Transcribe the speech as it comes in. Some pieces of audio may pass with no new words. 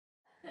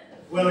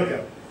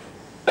Welcome.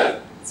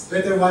 It's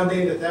better one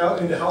day in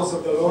the house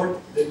of the Lord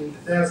than in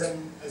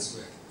 1,000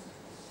 elsewhere.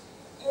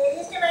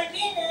 Este mai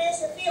bine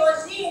să fie o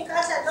zi în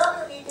casa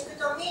Domnului decât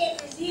 1000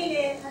 de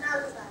zile în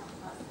altă parte.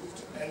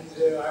 And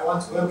I want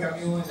to welcome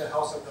you in the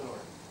house of the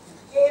Lord.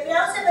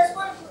 Vreau să vă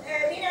spun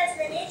bine ați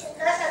venit în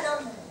casa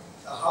Domnului.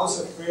 A house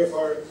of prayer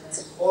for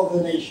all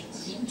the nations.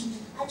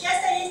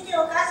 Aceasta este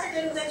o casă de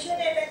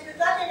rugăciune pentru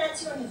toate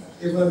națiunile.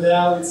 Even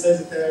now it says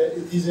that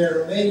it is a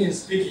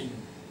Romanian-speaking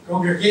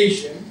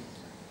congregation.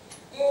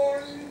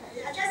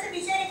 Această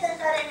biserică în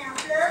care ne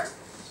aflăm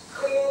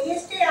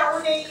este a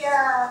unei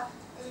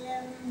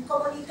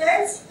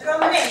comunități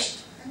românești,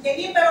 de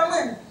limbă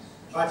română.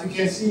 But you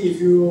can see if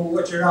you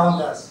watch around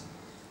us.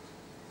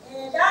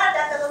 Da,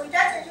 dacă vă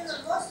uitați în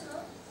jurul vostru,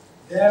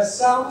 there are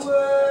some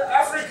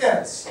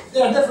Africans.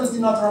 They are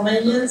definitely not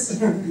Romanians.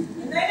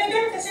 Noi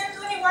vedem că sunt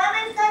unii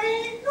oameni care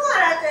nu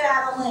arată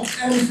români.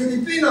 And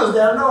Filipinos,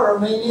 they are not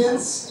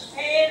Romanians.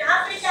 În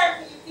Africa, în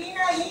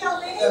Filipina, ei au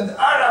venit. And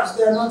Arabs,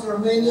 they are not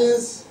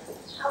Romanians.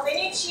 Au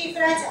venit și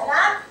frații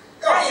arabi.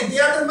 Okay,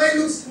 the other man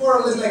looks more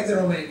or less like the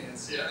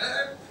Romanians.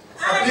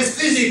 Yeah. At least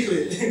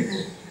physically.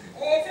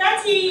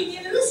 Frații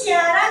din Rusia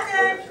arată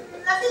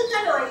la fel ca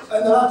noi.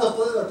 And a lot of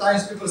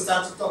times people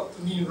start to talk to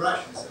me in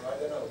Russian, so I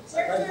don't know.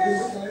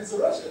 It's a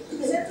Russian.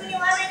 Sunt unii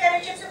oameni care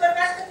încep să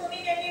vorbească cu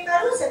mine în limba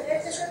rusă, cred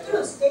că sunt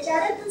rus, deci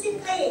arăt puțin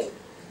ca ei.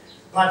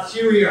 But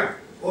here we are,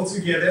 all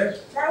together.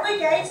 Dar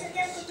uite, aici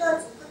suntem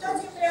cu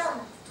toți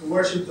împreună. To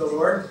worship the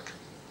Lord.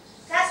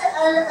 Ca să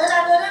îl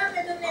adorăm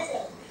pe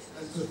Dumnezeu.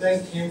 And to thank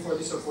Him for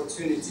this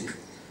opportunity.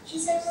 Și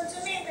să-i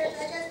mulțumim pentru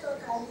această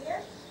ocazie.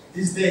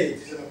 This day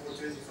is an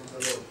opportunity from the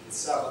Lord. It's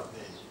Sabbath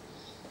day.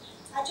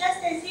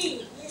 Această zi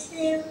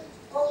este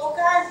o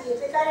ocazie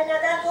pe care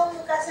ne-a dat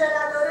Domnul ca să-L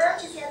adorăm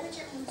și să-i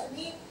aducem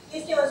mulțumiri.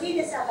 Este o zi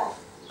de sabat.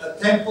 A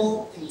temple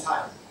in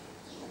time.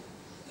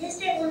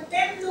 Este un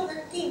templu în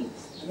timp.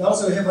 And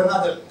also we have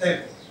another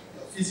temple,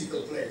 a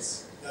physical place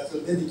that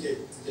we'll dedicate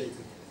today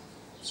to Him.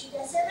 Și de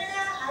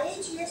asemenea,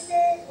 aici este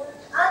un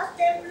alt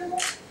templu,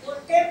 un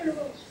templu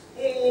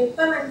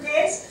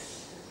pământesc,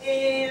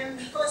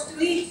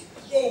 construit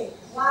de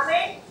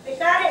oameni pe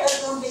care îl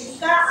vom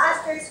dedica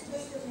astăzi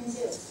lui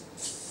Dumnezeu.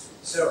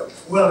 So,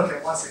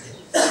 welcome once again.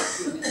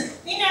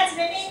 Bine ați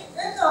venit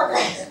încă o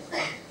dată.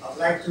 I'd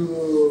like to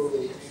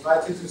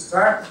invite you to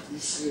start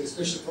this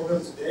special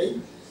program today.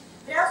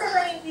 Vreau să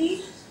vă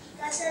invit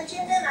ca să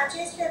începem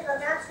acest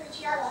program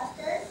special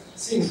astăzi.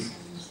 Sing.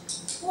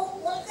 Cu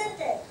un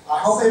cântec. I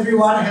hope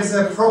everyone has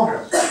a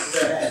program in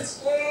their hands.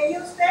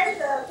 Eu sper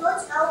că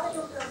toți au câte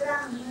un program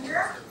în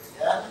mână.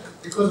 Yeah?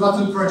 Because what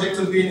the project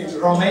will be in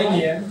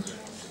Romanian.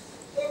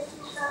 Pentru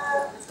că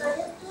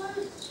proiectul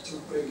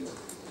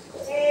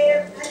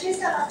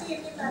acesta va fi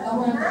în limba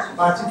română.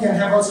 But you can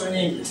have also in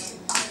English.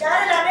 Dar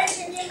îl aveți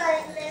în limba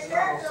engleză,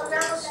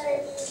 programul care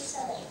vi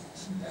se dă.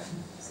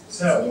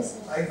 So,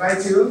 I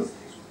invite you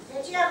De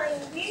aceea vă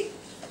invit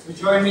to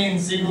join me in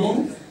singing.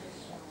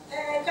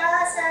 Ca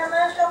să mă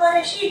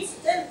întovărășiți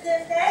în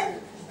cântec.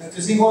 And to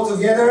sing all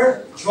together,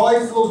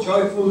 joyful,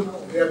 joyful,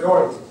 we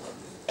adore you.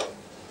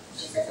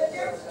 Și să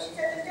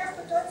cântăm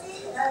cu toții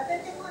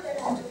cântecul de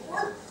la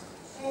început,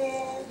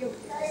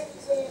 care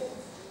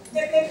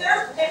ne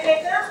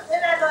plecăm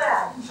în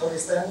adorare. Shall we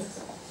stand?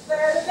 Vă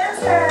rugăm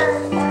să...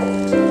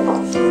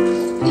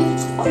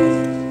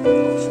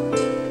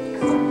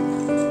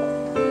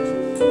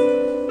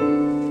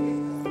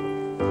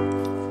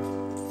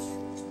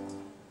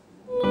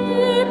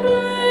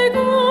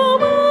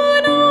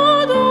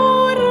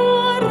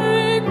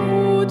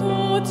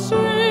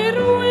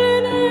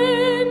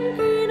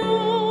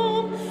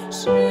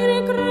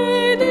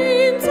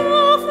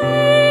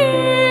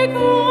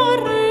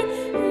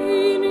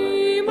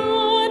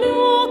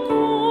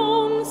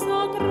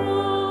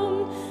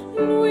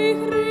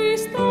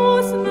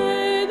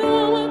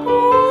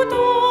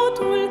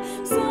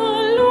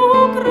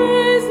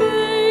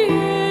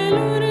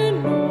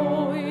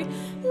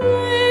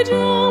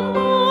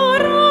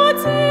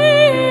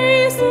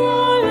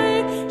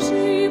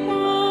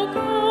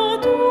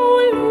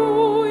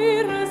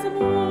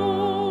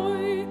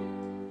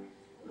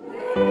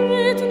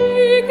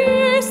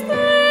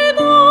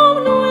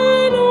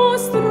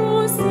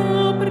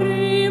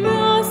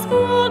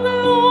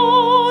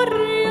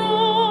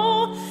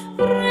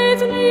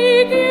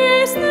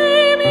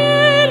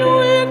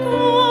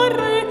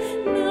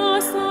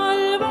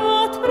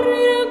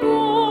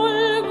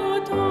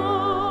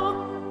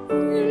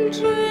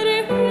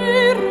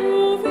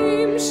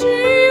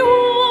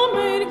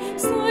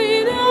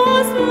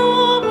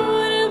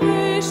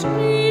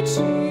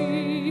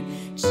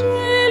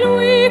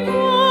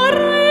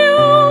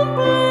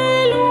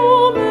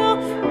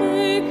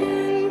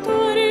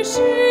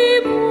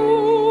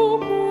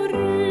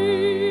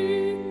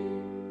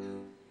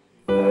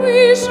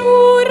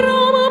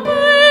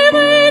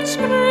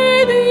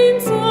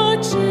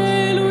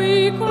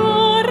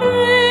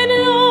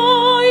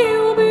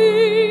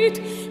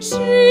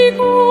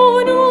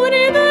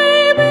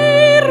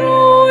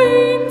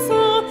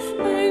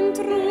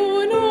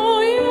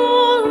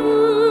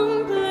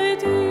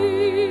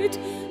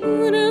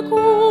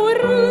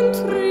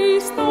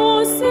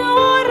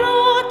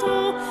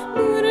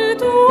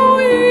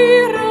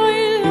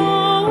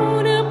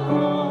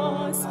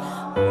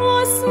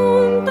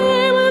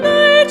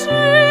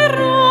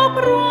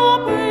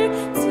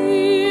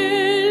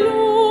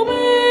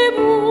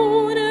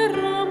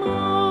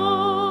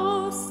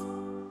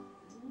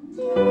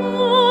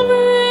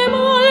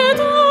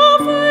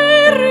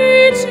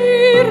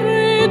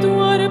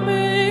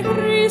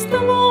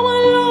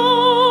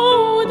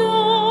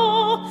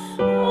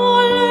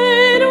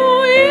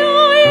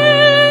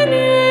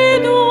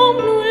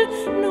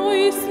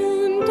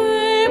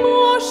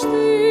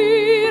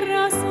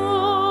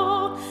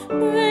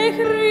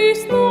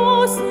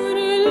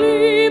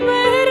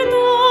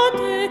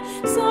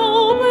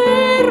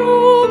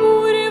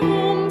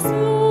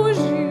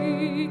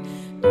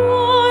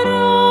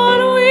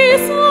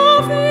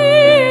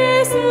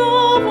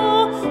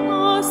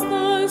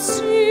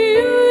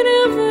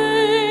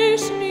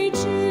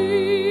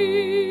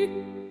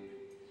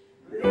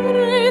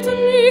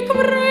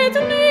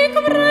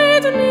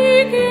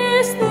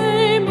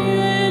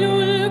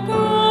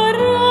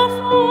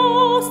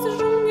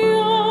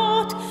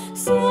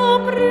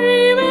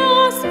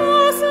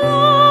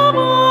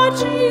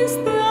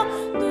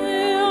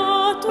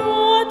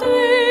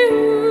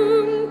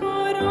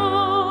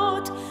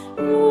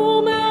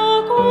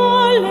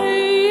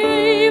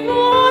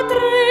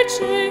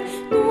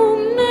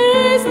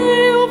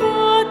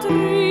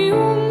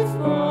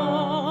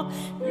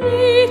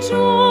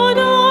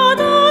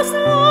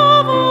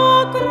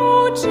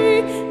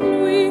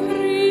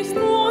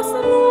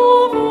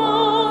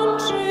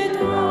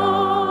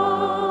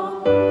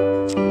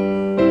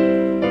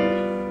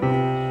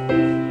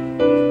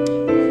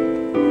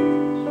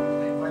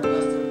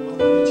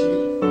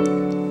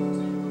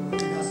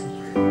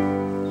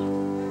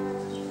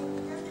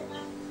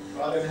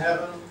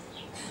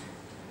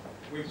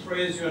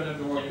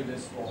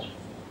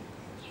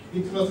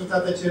 Iubitul nostru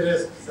Tată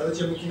Ceresc, să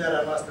aducem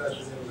închinarea noastră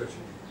astăzi în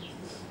rugăciune.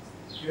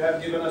 You have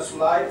given us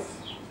life.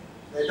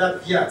 Ne-ai dat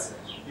viață.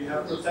 You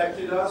have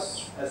protected us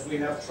as we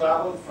have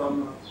traveled from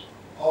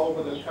all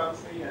over the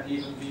country and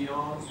even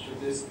beyond to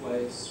this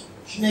place.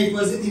 Și ne-ai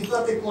păzit din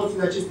toate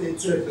colțurile acestei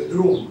țări, pe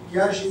drum,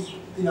 chiar și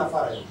din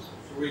afara ei.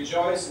 To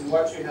rejoice in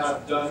what you have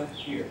done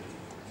here.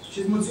 Și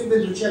îți mulțumim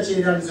pentru ceea ce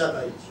ai realizat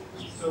aici.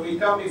 So we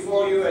come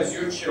before you as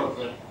your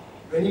children.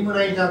 Venim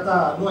înaintea ta,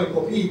 noi,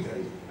 copiii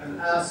tăi, And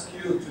ask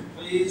you to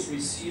please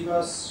receive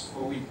us,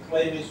 for we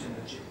claim it in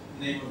the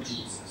name of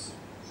Jesus.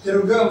 te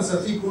rugăm să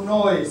fii cu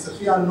noi, să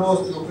fii al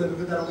nostru, pentru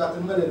că te-am rugat în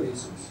numele Lui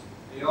Iisus.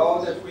 May all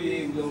that we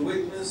will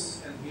witness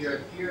and hear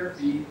here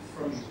be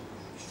from you.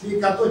 Și fie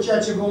ca tot ceea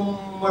ce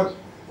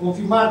vom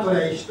fi martori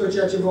aici și tot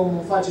ceea ce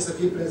vom face să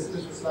fie prezent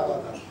pentru slava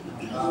ta.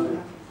 Amen.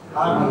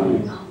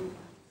 Amen.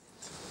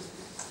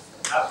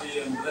 Happy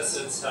and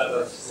blessed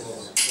Sabbath to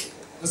all.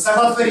 Un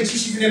sabat fericit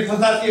și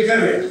binecuvântat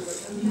fiecăruia.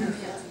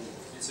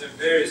 It's a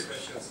very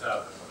special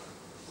Sabbath.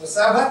 Un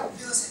sabat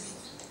deosebit.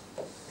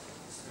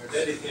 We're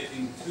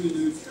dedicating 2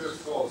 new church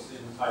halls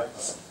in Haifa.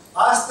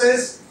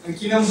 Astăzi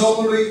închinăm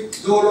Domnului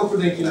 2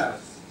 locuri de închinare.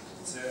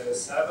 It's a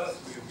Sabbath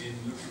we've been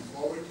looking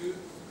forward to.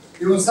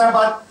 E un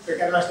sabat pe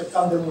care îl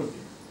așteptam de mult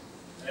timp.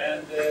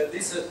 And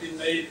this has been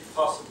made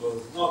possible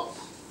not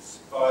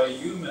by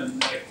human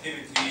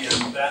activity and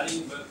planning,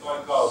 but by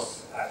God's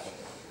action.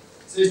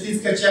 Să știți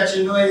că ceea ce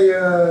noi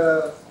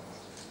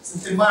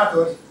suntem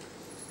martori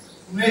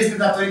nu este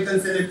datorită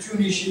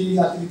înțelepciunii și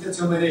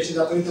activității omenești, ci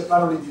datorită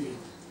planului divin.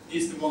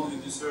 He's the one who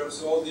deserves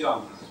all the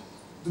honor.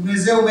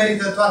 Dumnezeu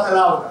merită toată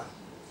lauda.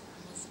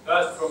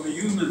 But from a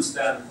human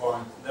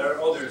standpoint, there are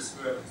others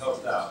who have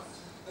helped out.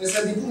 Însă,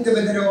 din punct de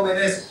vedere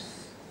omenesc,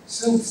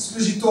 sunt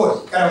slujitori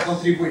care au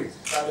contribuit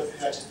la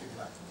îndeplinirea acestui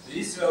plan. The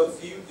Israel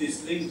field is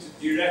linked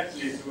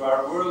directly to our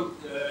World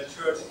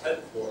Church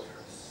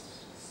headquarters.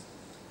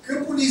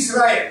 Câmpul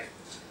Israel,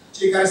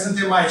 cei care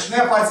suntem aici, noi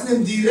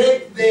aparținem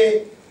direct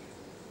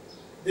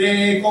de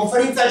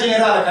conferința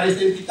generală, care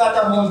este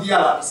entitatea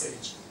mondială a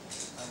bisericii.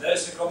 And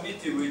there's a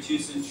committee which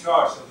is in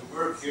charge of the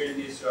work here in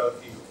the Israel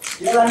field.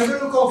 Iar la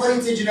nivelul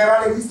conferinței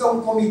generale există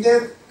un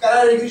comitet care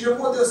are grijă în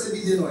mod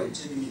deosebit de noi,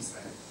 cei din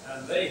Israel.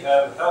 And they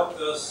have helped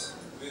us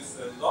with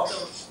a lot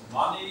of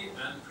money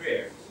and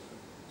prayer.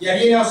 Iar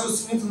ei ne-au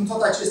susținut în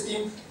tot acest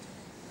timp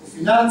cu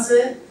finanțe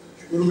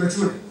și cu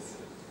rugăciune.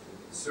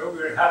 So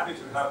we're happy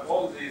to have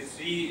all the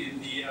 3 in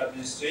the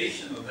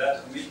administration of that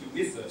committee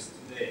with us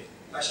today.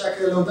 Așa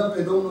că lăudăm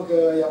pe Domnul că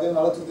îi avem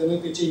alături de noi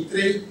pe cei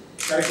 3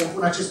 care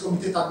compun acest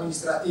comitet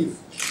administrativ.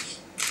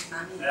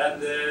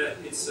 And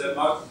it's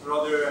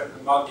brother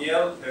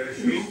Magiel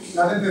Pereshut.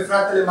 Avem pe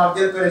fratele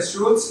Magdel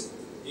Perez-Schulz.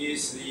 He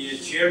is the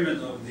chairman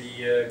of the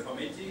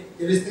committee.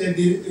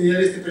 El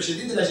este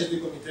președintele acestui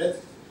comitet.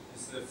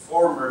 He's the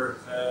former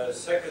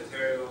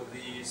secretary of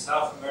the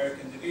South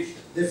American division.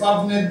 De fapt,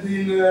 vine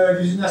din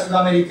diviziunea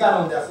sud-americană,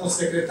 unde a fost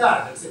secretar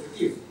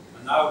executiv.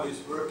 And now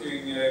he's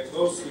working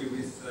closely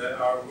with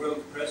our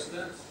world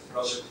president,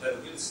 Brother Ted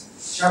Wilson.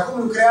 Și acum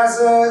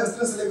lucrează în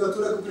strânsă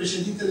legătură cu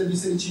președintele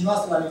bisericii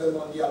noastre la nivel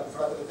mondial, cu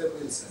fratele Ted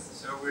Wilson.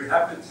 So we're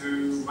happy to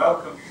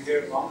welcome you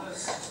here among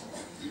us.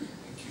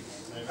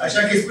 Așa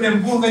că îi spunem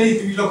bun venit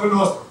în mijlocul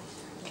nostru.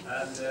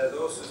 And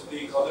those who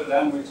speak other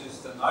languages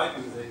than I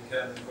do, they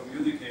can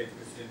communicate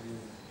with him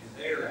in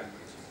their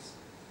languages.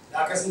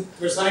 Dacă sunt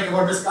persoane care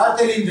vorbesc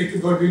alte limbi decât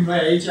vorbim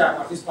noi aici,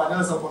 cum ar fi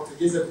spaniolă sau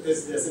portugheză,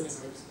 puteți de asemenea să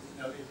vorbiți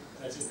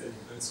în aceste limbi.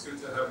 It's good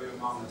to have you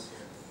among us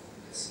here.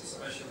 It's a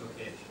special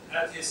occasion.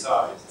 At his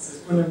side Să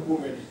spunem bun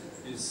venit.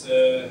 is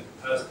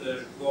Pastor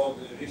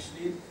Claude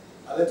Richely.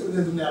 Alături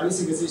de dumnealui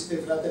se găsește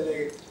fratele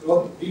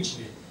Claude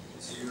Richely.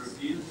 He's a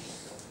European.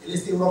 El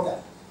este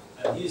european.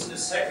 And he's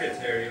the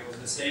secretary of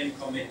the same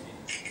committee.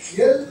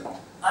 El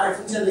are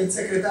funcția de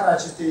secretar a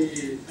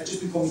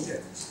acestui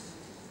comitet.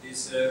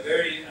 He's a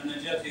very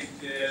energetic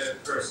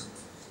person.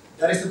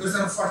 Dar este o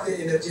persoană foarte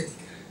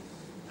energetică.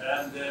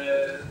 And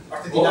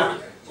Foarte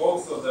dinamică.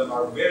 both of them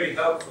are very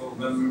helpful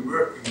when we're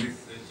working with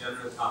the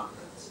General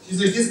Conference. Și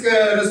să știți că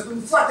răspund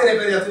foarte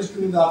repede atunci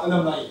când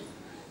apelăm la ei.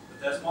 But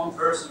there's one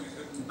person we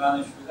couldn't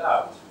manage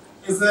without.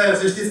 Însă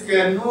să știți că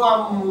nu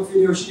am fi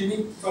reușit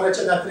nimic fără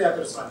cea de-a 3-a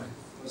persoană.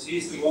 Because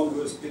he's the one who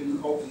has been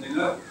opening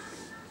up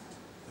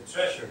the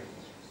treasury.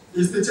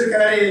 Este cel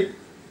care are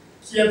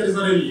cheia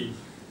trezoreriei.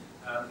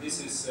 And this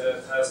is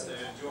Pastor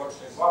George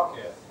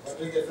Wacke.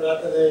 Vorbim de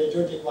fratele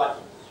George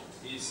Wacke.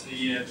 He's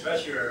the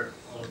treasurer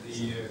of the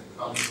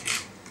committee.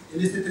 El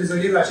este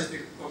trezorierul acestui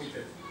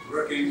comitet.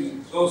 Working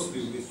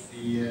closely with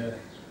the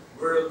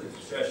world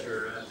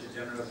treasurer at the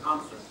General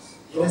Conference.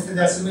 El este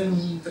de asemenea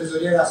un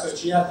trezorier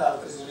asociat al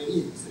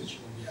trezoreriei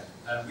Bisericii Mondiale.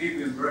 And we've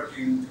been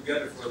working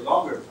together for a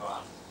longer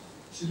time.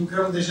 Și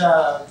lucrăm deja,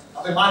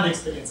 avem ani de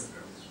experiență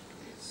împreună.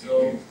 So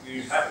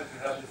we're happy to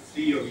have the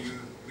 3 of you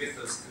with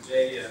us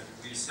today and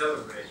we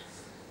celebrate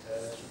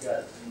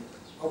together.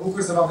 Mă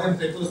bucur să vă avem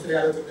pe toți 3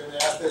 alături de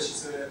noi astăzi și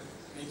să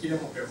ne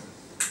închinăm împreună.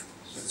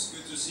 It's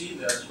good to see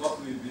that what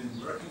we've been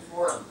working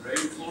for and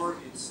praying for,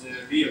 it's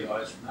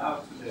realized now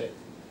today.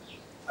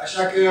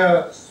 Așa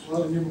că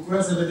ne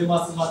bucurăm să vedem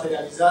astăzi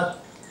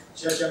materializat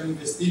ceea ce am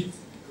investit,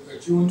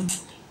 rugăciuni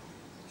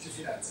și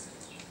finanțe.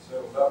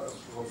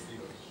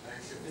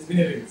 Deci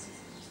bine veniți!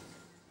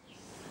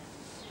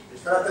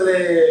 Deci fratele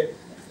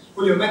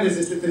Julio Mendes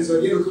este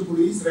trezorierul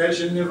câmpului Israel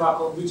și el ne va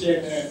conduce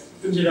în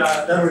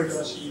strângerea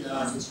darurilor și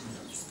a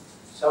zecimilor.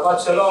 Shabbat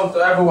shalom to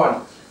everyone.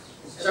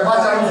 Shabbat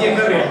shalom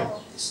fiecăruia!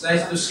 It's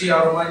nice to see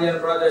our Romanian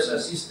brothers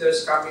and sisters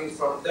coming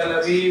from Tel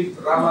Aviv,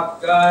 Ramat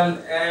Gan,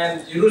 and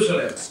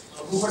Jerusalem.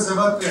 Mă bucur să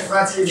văd pe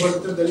frații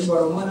vorbitori de limba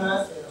română,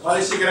 mai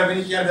ales cei care au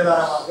venit chiar de la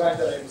Ramat Gan,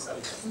 de la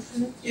Ierusalim.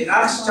 In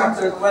Acts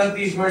chapter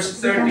 20, verse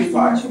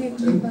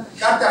 35, În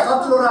Cartea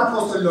Faptelor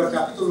Apostolilor,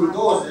 capitolul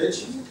 20,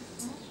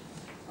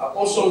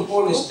 Apostle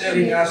Paul is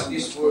telling us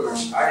these words.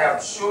 I have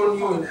shown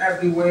you in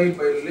every way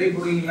by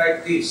laboring like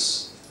this.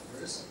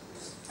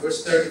 Verse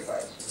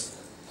 35.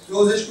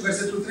 20 cu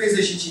versetul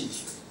 35.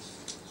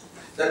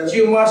 That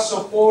you must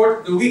support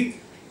the weak.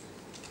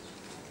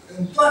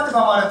 În toate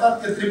v-am arătat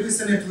că trebuie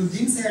să ne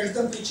trudim să-i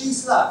ajutăm pe cei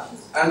slabi.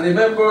 And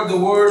remember the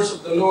words of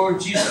the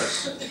Lord Jesus.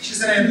 Și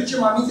să ne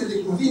aducem aminte de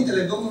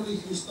cuvintele Domnului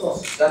Hristos.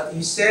 That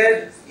he said,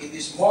 it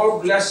is more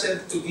blessed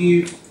to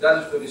give than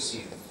to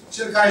receive.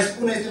 Cel care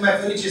spune este mai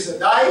fericit să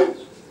dai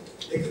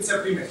decât să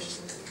primești.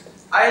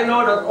 I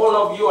know that all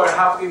of you are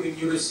happy when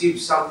you receive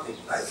something,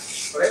 right?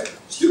 Correct?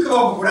 Știu că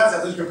vă bucurați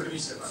atunci când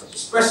primiți ceva.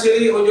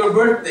 Especially on your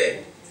birthday.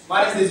 Mai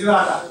ales de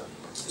ziua ta.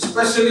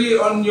 Especially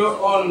on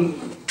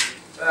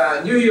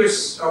New Year's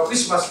or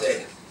Christmas Day.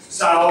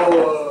 Sau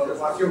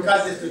va fi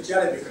ocazie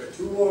speciale de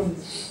Crăciun.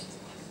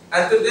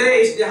 And today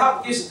is the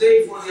happiest day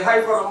for the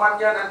Haifa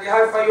Romanian and the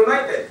Haifa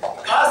United.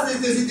 Astăzi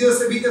este zi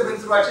deosebită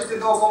pentru aceste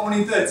două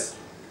comunități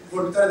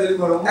vorbitoare de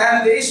limba română. And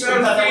the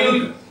Israel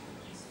field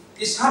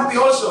is happy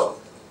also.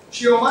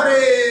 Și o mare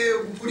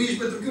bucurie și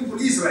pentru câmpul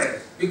Israel.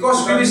 Because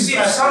we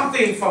receive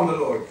something from the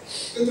Lord.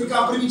 Pentru că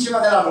am primit ceva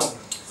de la Domnul.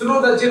 Through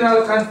the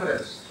General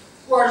Conference.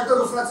 Cu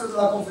ajutorul fraților de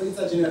la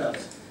conferința generală.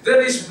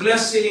 There is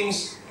blessings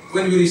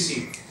when we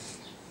receive.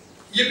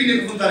 E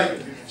binecuvântare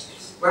când primești.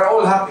 We're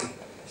all happy.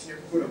 Și ne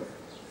bucurăm.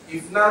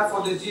 If not for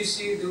the GC,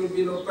 there will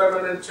be no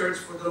permanent church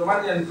for the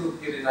Romanian group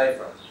here in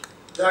Haifa.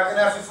 Dacă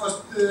n-ar fi fost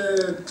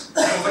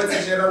conferința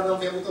generală, nu am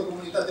fi avut o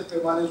comunitate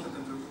permanentă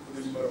pentru grupul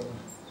de limba română.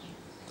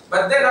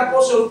 But then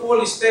Apostle Paul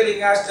is telling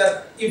us that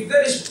if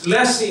there is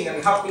blessing and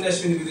happiness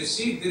when we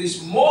receive, there is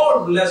more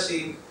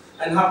blessing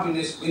and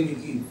happiness when we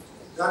give.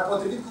 Dar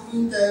potrivit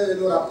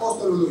cuvintelor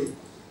apostolului,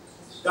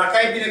 dacă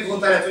ai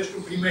binecuvântare atunci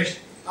când primești,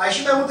 ai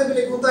și mai multă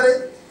binecuvântare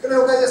când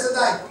ai ocazia să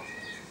dai.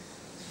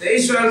 The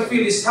Israel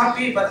field is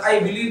happy, but I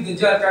believe the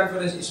General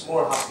Conference is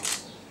more happy.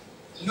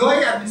 Noi,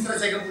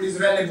 administrația câmpului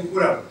Israel, ne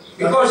bucurăm.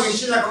 Because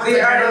they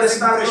are in the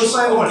status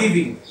of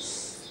giving.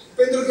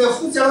 Pentru că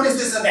funcția lor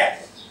este să dea.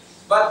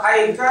 But I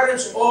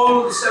encourage all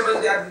the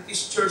Seventh-day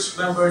Adventist Church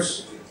members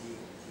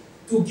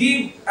to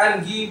give and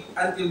give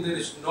until there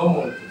is no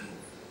more to give.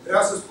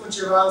 Vreau să spun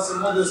ceva, însă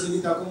în mod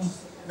deosebit acum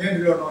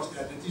membrilor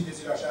noștri, adventiști de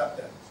ziua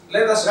 7.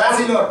 Let us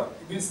Fraților,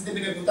 suntem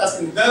binecuvântați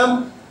când dăm,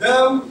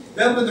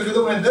 pentru că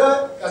Domnul ne dă,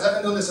 ca să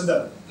avem de unde să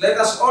dăm. Let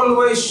us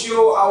always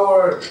show our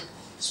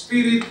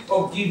spirit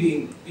of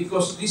giving,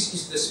 because this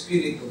is the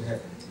spirit of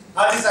heaven.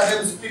 Haideți să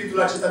avem spiritul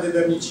acesta de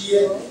dărnicie,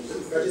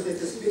 pentru că acesta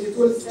este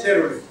spiritul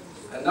cerului.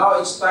 And now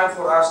it's time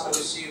for us to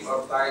receive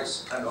our tithes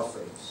and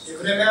offerings. E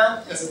vremea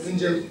ca să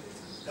strângem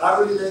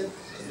darurile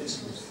și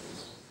decimile.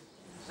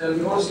 Shall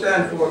we all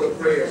stand for the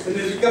prayer? Să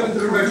ne ridicăm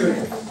pentru rugăciune.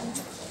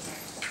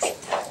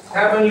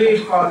 Heavenly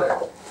Father,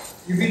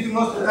 Iubitul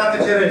nostru Tată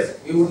Ceresc,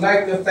 we would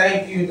like to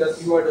thank you that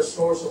you are the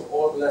source of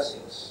all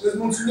blessings. îți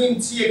mulțumim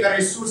ție care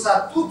e sursa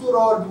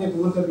tuturor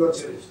binecuvântărilor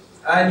cerești.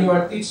 And you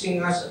are teaching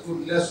us a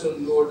good lesson,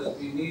 Lord, that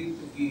we need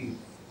to give.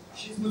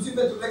 Și îți mulțumim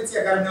pentru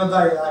lecția care ne-o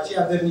dai,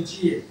 aceea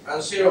dărnicie. And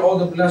share all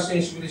the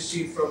blessings we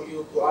receive from you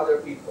to other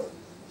people.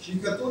 Și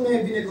că tu ne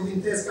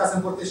binecuvintezi ca să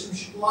împărtășim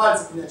și cu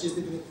alții prin aceste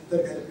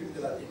binecuvântări care primim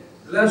de la tine.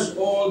 Bless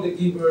all the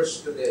givers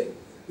today.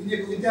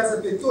 Binecuvintează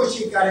pe toți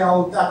cei care au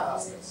dat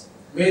astăzi.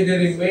 May they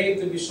remain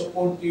to be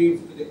supportive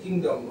to the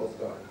kingdom of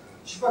God.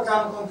 Și fă ca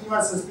în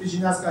continuare să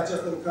sprijinească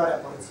această lucrare a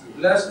Părăției.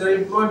 Bless their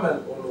employment,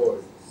 O Lord.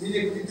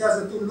 Binecuvintează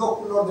tu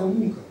locul lor de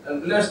muncă. And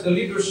bless the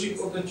leadership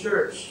of the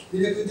church.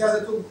 Binecuvintează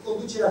tu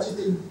conducerea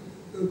acestei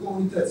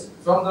comunități.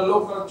 From the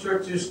local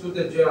churches to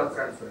the General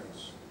Conference.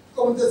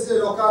 Comunitățile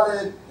locale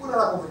până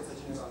la conferința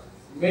generală.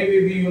 May we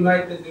be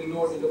united, the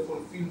Lord, in the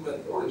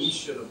fulfillment of the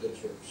mission of the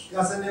church.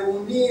 Ca să ne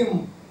unim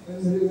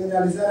în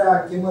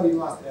realizarea chemării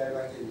noastre a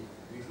Evangheliei.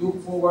 We look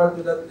forward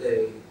to that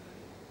day.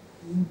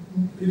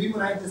 Privim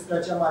înainte spre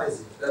acea mare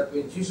zi. That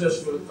when Jesus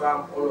will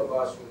come, all of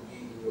us will be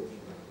in your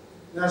kingdom.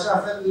 În așa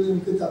fel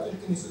încât atunci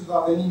când Iisus va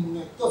veni,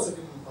 noi toți să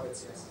fim în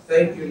împărăția asta.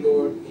 Thank you,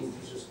 Lord. In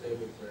Jesus' name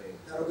we pray.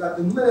 Te-a rugat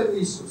în numele lui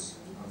Iisus.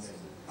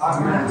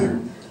 Amen. Amen.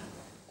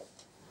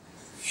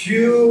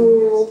 Few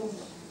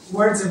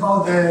words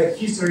about the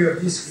history of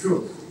this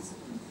group.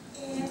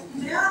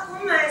 Vreau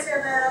acum să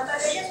vă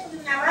împărtășesc cu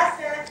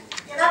dumneavoastră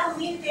câteva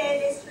cuvinte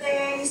despre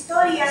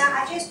istoria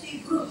acestui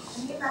grup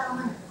în limba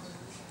română.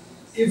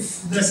 If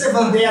the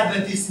Seventh-day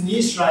Adventists in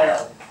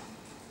Israel,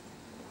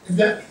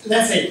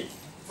 let's say,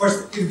 first,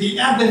 if the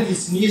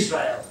Adventists in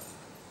Israel,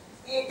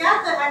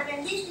 Dacă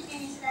adventiștii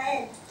din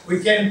Israel, we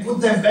can put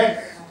them back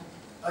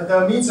at the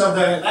midst of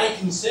the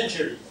 19th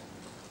century.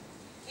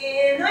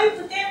 Noi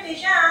putem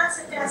deja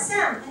să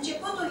trasăm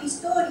începutul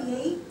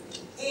istoriei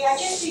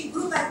acestui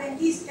grup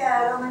adventist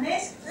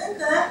românesc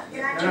încă de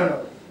la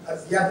început.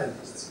 The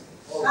Adventists.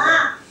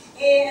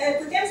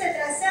 Putem să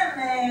trasăm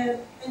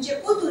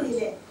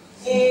începututurile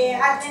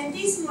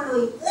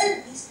adventismului în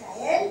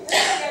Israel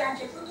încă de la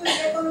începutul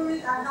secolului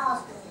al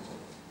XIX.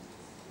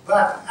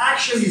 But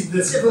actually,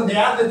 the Seventh-day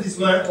Adventists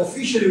were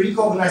officially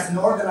recognized and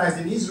organized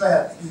in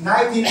Israel in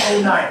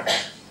 1909.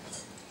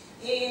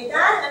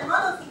 Dar, în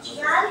mod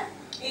oficial,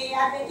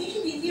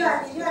 adventiștii din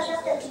ziua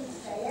 7 din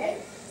Israel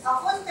au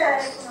fost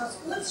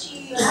recunoscuți și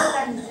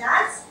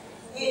organizați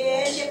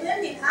începând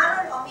din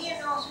anul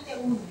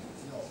 1901.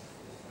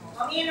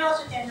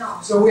 1909.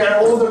 So we are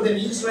older than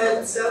Israel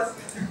itself.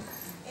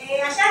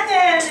 Așa că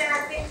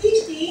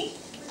adventiștii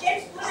putem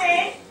spune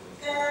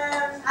că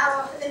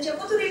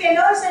începuturile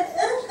lor sunt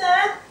încă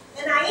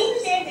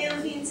înainte de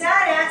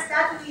înființarea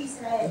statului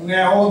Israel. We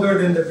are older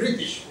than the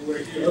British, who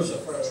were here also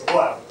for a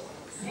while.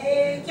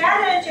 Chiar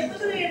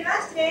începuturile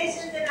noastre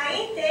sunt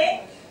înainte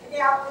de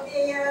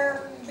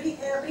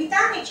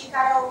britanicii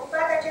care au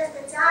ocupat această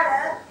țară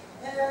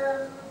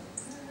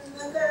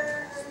încă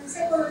în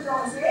secolul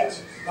 20.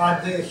 But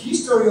the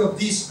history of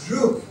this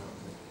group,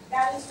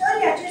 Dar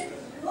istoria acestui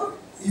grup,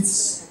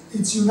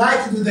 it's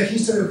united with the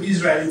history of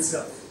Israel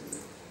itself.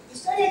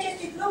 istoria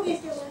acestui grup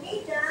este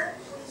unită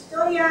cu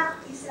istoria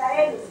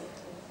Israelului.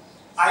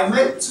 I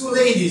met two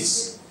ladies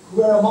who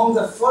were among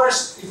the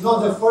first, if not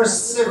the first,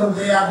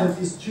 Seventh-day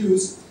Adventist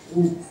Jews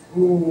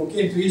who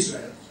came to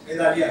Israel,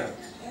 Medalian.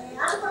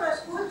 Am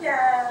cunoscut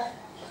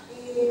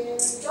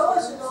două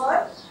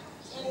surori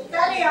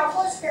care au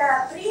fost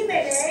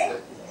primele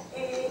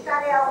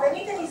care au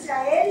venit în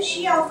Israel și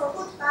au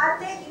făcut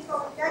parte din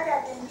comunitatea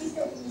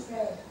adventistă din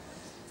Israel.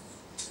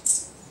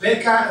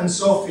 Becca and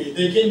Sophie,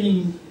 they came in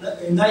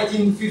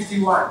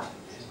 1951.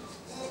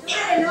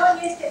 Numele lor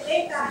este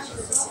Becca și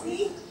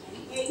Sophie.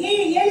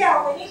 Ele au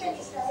venit în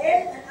Israel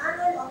în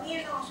anul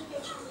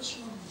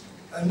 1951.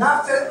 And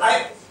after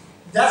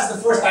that's the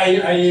first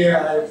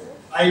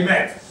I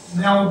met.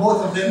 Now both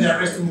of them are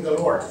resting in the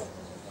Lord.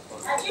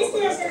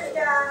 Acestea sunt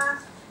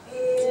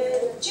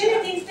cele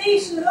din trei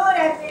surori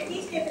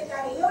adventiste pe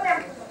care eu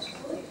le-am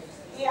cunoscut.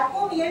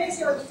 Acum ele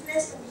se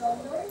odihnesc în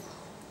Domnul.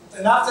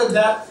 And after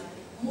that,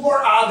 more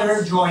other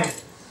joined.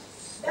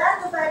 Dar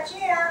după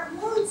aceea,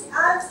 mulți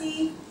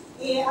alții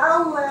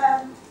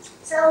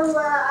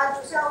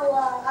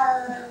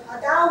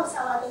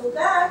s-au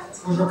adăugat.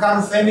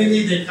 Consacrarea family,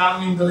 they come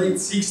in the late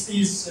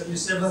 60s, early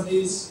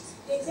 70s.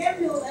 De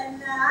exemplu, în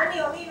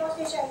anii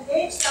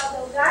 1960 s-au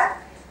adăugat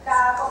la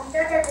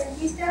comunitatea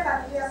adventistă,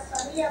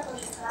 familia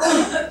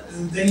Consacrarea.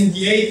 Then in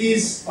the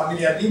 80s,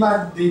 familia Lima,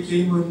 they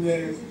came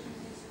in.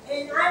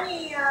 În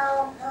anii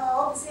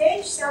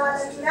 80 s-au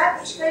alăturat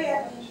mișcării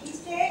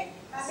adventiste,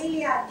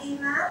 familia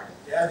Dima.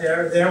 Yeah,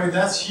 they're with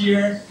us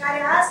here.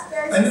 Care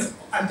astăzi, And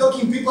I'm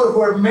talking people who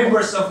are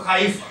members of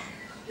Haifa.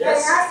 care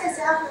Yes. astăzi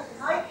se află cu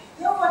noi.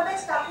 Eu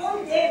vorbesc acum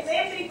de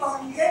membrii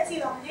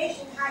comunității românești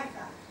în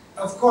Haifa.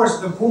 Of course,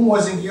 the boom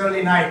was in the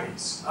early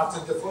 90s, after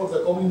the fall of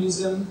the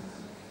communism.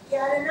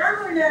 Iar în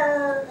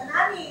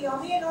anii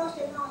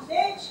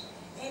 1990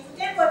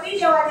 putem vorbi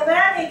de o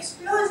adevărată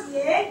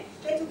explozie,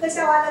 pentru că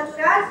s-au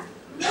alăturat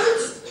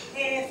mulți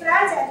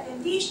frați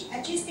adventiști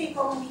acestei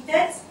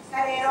comunități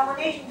care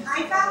românești în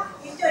Haifa.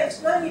 Este o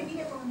explozie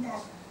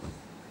binecuvântată.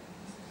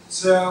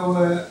 So,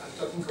 I'm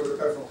talking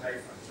Consacrarea from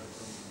Haifa.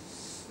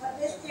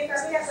 Vorbesc de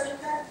familia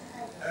Consacrarea în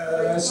Haifa.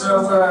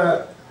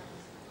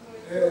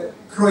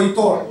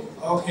 Croitor.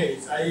 Okay,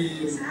 I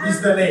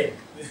missed the name.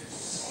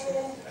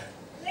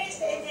 Nu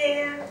este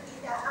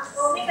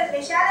o mică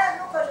greșeală,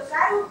 nu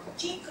Consacrarea,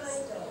 ci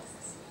Croitor.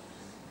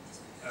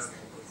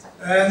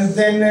 And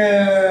then,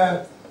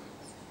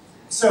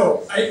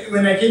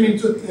 when I came in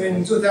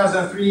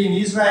 2003 in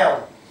Israel,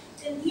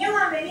 Când eu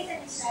am venit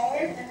în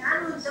Israel în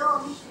anul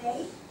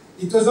 2003,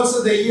 it was also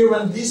the year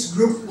when this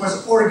group was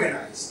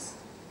organized.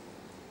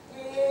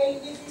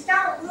 exista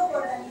un grup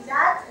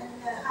organizat în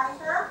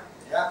Haifa.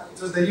 Yeah, it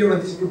was the year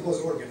when this group was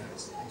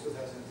organized in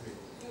 2003.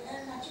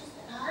 În acest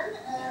an,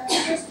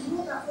 acest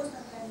grup a fost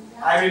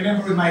organizat. I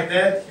remember with my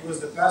dad, he was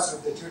the pastor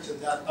of the church at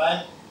that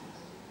time,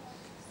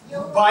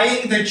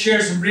 buying the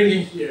chairs and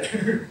bringing here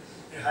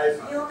in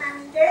Haifa. Eu îmi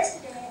amintesc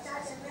de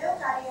tatăl meu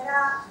care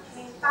era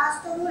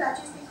pastorul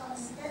acestei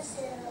comunități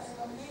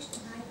românești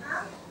în Haifa.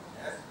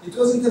 It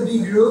wasn't a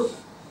big group,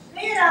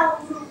 Nu era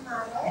un grup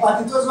mare, but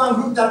it was one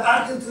group that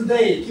until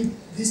today keep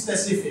this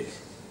specific.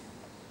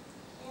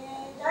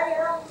 dar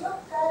era un grup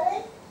care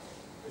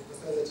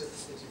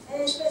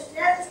își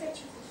păstrează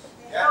specific.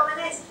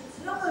 Românesc,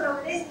 grupul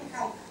românesc din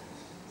Haifa.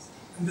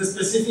 And the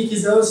specific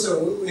is also,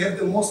 we have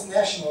the most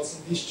nationals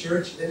in this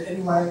church than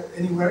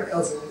anywhere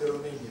else in the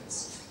Romanians.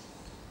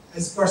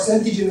 As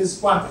percentage and as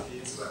quantity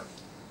as well.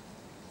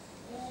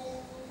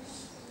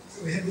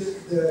 We have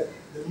the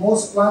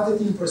most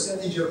quantity and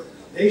percentage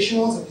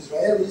nationals of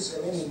Israelis,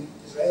 Romanian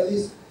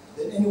Israelis,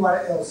 than anywhere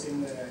else in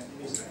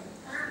Israel.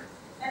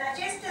 În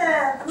acest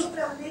grup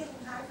românesc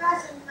din Haifa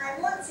sunt mai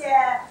mulți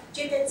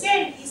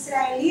cetățeni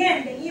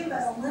israelieni de limbă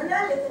română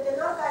decât în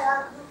oricare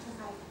alt grup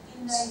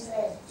în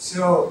Israel.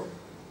 So,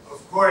 of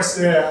course,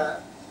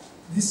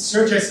 this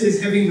church is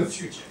having a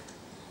future.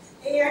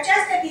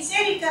 Această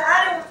biserică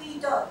are un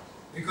viitor.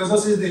 Because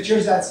also is the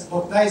church that's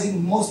baptizing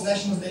most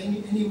nationals than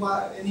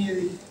any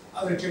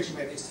other church in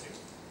my district.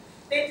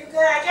 Pentru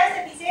că această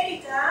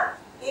biserică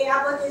a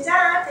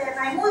botezat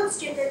mai mulți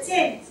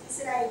cetățeni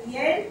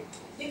israelieni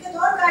decât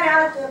oricare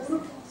alt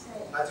grup în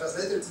Israel. My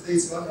translator today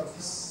is one of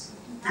these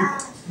people.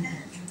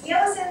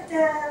 Eu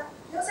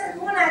sunt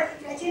una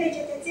dintre acele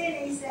cetățeni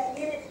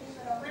israeliene de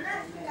limbă română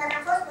care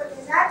a fost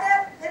botezată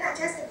în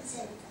această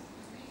biserică.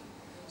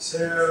 So,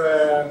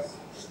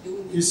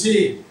 you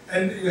see,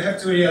 and you have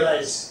to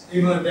realize,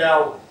 even now,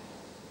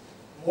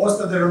 most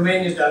of the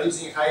Romanians that live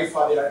in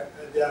Haifa, they are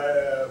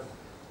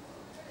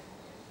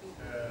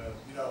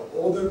you know,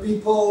 older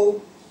people.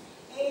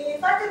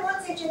 Foarte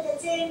mulți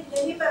cetățeni de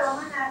limbă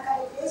română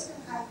care trăiesc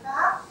în Haifa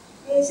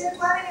sunt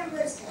oameni în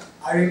vârstă.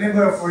 I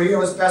remember for a year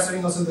I was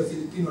pastoring also the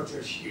Filipino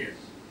church here.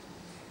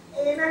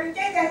 Îmi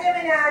amintesc de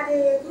asemenea de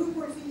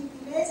grupul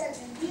filipinez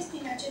adventist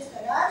din acest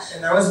oraș.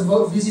 And I was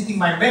visiting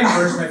my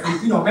members, my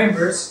Filipino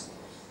members.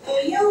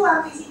 Eu am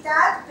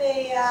vizitat pe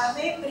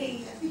membrii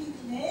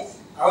filipinezi.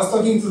 I was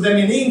talking to them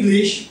in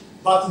English,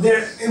 but to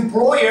their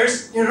employers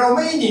in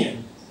Romanian.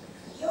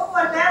 Eu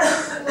vorbeam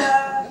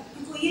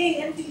cu ei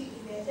în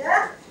filipineză,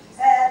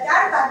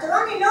 dar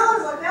patronii lor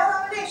vorbeau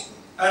românește.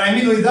 And I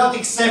mean without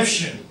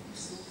exception.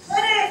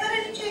 Fără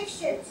nicio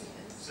excepție.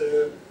 So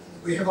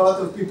we have a lot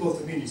of people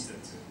to minister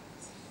to.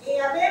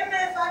 Avem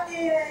foarte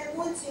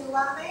mulți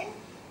oameni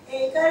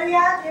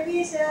căruia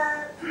trebuie să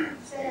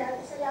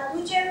le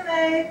aducem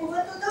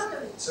cuvântul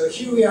Domnului. So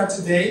here we are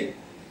today.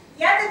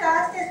 Iată că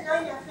astăzi noi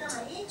ne aflăm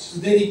aici To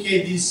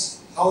dedicate this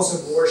house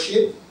of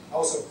worship,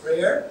 house of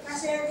prayer, ca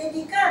să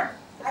dedicăm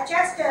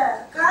această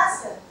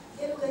casă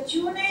de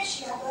rugăciune și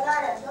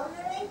adorare a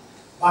Domnului,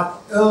 but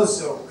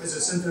also as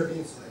a center of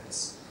influence.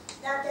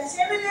 dar de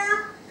asemenea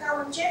ca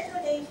un centru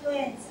de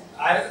influență.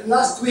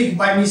 Last week,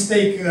 by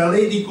mistake, a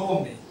lady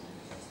called me.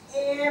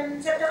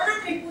 Săptămâna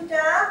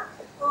trecută,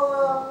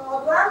 o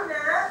doamnă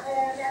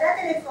mi-a dat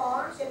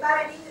telefon, se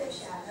pare din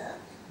greșeală.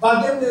 But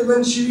then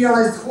when she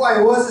realized who I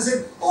was, I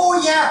said, "Oh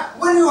yeah,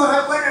 when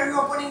are you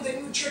opening the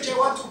new church? I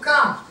want to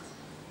come."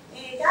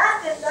 Dar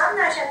când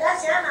doamna și-a dat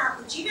seama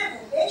cu cine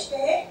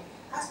vorbește,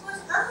 a spus,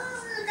 da,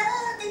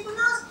 te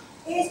cunosc.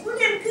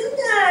 Spune-mi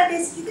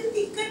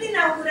când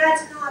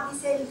inaugurați noua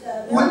biserică?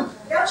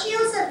 Vreau și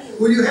eu să viu.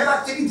 Will you have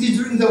activities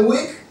during the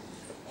week?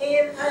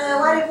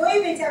 Oare voi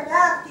veți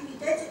avea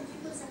activități în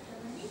timpul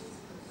săptămânii?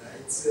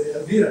 It's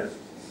Elvira.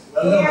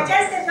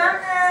 Această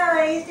doamnă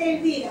este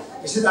Elvira.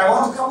 I said, I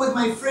want to come with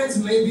my friends.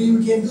 Maybe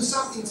we can do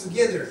something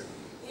together.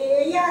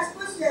 Ea a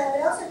spus,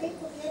 vreau să vin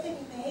cu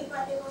prietenii mei,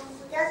 poate vom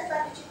putea să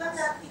participăm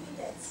la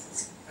activități.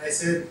 I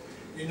said,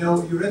 you know,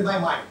 you read my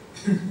mind.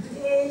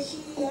 Și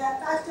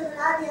pastorul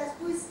Adi a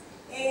spus,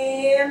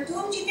 tu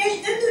îmi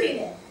citești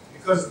gândurile.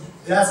 Because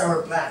that's our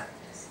plan.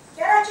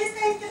 Chiar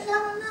acesta este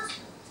planul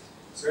nostru.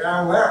 So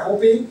we're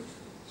hoping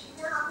Și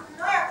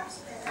noi acum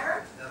sperăm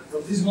that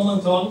from this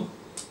moment on,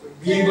 we'll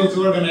be able to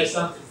organize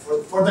something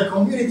for the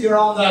community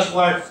around us who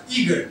are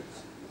eager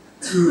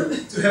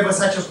to have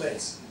such a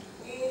place.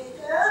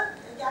 că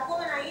de acum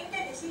înainte,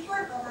 desigur,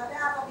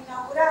 vom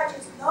inaugura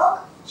acest loc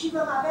și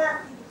vom avea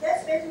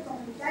activități pentru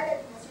comunitatea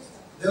din acest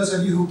loc. Those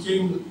of you who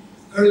came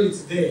early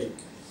today,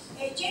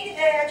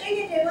 Cei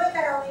dintre voi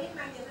care au venit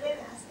mai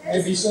devreme astăzi,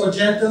 maybe saw a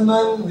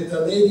gentleman with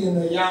a lady and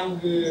a young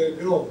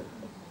girl.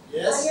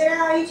 Yes? era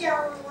aici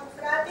un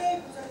frate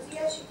cu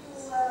soția și cu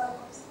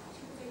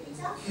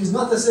fetița. He's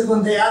not a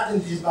Seventh-day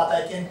Adventist, but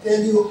I can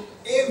tell you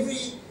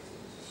every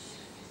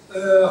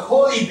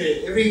holiday,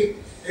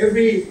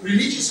 every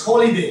religious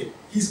holiday,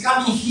 he's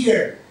coming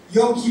here,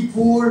 Yom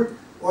Kippur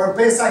or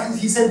Pesach.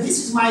 He said, "This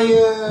is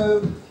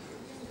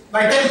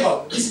my temple.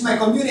 This is my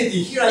community.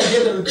 Here I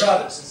gather with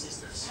brothers and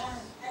sisters."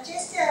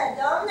 Acest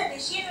domn,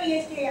 deși nu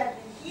este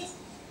adventist,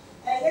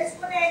 el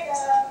spune că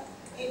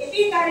de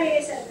fiecare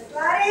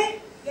sărbătoare,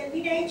 el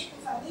vine aici cu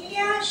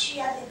familia și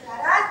a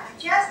declarat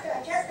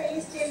aceasta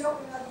este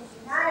locul lor de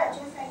închinare,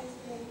 aceasta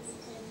este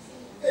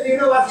biserica. And you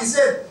know what he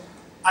said?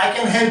 I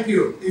can help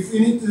you. If you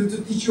need to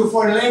teach you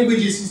foreign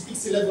languages, he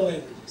speaks 11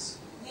 languages.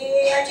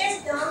 Acest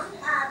domn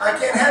I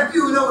can help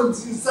you,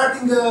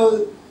 starting a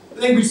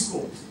language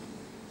school.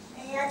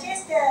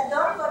 Acest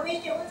domn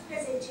vorbește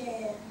 11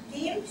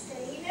 limbi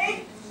străine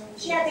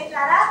și a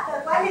declarat că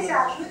poate să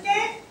ajute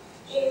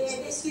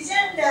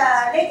deschizând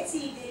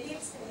lecții de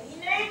limbi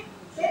străine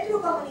pentru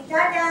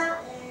comunitatea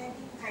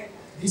din Haifa.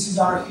 This is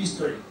our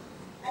history.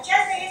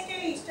 Aceasta este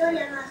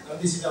istoria noastră. And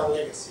this is our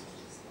legacy.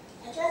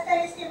 Aceasta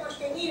este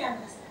moștenirea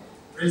noastră.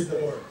 Praise the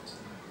Lord.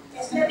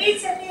 Slăvit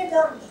să fie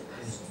Domnul.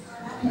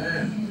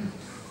 Amen.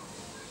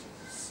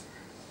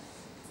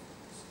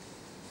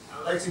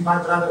 I'd like to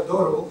invite Brother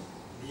Doru,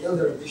 the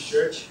elder of this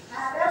church,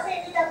 Vreau să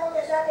invit acum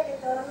pe fratele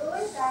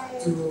pastorul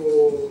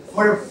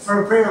care... for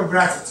a prayer of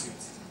gratitude.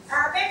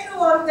 Pentru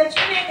o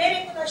rugăciune de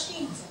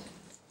recunoștință.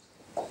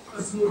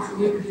 Îți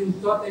mulțumim din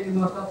toată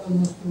inima, Tatăl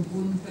nostru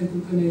bun, pentru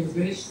că ne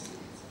iubești.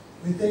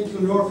 We thank you,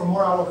 Lord, from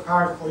all our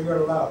heart for your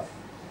love.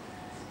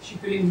 Și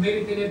prin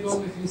meritele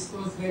Domnului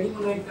Hristos venim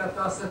înaintea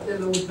Ta să Te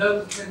lăudăm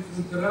pentru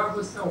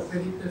dragostea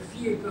oferită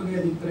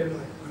fiecăruia dintre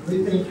noi. We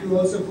thank you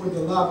also for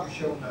the love you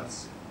shown us.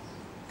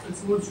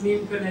 Îți mulțumim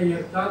că ne-ai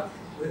iertat.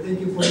 We thank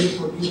you for your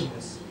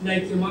forgiveness.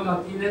 Ne-ai chemat la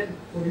Tine.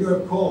 For your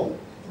call.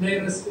 Ne-ai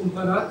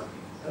răscumpărat.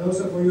 And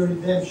also for your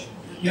redemption.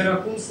 Iar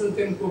acum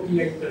suntem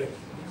copii ai Tăi.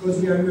 Because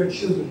we are your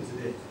children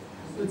today.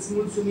 Îți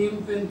mulțumim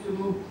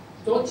pentru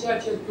tot ceea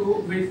ce Tu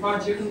vei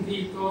face în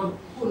viitor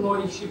cu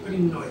noi și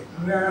prin noi.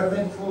 We are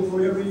thankful for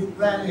every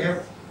plan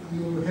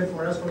you have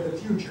for us for the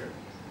future.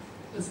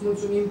 Îți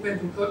mulțumim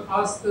pentru că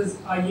astăzi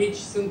aici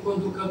sunt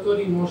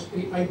conducătorii noștri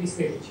ai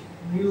bisericii.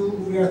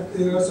 We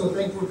are also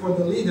thankful for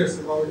the leaders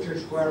of our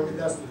church who are with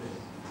us today.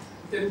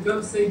 Te rugăm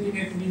să-i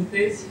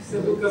binecuvintezi, să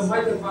ducă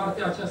mai departe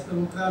această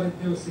lucrare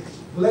deosebită.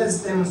 Bless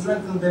them,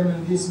 strengthen them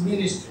in this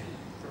ministry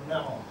from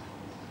now on.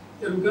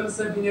 Te rugăm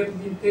să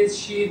binecuvintezi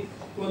și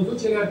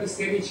conducerea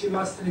bisericii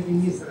noastre din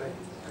Israel.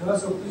 And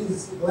also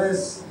please bless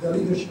the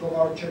leadership of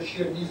our church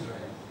here in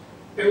Israel.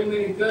 Pe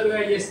umerii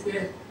căruia este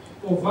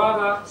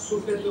povara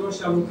sufletelor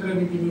și a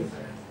lucrării din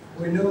Israel.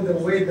 We know the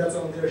weight that's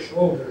on their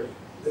shoulder,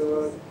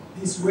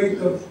 this weight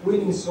of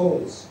winning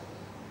souls.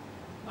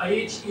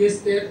 Aici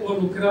este o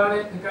lucrare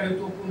pe care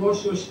tu o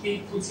cunoști și o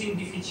știi puțin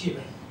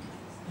dificilă.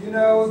 You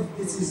know,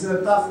 this is a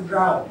tough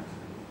ground.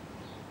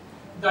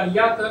 Dar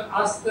iată,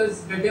 astăzi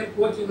vedem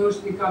cu ochii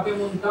noștri că avem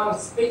un dar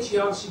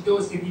special și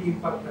deosebit din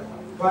partea ta.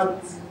 But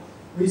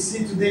we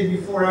see today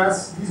before us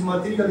this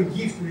material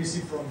gift we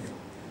receive from you.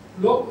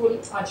 Locul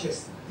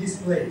acesta. This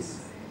place.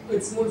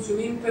 Îți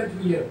mulțumim pentru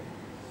el.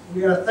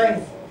 We are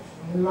thankful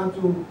and we want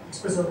to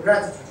express our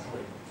gratitude for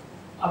it.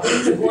 Avem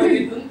nevoie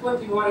în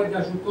continuare de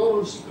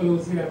ajutorul și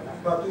călăuzirea ta.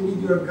 But we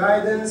need your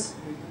guidance,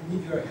 we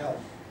need your help.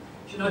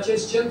 Și în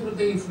acest centru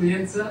de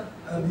influență,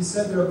 and this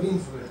center of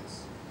influence,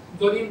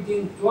 dorim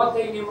din toată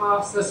inima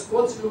să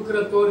scoți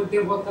lucrători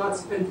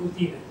devotați pentru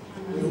tine.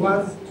 we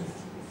want to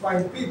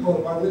find people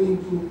who are willing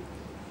to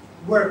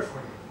work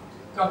for you.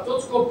 Ca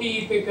toți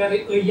copiii pe care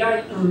îi ai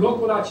în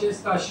locul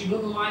acesta și nu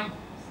numai,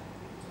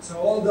 So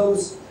all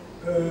those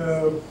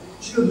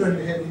children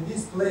you have in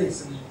this place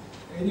and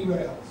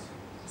anywhere else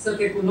să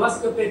te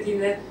cunoască pe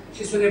tine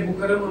și să ne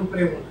bucurăm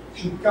împreună.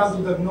 should come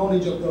to the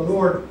knowledge of the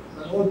Lord,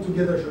 and all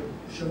together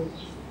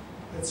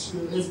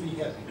let's be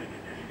happy.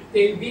 Te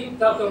iubim,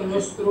 Tatăl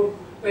nostru,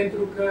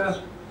 pentru că,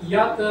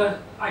 iată,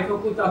 ai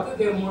făcut atât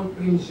de mult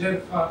prin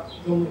jertfa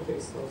Domnului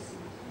Hristos.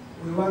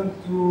 We want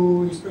to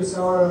express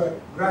our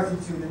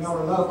gratitude and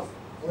our love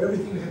for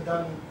everything you have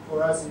done for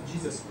us in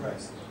Jesus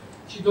Christ.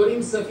 Și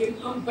dorim să fim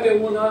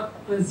împreună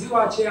în ziua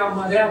aceea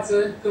măreață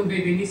când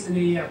vei veni să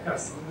ne iei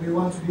acasă. We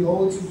want to be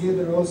all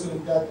together also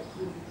in that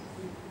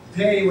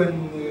day when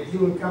He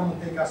will come and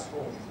take us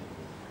home.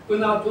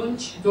 Până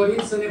atunci,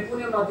 dorim să ne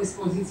punem la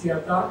dispoziția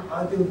Ta,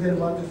 Until then,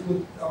 we want to put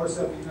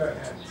ourselves in your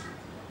hands.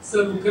 să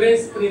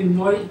lucrezi prin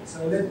noi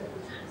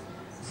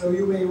So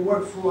you may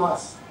work through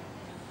us.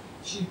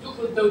 și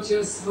Duhul Tău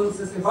cel Sfânt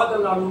să se vadă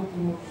la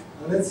lucru.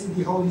 And let's see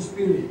the Holy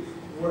Spirit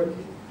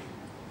working.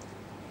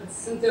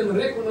 Suntem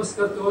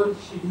recunoscători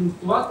și din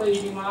toată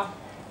inima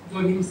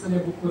dorim să ne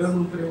bucurăm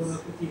împreună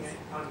cu Tine.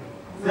 Amin.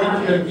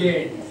 Thank you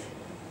again.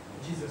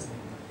 In Jesus'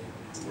 name.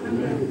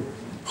 Amen.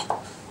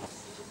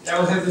 Now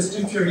we'll have the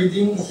scripture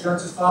reading. If you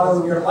want to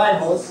follow your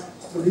Bibles,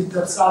 to read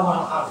the Psalm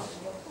 100.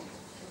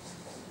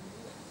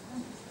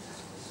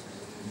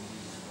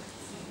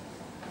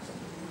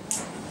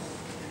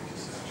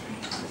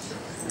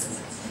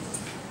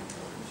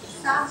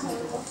 Psalmul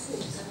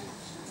 100.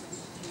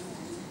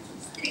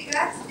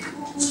 Strigați de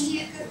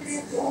bucurie către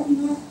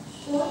Domnul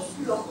toți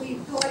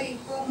locuitorii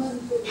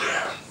pământului.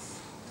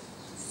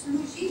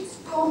 Slujiți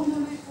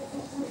Domnului cu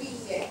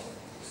bucurie.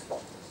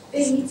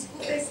 Veniți cu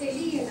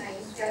veselie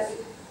înaintea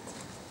Lui.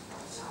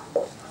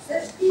 Să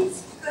știți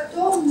că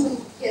Domnul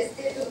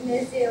este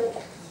Dumnezeu.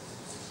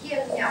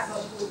 El ne-a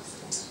făcut.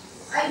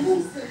 Ai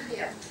Lui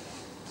suntem.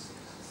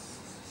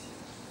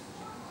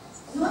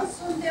 Noi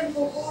suntem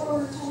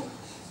poporul Lui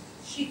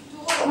și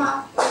turma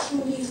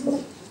pășunii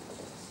Lui.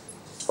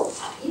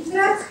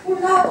 Intrați cu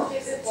laude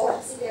pe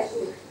porțile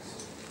Lui.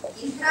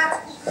 Intrați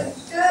cu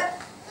cântări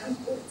în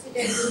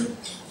curțile Lui.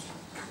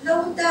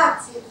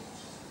 Lăudați-L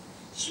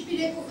și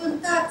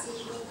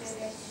binecuvântați-i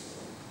numele,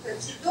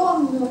 căci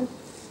Domnul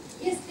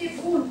este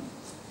bun.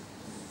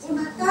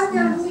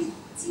 Bunătatea Lui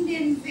ține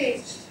în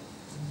veci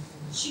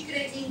și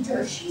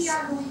credincioșia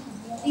Lui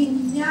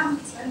din neam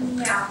în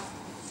neam.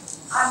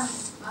 Amin.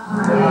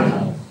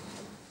 Amin.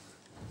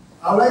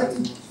 I'd like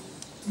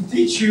to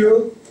teach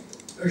you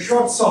a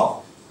short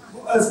song.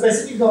 A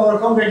specific of our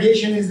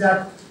congregation is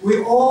that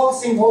we all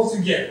sing all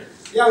together.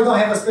 Yeah, we don't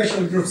have a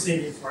special group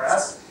singing for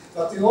us,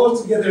 but we all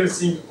together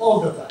sing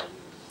all the time.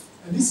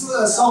 And this is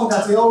a song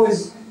that we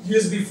always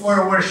use before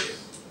worship,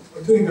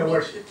 or during the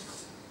worship.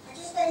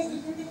 Acesta este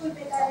cântecul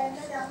pe care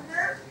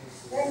întotdeauna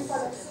Îl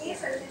folosim,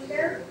 îl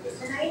cântăm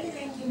înainte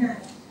de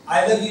închinare. I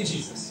love you,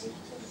 Jesus.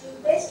 Te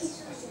iubesc,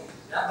 Iisuse.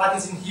 Yeah, but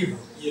it's in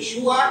Hebrew.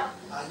 Yeshua,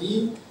 Ani,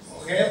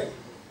 Ohev,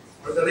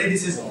 or the lady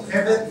says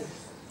Ohevet,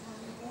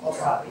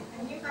 Ohev.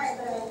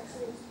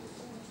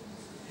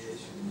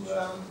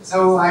 So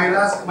I'll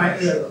ask my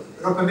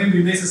rog pe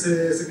membrii mei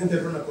să cânte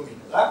împreună cu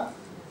mine, da?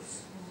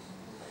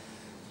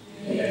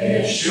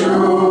 Yeshua,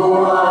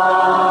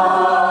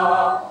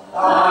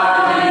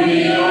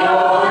 Ani,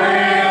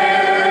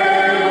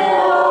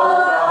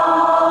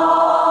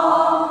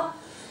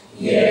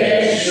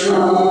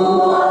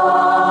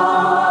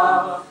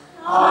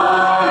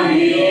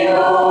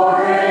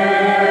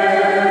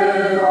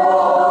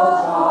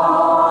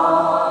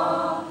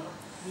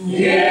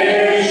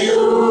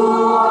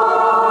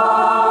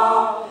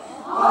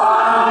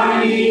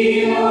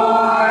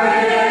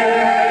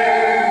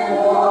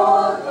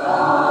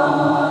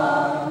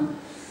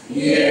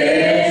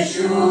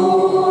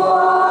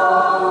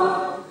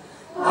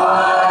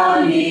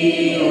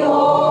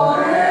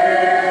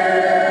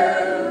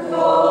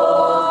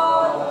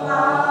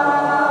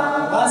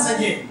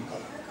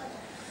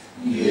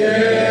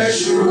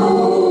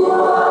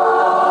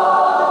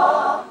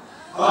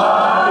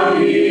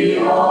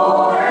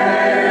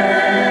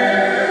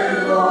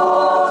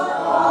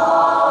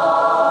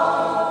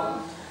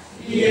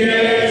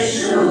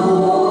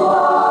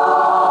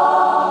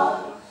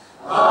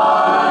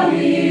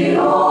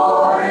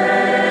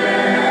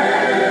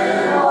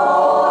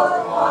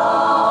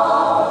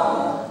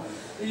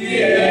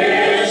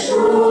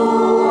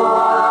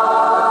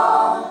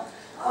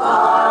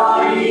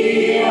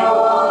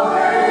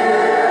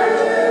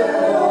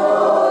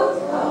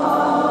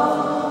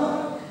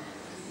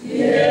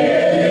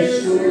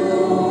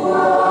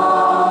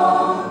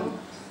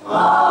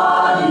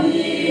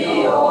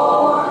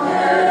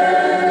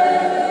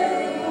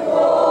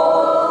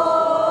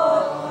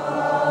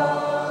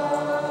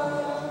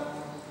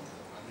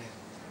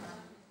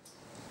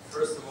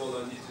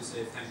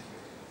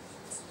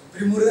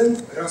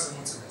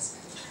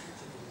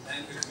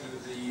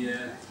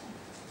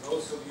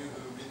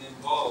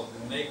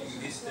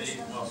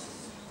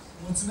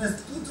 mulțumesc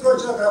tuturor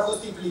celor care au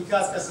fost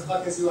implicați ca să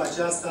facă ziua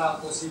aceasta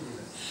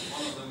posibilă.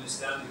 One of them is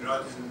standing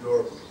right in the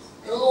doorway.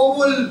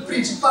 Omul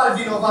principal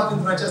vinovat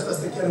pentru aceasta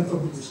stă chiar în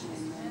tocul ușii.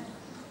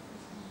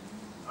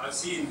 I've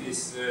seen this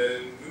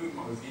room,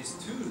 or these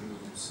two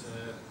rooms,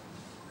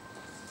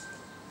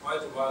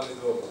 quite a while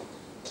ago.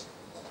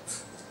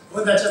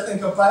 Văd această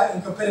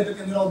încăpere pe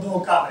când erau două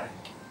camere.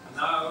 And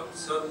now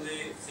suddenly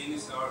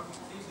things are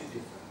completely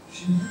different.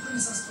 Și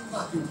lucrurile s-au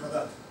schimbat dintr-o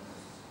dată.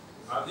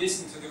 I've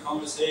listened to the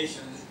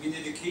conversation. We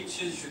need a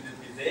kitchen. Should it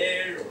be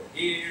there or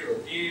here or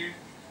here?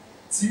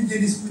 Țin de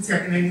discuția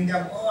când ne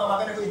gândeam, am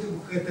avea nevoie de o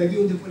bucătărie,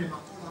 unde punem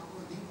acolo,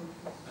 dincolo.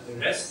 And the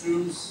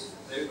restrooms,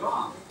 they're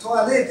gone.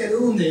 Toaletele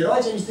unde? Erau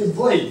aici niște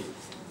voi.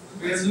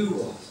 Where's new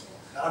ones?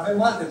 Dar avem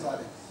alte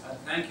toalete. And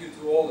thank you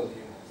to all of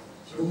you.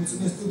 Și vă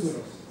mulțumesc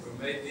tuturor. Who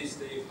made this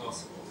day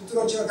possible.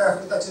 Tuturor celor care au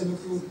făcut acest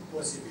lucru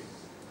posibil.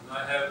 And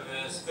I have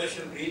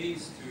special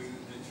greetings to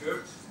the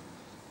church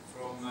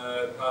from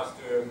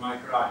Pastor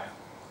Mike Ryan.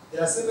 De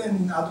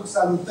asemenea, aduc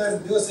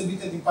salutări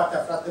deosebite din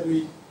partea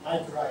fratelui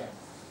Mike Ryan.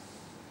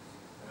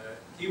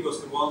 He was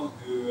the one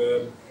who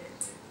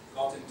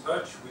got in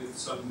touch with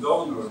some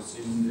donors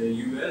in the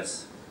US.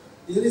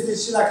 El este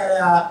cel care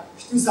a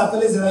știut să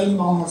apeleze la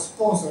inima unor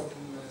sponsori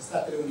din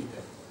Statele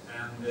Unite.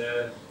 And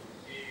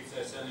if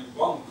there's only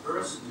one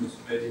person who's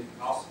made it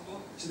possible,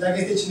 și dacă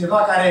este cineva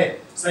care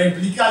s-a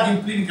implicat din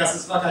plin ca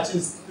să-ți facă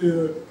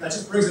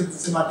acest proiect să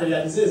se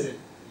materializeze,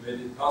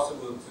 made it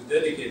possible to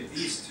dedicate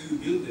these two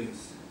buildings.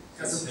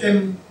 Ca să putem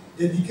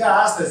dedica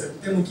astăzi, să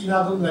putem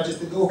închina Domnul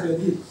aceste două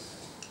clădiri.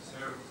 So,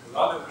 a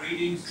lot of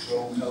greetings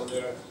from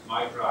Elder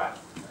Mike Ryan.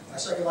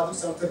 Așa că vă aduc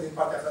salutări din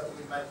partea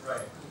fratelui Mike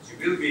Ryan. You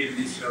will be in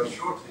Israel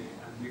shortly,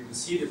 and you will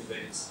see the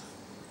place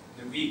in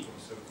a week or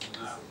so from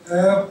now.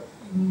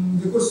 În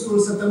decursul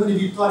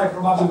săptămânii viitoare,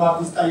 probabil va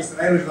vizita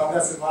Israelul și va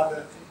vrea să vadă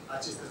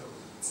aceste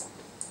lucruri.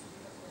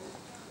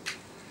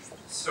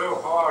 So,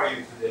 how are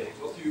you today?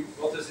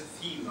 What does it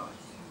feel like?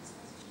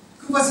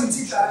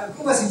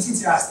 Cum vă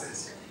simțiți astăzi?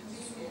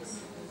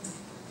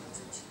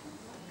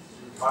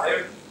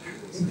 Tired?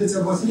 Sunteți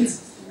obosiți?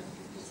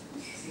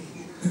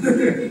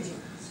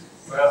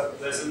 Well,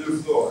 there's a new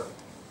floor.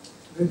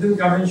 Vedem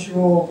că avem și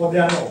o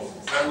podea nouă.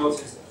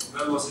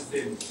 When was it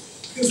finished?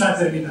 Când s-a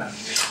terminat?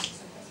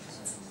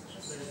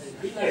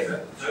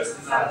 Just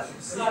now.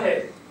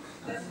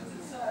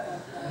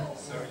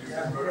 So you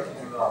can work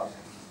a lot.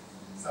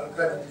 S-a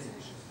lucrat din plin.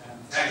 And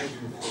thank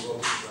you for what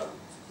you've done.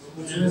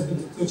 Mulțumesc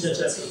pentru tot ceea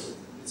ce ați făcut.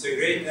 It's a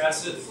great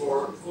asset for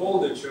all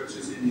the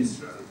churches in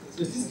Israel.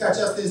 Să știți că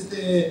aceasta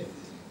este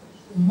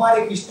un mare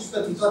câștig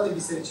pentru toate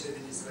bisericile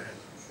din Israel.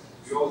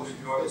 We all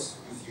rejoice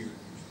with you.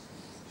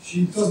 Și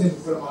toți ne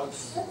bucurăm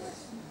alături.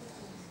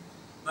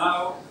 Now,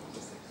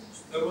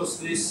 there was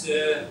this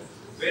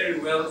very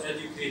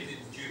well-educated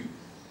Jew.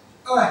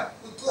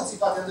 Cu toții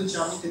poate aduce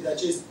aminte de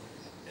acest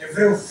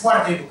evreu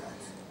foarte educat.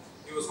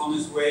 He was on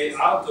his way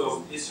out of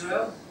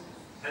Israel,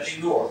 heading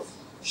north.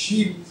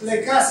 Și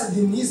plecase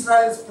din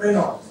Israel spre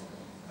nord.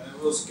 And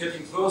it was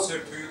getting closer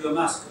to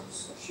Damascus.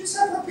 Și se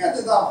apropia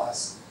de Damas.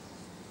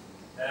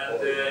 And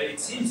it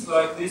seems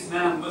like this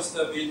man must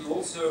have been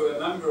also a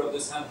member of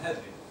the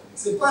Sanhedrin.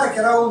 Se pare că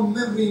era un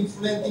membru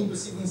influent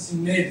inclusiv în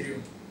Sinedriu.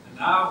 And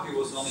now he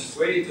was on his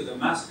way to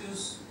Damascus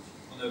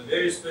on a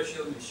very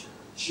special mission.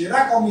 Și era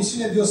ca o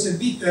misiune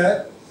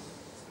deosebită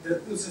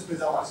de dusă spre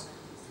Damasc.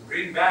 To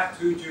bring back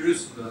to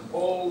Jerusalem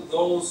all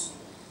those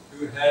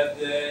who had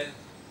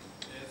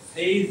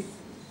faith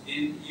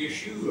in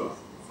Yeshua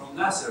from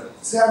Nazareth.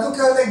 Se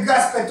aducă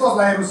legați pe toți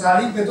la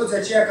Ierusalim, pe toți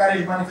aceia care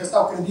își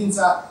manifestau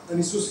credința în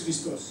Iisus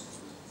Hristos.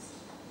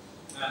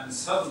 And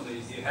suddenly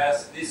he has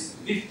this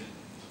vision.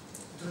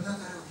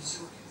 Deodată are o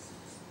viziune.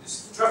 He's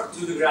struck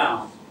to the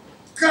ground.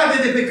 Cade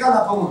de pe cal la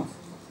pământ.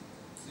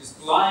 He's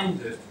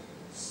blinded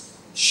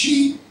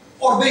Și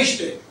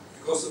orbește.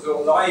 because of the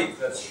light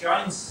that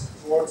shines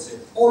towards him.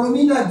 O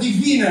lumină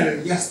divină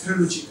i-a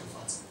strălucit în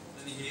față.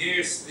 And he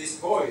hears this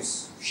voice.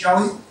 Și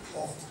auzit o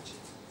voce.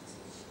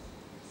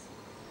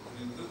 And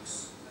he looks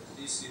at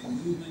this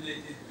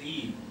illuminated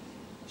being.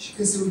 Și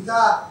când se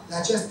uita la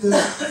această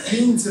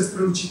ființă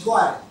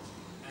strălucitoare,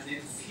 And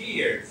in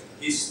fear,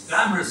 he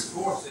stammers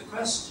forth the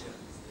question.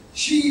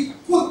 și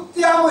cu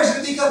teamă își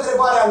ridică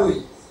întrebarea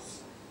lui.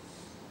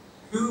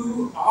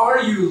 Who are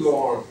you,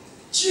 Lord?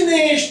 Cine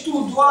ești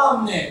tu,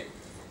 Doamne?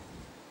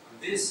 And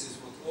this is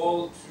what all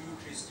true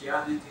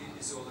Christianity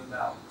is all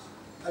about.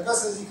 Aș vrea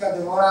să zic că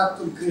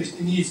adevăratul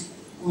creștinism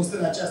constă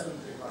în această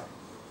întrebare.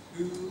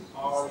 Who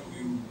are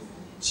you, Lord?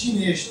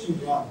 Cine ești tu,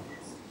 Doamne?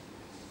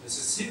 There's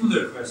a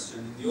similar question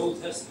in the Old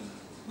Testament.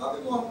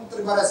 Avem o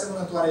întrebare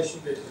asemănătoare și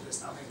în Vechiul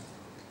Testament.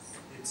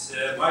 It's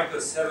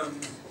Micah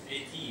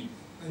 7:18.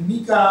 În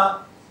Mica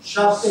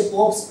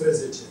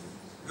 7:18.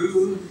 Who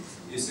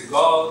is a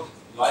God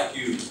like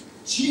you?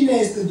 Cine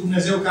este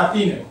Dumnezeu ca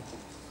tine?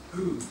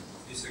 Who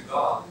is a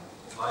God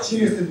like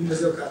Cine este you?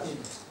 Dumnezeu ca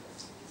tine?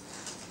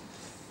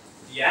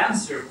 The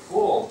answer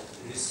Paul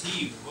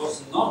received was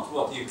not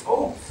what he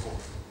hoped for.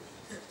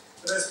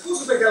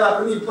 Răspunsul pe care l-a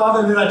primit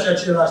Pavel nu era ceea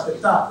ce el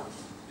aștepta.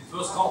 It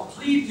was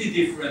completely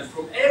different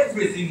from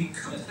everything he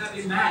could have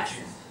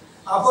imagined.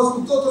 A fost cu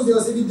totul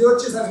deosebit de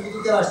orice s-ar fi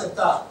putut el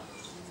aștepta.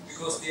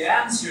 Because the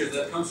answer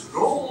that comes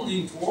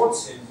rolling towards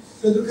him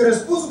Pentru că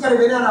răspunsul care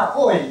venea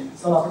înapoi,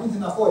 sau l-a primit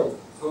înapoi,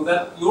 from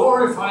that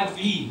glorified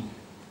being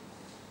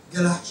de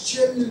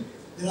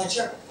la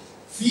acea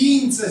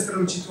ființă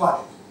strălucitoare.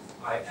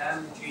 I am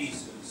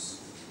Jesus,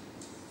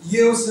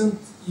 Eu sunt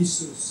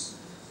Isus,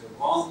 the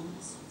one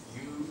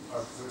you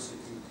are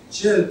persecuting.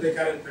 cel pe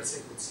care îl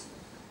persecuți.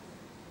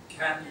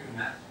 Can you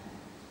imagine?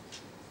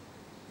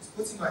 Îți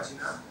poți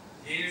imagina?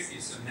 Here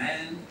is a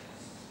man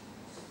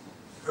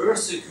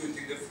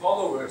persecuting the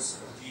followers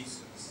of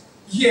Jesus.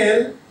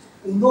 El,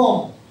 un om,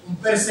 un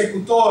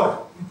persecutor,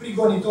 un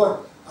prigonitor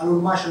al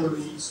urmașilor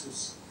lui Isus.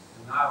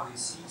 And now he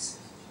sees it.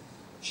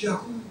 Și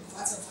acum,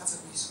 față în față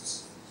cu Isus.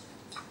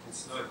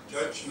 It's like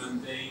Judgment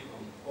Day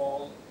on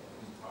Paul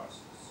in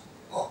Tarsus.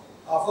 Oh,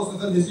 a fost un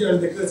fel de ziua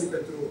judecății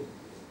pentru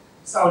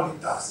Saul din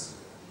Tars.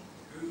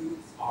 Who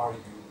are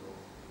you,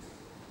 Lord?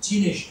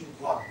 Cine ești tu,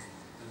 Doamne?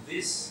 And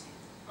this,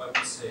 I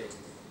would say,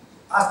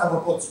 Asta vă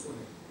pot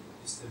spune.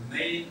 is the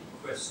main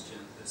question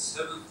the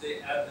Seventh-day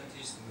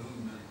Adventist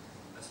movement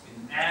has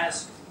been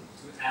asked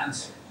to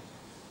answer.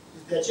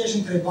 Este aceeași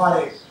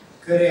întrebare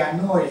căreia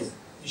noi,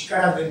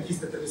 mișcarea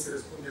adventistă, trebuie să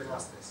răspundem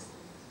astăzi.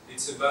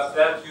 It's about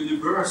that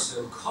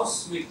universal,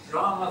 cosmic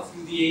drama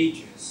through the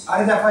ages.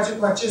 Are de-a face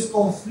cu acest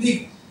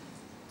conflict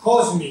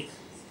cosmic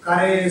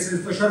care se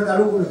desfășoară de-a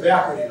lungul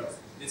veacurilor.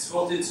 It's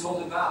what it's all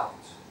about.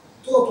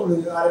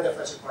 Totul are de-a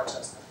face cu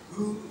aceasta.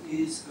 Who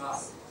is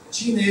God?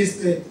 Cine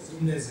este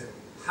Dumnezeu?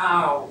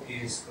 How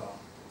is God?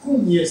 Cum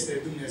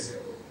este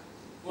Dumnezeu?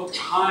 What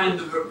kind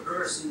of a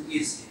person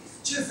is He?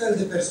 Ce fel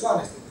de persoană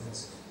este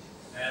Dumnezeu?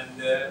 And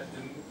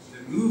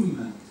the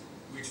movement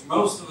which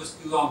most of us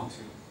belong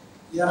to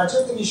Iar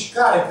această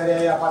mișcare care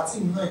îi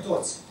aparțin noi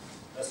toți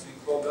has been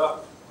called up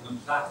on a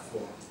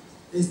platform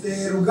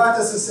este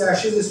rugată să se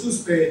așeze sus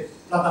pe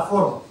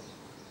plataformă,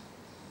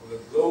 of a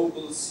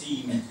global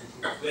scene to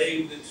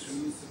proclaim the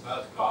truth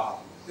about God.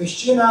 pe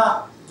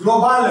scena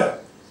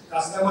globală, ca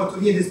să dea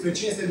mărturie despre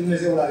cine este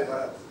Dumnezeul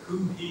adevărat. Who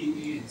He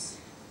is.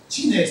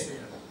 Cine este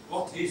El?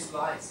 What He's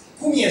like.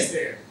 Cum este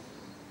El?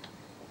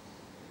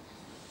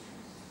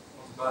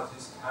 What about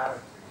His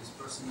character, His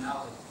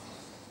personality.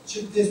 Ce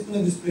puteți spune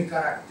despre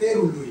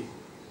caracterul Lui?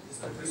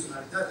 Despre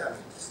personalitatea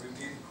Lui? We've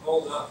been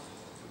called up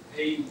to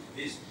paint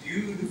this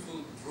beautiful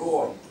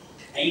drawing,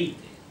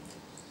 painting.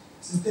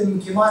 Suntem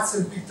chemați să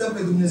pictăm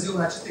pe Dumnezeu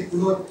în aceste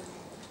culori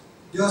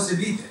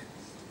deosebite.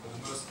 For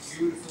the most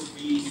beautiful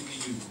being in the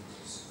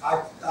universe. A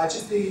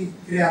acestei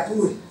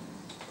creaturi,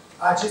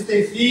 a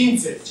acestei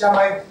ființe, cea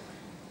mai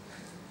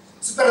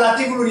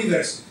superlativul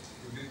universului.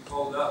 We've been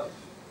called up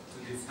to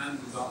defend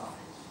God,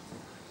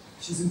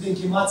 Și suntem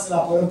chemați să-L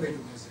apărăm pe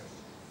Dumnezeu.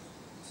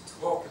 to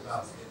talk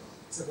about Him,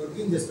 Să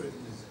vorbim despre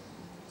Dumnezeu.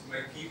 to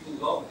make people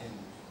love Him.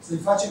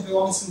 Să-i facem pe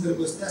oameni să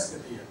îndrăgostească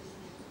de El.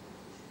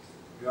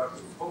 we are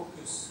to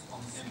focus on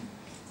Him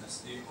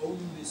as the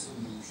only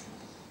solution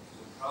to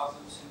the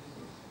problems in the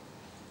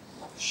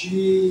world.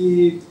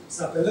 Și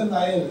să apelăm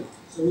la El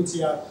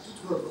soluția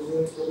tuturor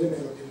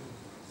problemelor din lume.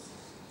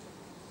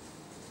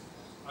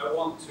 I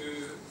want to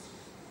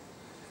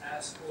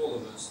ask all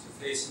of us to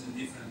face in a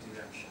different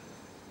direction.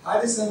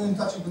 Haideți să ne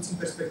întoarcem puțin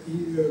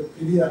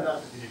privirea în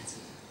altă direcție.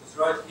 Because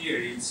right here,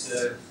 it's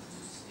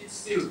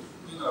still,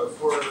 you know,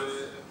 for a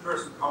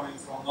person coming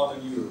from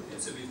Northern Europe,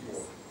 it's a bit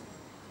warm.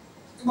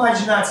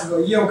 Imaginați-vă,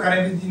 eu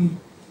care vin din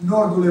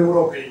nordul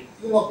Europei,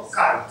 e un loc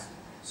cald.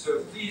 So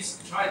please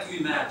try to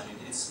imagine,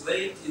 it's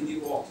late in the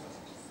autumn.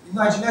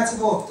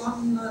 Imaginați-vă o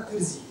toamnă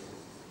târzie.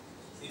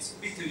 It's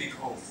bitterly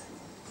cold.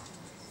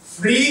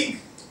 Frig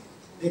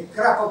de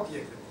crapă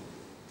pietre.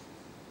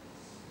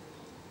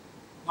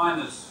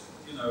 Minus,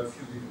 you know, a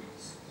few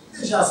degrees.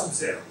 Deja sub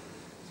zero.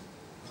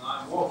 And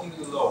I'm walking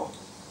alone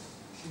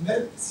Și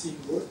merg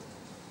singur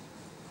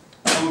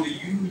through the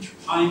huge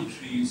pine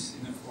trees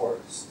in the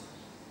forest.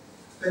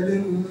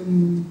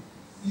 în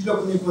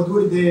mijlocul unei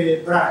păduri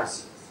de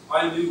brazi.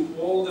 I knew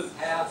all the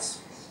paths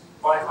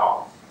by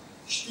heart.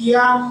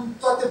 Știam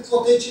toate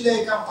potecile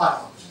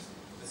campaniei.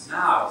 But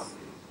now,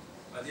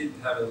 I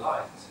didn't have a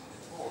light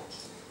at all.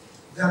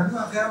 Dar nu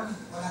aveam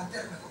o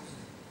lanternă cu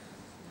mine.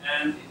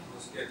 And it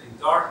was getting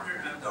darker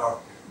and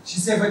darker.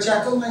 Și se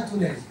făcea tot mai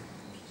întuneric.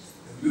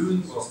 The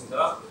moon wasn't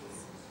up.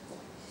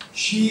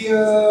 Și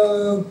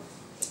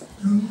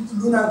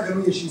luna încă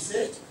nu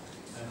ieșise.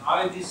 And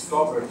I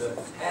discovered that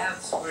the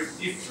paths were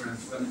different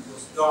when it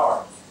was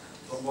dark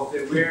from what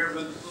they were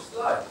when it was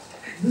light.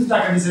 Nu știu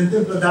dacă mi se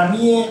întâmplă, dar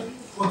mie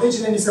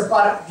potecile mi se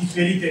par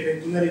diferite pe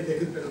întuneric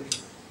decât pe lumină.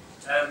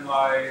 And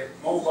my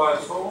mobile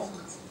phone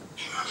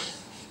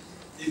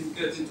didn't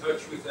get in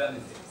touch with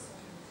anything.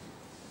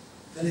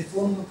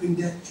 Telefonul nu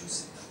prindea niciun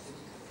semnal de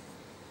nicăieri.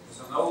 It was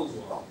an old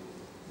one.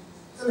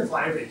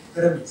 Telefoane vechi,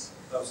 cărămiți.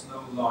 There was no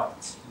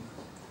light.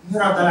 Nu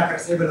erau de la care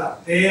să aibă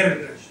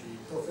lanternă și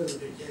tot felul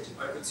de gadget.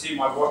 I could see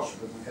my watch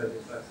when I held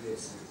it like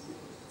this.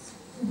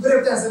 Greu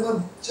puteam să văd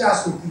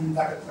ceasul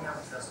dacă puneam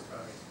deasupra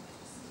lui.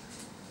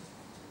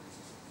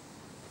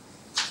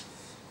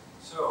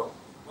 So,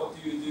 what do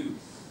you do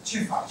Ce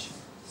faci?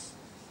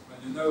 when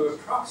you know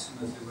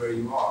approximately where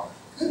you are?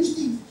 Când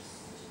știi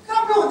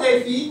cam pe unde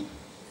ai fi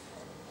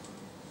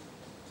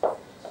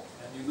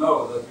And you know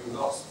that you're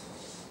lost.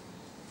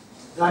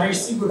 dar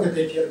ești sigur că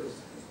te-ai pierdut.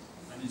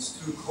 And it's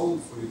too cold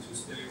for you to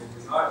stay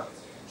overnight.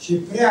 Și e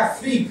prea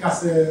frig ca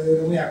să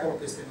rămâi acolo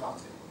peste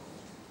noapte.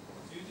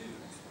 What do you do?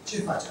 Ce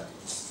faci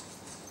atunci?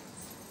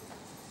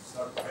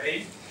 Start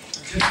praying,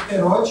 Începi să te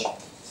rogi,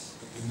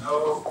 but you know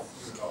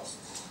you're lost.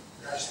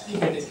 dar știi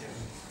că te-ai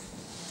pierdut.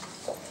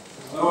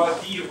 There's no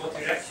idea what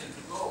direction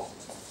to go.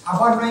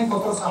 Habar n-ai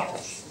încotro să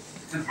apuci.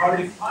 You can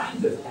hardly find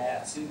the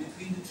paths in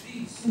between the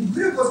trees.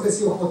 Greu poți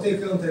găsi o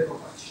potecă între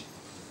copaci.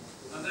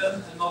 And then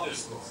another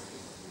story.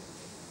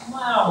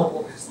 Mai am o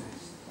poveste.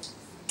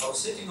 I was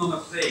sitting on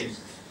a plane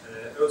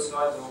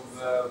outside of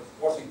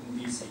Washington,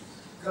 D.C.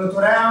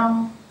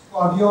 Călătoream cu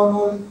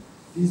avionul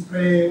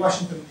dinspre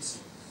Washington, D.C.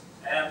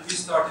 And we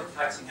started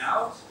taxiing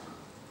out.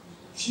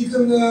 Și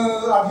când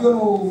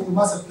avionul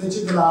urma să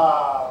plece de la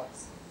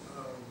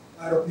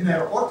din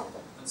aeroport,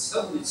 And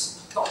suddenly it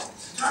stopped.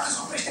 deodată se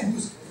oprește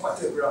brusc.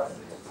 Foarte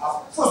abruptly. A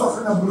fost o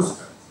frână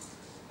bruscă.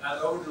 And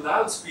over the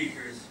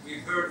loudspeakers, we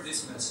heard this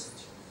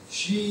message.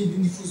 Și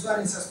din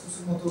difuzoare ni s-a spus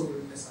următorul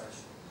mesaj.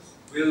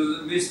 Will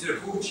Mr.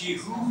 Hu Chi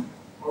Hu,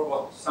 or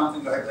what,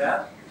 something like that,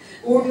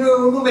 Un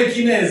nume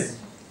chinez.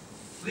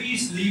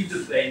 please leave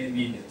the plane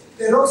immediately.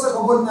 Te rog să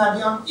cobori din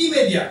avion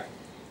imediat.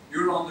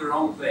 You're on the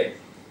wrong plane.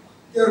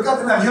 Te-ai urcat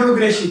în avionul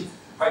greșit.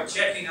 By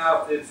checking out,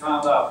 they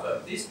found out that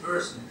this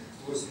person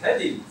who was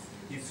heading,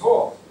 he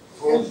thought,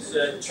 towards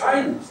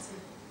China.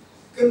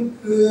 Când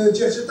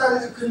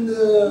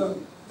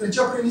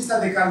treceau prin lista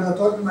de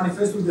candidatori prin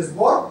manifestul de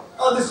zbor,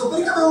 au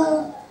descoperit că avea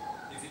un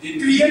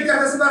client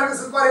care să meargă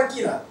să zboare în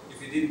China. If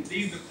he didn't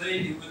leave the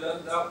plane, he would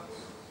end up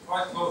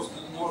quite close to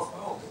the North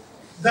Pole.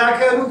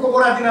 Dacă nu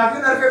cobora din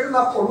avion, ar fi ajuns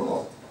la Polul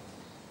Nord.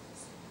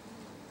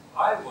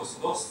 I was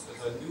lost, but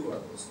I knew I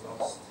was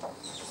lost.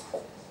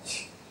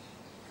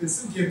 Când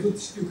sunt pierdut,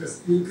 știu că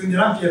când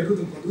eram pierdut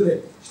în pădure,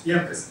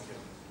 știam că sunt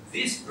pierdut.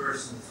 This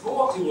person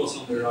thought he was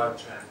on the right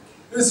track.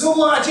 Însă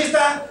omul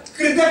acesta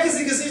credea că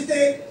se găsește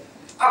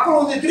acolo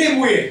unde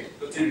trebuie.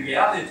 But in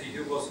reality,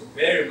 he was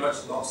very much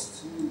lost.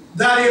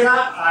 Dar era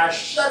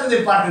așa de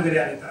departe de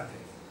realitate.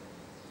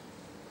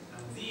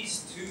 And these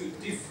two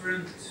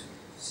different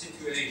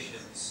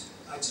situations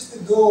Aceste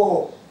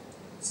două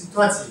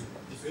situații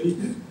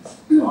diferite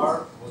are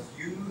what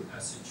you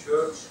as a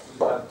church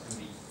will have to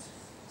meet.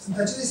 sunt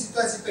acele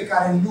situații pe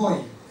care noi,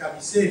 ca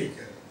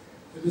biserică,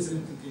 trebuie să le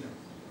întâmpinăm.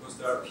 Because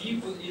there are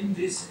people in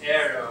this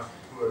area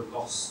who are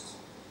lost.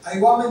 Ai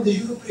oameni de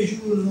jurul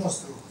prejurul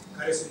nostru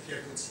care sunt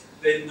pierduți.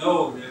 They know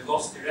they've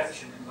lost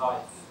direction in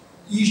life.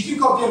 Ei știu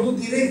că au pierdut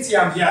direcția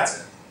în viață.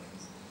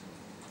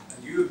 And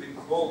you have been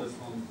called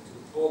upon to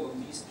call on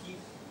these people.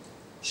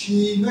 Și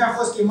noi am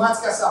fost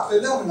chemați ca să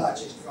apelăm la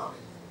acești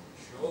oameni,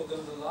 Show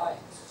them the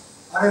light,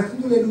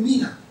 arătându-le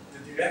lumina,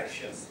 the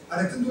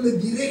arătându-le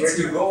where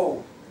direcția, to go,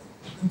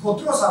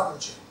 încotro să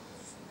apuce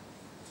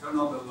turn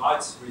on the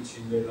light switch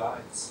in their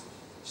lives.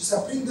 și să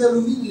aprindă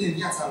luminile în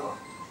viața lor.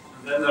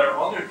 And then there are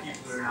other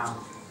people around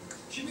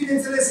Și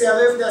bineînțeles, îi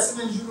avem de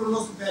asemenea în jurul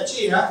nostru pe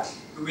aceia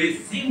who may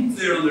think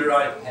they're on the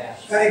right path,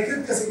 care cred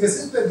că se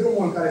găsesc pe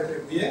drumul care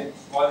trebuie,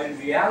 while in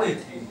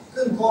reality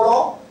când colo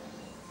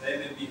they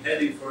may be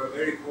heading for a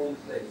very cold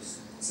place.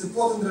 se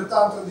pot îndrepta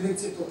într-o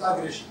direcție total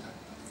greșită.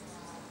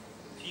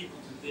 People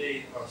today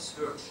are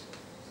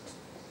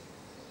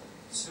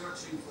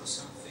searching for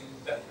something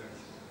better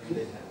than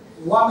they have.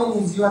 Oamenii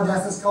în ziua de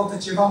astăzi caută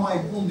ceva mai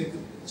bun decât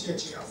ceea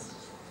ce au.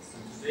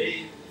 And today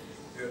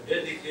we are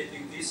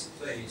dedicating this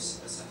place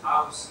as a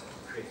house of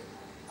prayer.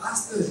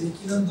 Astăzi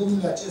închinăm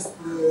Domnului acest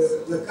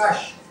lăcaș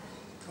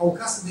ca o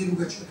casă de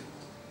rugăciune.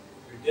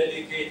 We're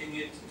dedicating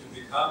it to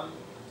become,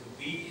 to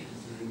be, and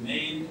to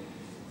remain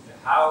the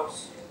house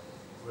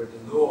where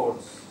the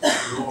Lord's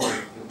glory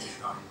will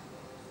shine.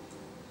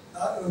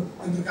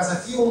 Pentru ca să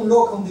fie un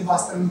loc unde va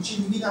străluci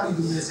lumina lui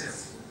Dumnezeu.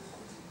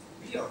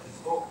 We are to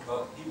talk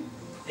about Him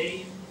who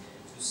came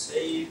to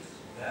save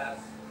that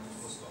which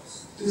was lost.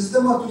 Trebuie să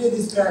dăm mărturie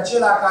despre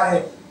acela care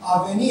a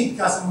venit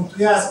ca să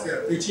mântuiască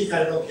pe cei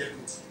care erau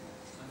pierduți.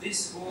 And this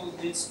hall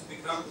needs to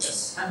become a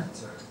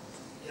center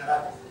Iar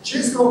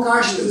acest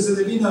locaș trebuie să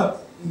devină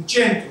un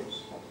centru.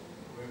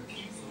 where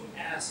people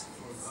ask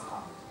for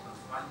God and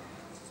find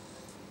Him.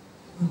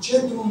 Un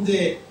centru unde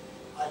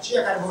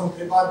aceia care vor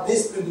întreba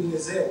despre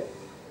Dumnezeu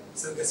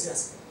să-L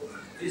găsească.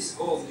 This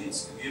hall needs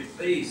to be a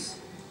place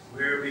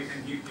where we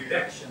can give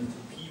direction to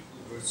people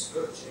who are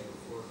searching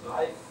for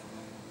life,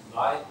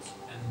 light,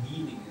 and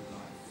meaning in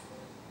life.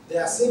 De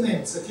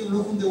asemenea, să fie un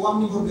loc unde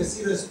oamenii vor găsi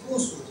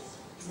răspunsuri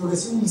și vor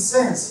găsi un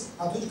sens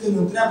atunci când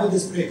întreabă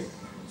despre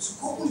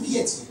scopul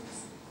vieții,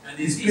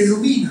 despre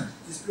lumină,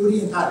 despre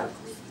orientare.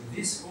 In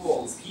this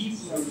hall,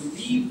 people who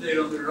believe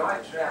they're on the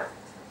right track,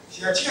 Și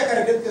aceia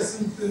care cred că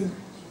sunt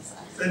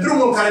pe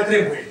drumul care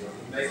trebuie,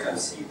 they can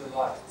see the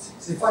light.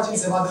 să-i facem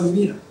să vadă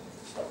lumina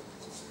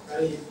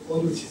care îi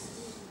conduce.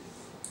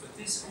 But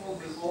this hall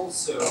will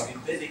also be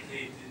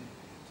dedicated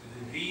to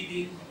the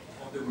reading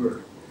of the Word.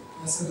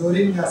 Însă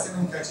dorim de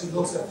asemenea ca acest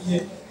loc să fie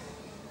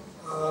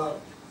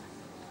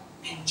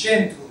un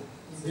centru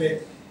unde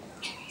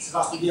se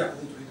va studia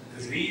Cuvântul lui The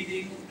Dumnezeu.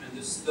 reading and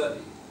the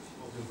study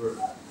of the Word.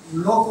 Un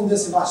loc unde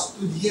se va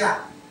studia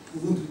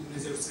Cuvântul lui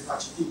Dumnezeu și se va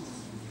citi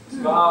Cuvântul lui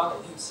Dumnezeu. God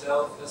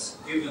Himself has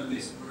given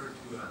this Word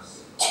to us.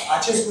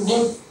 Acest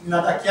cuvânt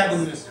ne-l-a dat chiar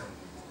Dumnezeu.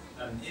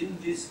 And in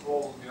this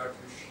hall, we are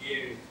to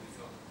share it with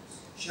others.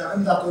 Și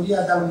avem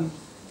datoria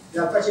de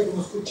a-l face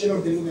cunoscut celor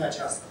din lumea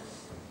aceasta.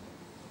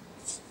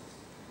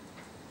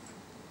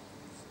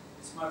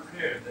 It's my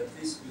prayer that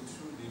this will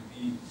truly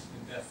be the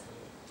Bethel,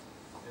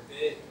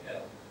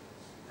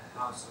 the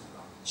house of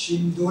God. Și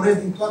îmi doresc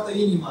din toată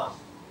inima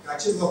ca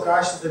acest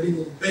locaș să devină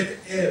un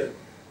Bet-El,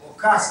 o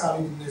casă a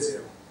lui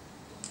Dumnezeu.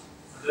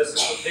 And there's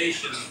a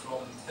quotation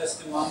from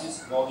Testimonies,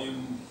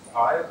 volume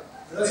 5,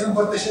 Vreau să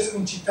împărtășesc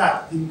un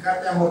citat din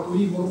Cartea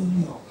Mărturii, volumul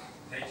 9,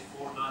 page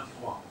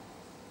 491.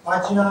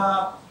 pagina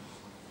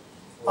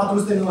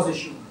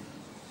 491.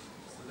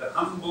 To the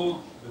humble,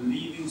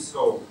 believing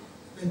soul,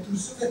 Pentru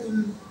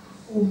sufletul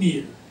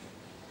umil,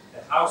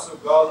 the house of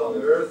God on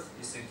earth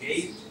is the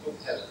gate of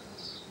heaven.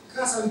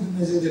 casa lui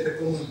Dumnezeu de pe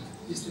pământ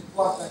este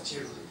poarta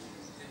cerului.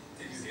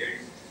 Did you hear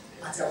it?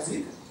 Ați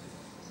auzit?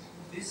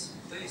 This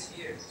place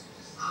here.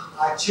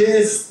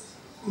 Acest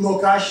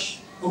locaș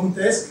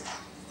pământesc,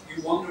 You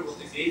wonder what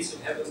the gates of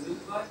heaven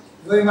look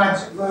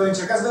like? vă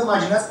încercați să vă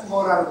imaginați cum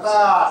vor arăta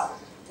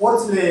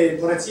porțile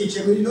Împărăției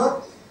Cerurilor?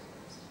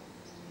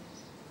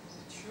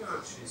 The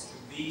church is to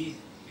be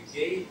the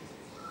gate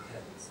of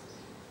heaven.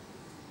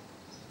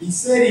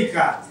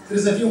 Biserica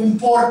trebuie să fie un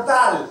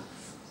portal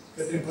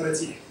către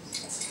Împărăție.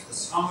 The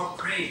song of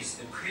praise,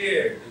 the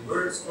prayer, the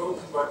words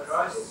spoken by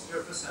Christ's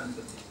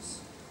representatives.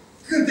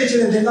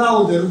 Cântecele de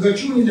laudă,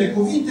 rugăciunile,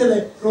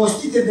 cuvintele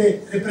rostite de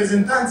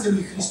reprezentanții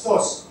lui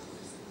Hristos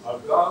Are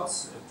God's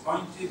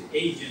appointed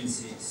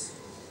agencies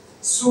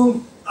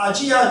sunt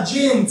acei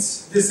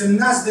agenți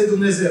desemnați de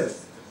Dumnezeu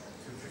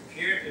to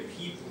prepare the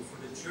people for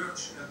the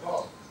church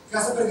above, ca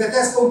să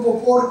pregătească un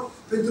popor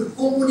pentru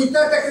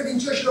comunitatea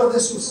credincioșilor de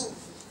sus,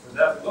 for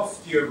that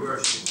loftier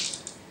worship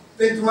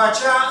pentru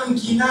acea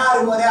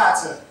închinare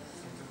măreață,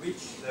 into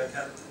which there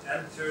can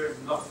enter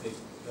nothing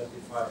that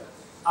defileth.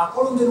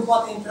 acolo unde nu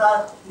poate intra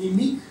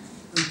nimic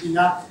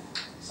închinat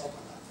sau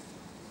păcat.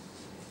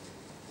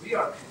 We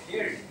are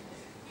preparing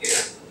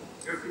here.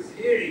 We're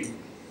preparing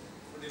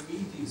for the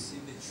meetings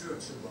in the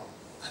church above.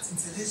 Ați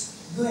înțeles?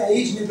 Noi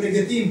aici ne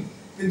pregătim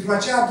pentru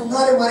acea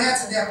adunare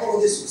măreață de acolo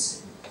de sus.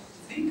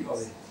 Think of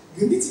it.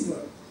 Gândiți-vă!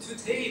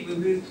 Today, when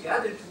we're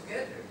gathered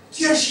together,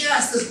 Chiar și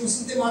astăzi, când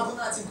suntem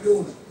adunați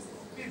împreună,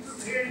 we're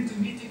preparing to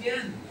meet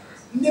again.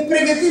 ne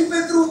pregătim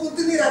pentru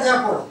întâlnirea de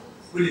acolo.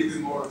 Will it be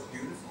more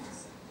beautiful?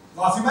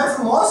 Va fi mai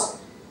frumos?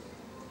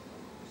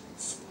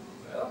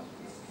 Well,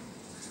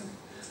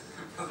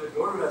 Brother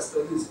Doru has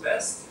done his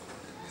best.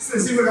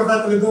 Sunt sigur că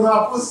fratele Doru a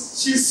pus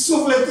și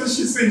sufletul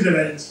și sângele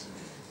aici.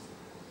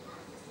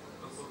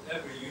 But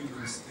whatever you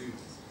hands do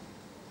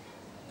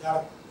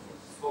Dar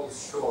falls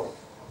short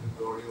of the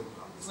glory of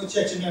God. tot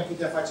ceea ce ne-am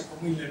putea face cu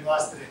mâinile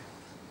noastre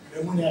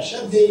rămâne așa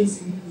de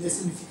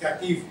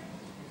nesemnificativ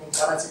în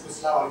comparație cu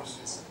slava lui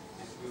Dumnezeu.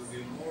 It will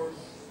be more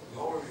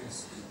glorious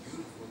and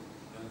beautiful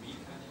than we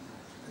can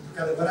imagine. Pentru că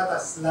adevărata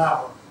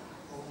slavă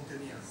o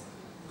întâlnează.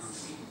 And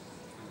we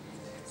can be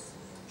there.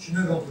 Și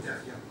noi vom putea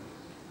fi acolo.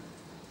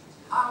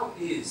 How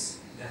is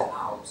the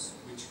house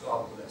which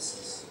God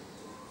blesses?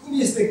 Cum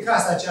este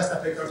casa aceasta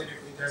pe care o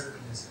binecuvintează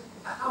Dumnezeu?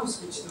 A house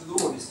which the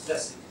Lord is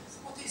blessing.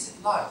 What is it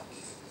like?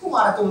 Cum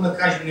arată un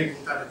lăcaș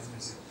binecuvântat de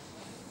Dumnezeu?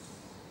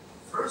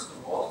 First of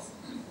all,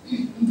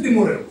 În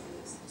primul rând,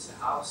 it's a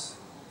house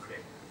of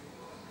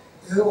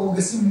prayer. o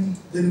găsim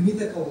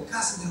denumită ca o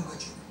casă de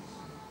rugăciune.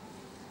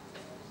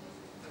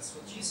 That's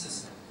what Jesus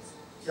said.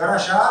 Chiar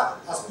așa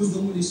a spus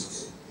Domnul Iisus.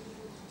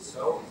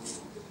 So,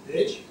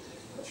 Deci,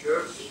 the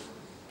church,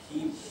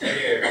 keep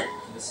prayer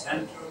in the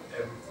center of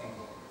everything.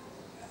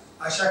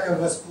 așa că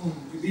vă spun,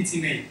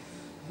 iubiții mei,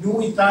 nu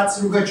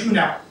uitați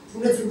rugăciunea.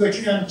 Puneți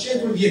rugăciunea în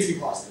centrul vieții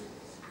voastre.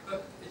 But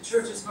the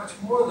church is much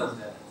more than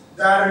that.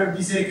 Dar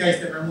biserica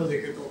este mai mult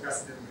decât o casă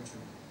de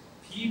rugăciune.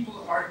 People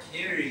are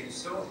carrying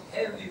so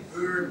heavy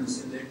burdens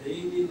in their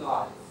daily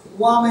life.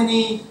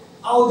 Oamenii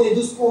au de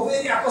dus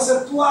poveri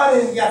apăsătoare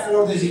în viața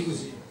lor de zi cu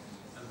zi.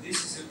 And this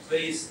is a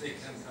place they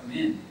can come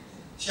in.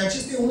 Și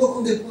acesta e un loc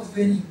unde pot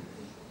veni.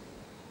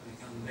 They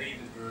can lay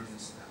the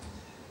burdens down.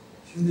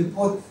 Și unde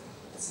pot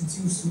simți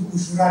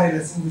ușurare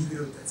lăsându-și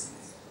greutățile.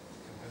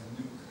 They can have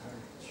new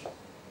courage,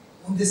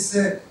 Unde să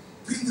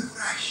prindă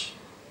curaj,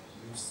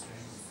 new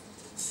strength.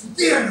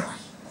 puterea noi.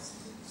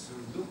 So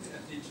look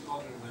at each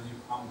other when you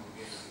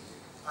congregate.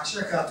 Așa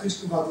că atunci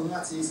când vă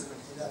adunați ei să vă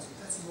încheiați,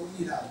 uitați-vă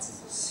unii la alții.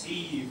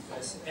 See if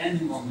there's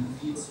anyone who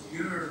needs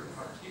your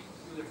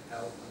particular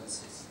help and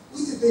assistance.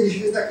 Uite-te și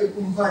vezi dacă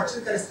cumva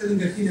cel care stă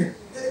lângă tine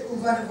are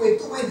cumva nevoie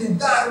tocmai de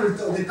darul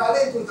tău, de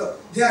talentul tău,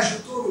 de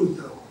ajutorul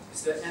tău. Is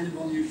there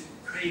anyone you should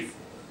pray for?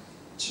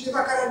 Cineva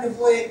care are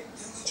nevoie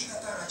de rugăciunea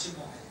ta în acel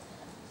moment.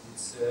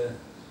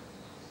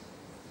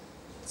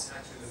 It's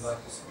actually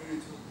like a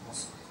spiritual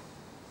hospital.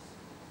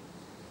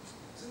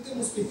 Suntem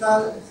un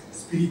spital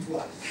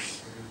spiritual,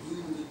 Where the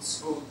wounded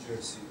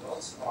soldiers in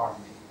God's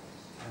army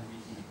can be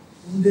healed.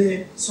 unde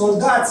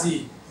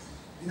soldații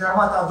din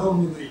armata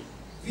Domnului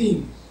vin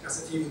ca să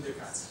fie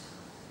vindecați.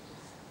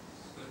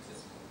 But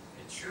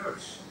a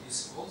church is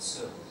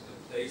also a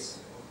place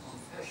of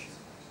confession.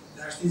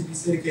 Dar știți,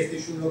 biserica este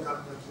și un loc al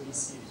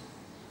mărturisirii.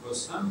 Because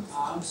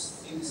sometimes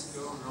things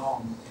go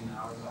wrong in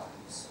our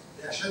lives.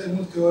 De așa de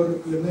multe ori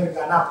lucrurile merg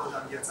anapoda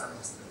în viața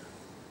noastră.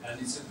 And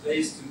it's a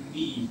place to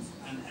meet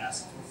and ask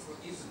for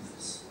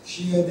forgiveness.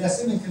 Și de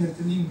asemenea când ne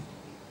întâlnim,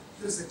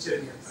 trebuie să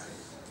cerem iertare.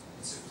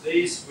 It's a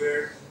place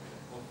where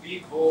what we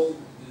call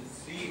the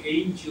three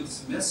angels'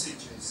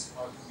 messages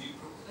are to be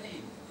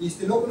proclaimed.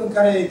 Este locul în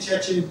care ceea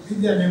ce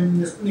Biblia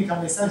ne spune ca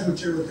mesajul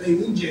celor trei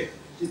îngeri,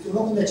 este un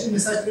loc unde acel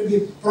mesaj trebuie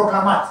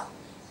proclamat.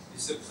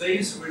 It's a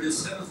place where the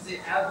Seventh-day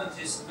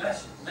Adventist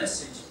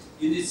message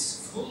in its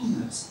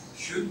fullness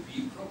should be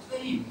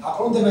proclaimed.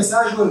 Acolo unde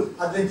mesajul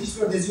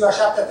adventistilor de ziua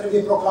 7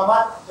 trebuie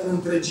proclamat în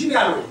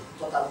întregimea lui,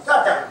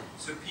 totalitatea lui.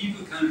 So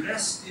people can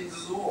rest in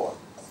the Lord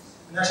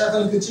În așa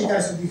fel încât cei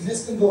care se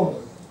odihnesc în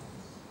Domnul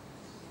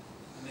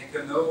and they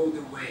can know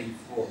the way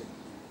forward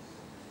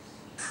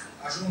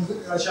ajung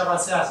și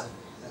avansează.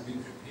 and be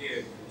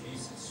prepared when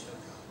Jesus shall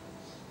come.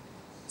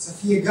 Să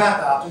fie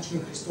gata atunci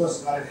când Hristos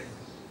va reveni.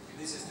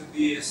 This is to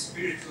be a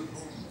spiritual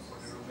home for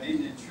the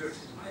Romanian church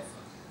in Haifa.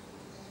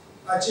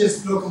 Acest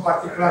loc în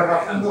particular va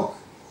fi un loc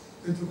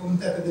pentru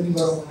comunitatea de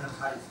limba română în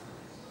Haifa.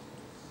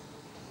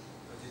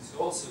 But it's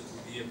also to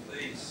be a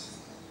place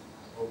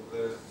of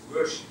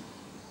worship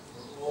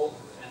for all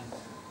who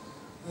enter.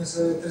 Însă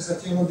trebuie să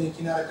fie un loc de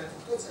închinare pentru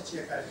toți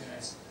aceia care vin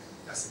aici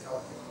ca să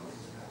caute un loc de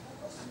închinare.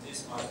 And this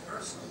is my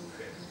personal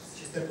prayer,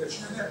 Și este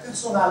rugăciunea mea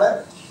personală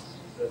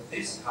that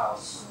this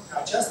house ca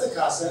această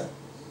casă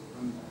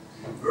will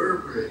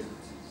reverberate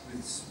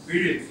with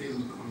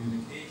spirit-filled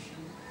communication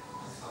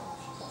and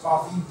fellowship. va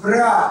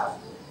vibra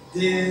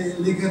de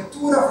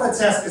legătură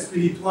frățească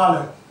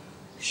spirituală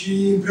și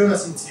împreună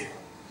simțire.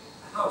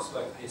 A house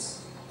like this,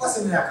 O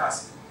asemenea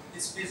casă,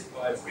 it's built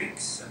by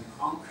bricks and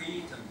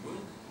concrete and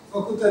wood,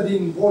 făcută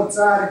din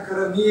bolțari,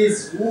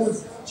 cărămizi, ud,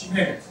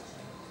 ciment.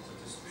 but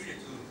the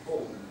spiritual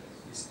home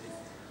is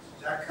different.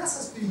 Dar casa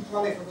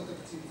spirituală e făcută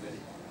puțin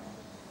diferit.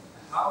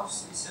 A house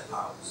is a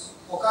house.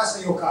 O casă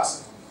e o casă,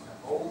 A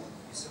home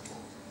is a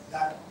home.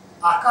 dar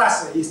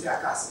acasă este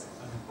acasă.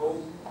 And a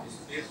home is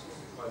built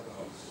by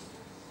God.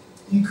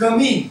 Un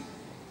cămin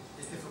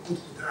este făcut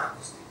cu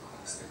dragoste.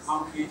 It's the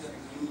concrete and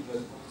glue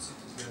that holds it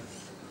together.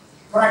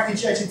 Practic,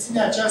 ceea ce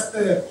ține această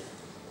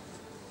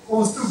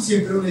construcție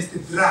împreună este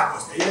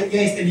dragostea.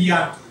 Ea este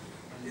liantul.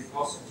 And the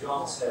Apostle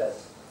John said,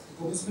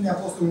 După cum spune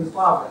Apostolul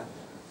Pavel,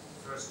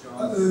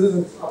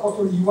 1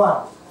 Apostolul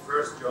Ioan,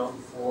 John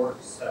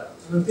 4:7.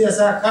 în întâia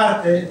sa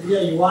carte, via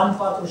Ioan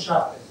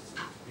 4:7.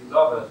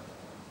 Beloved,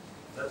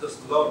 let us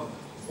love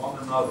one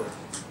another.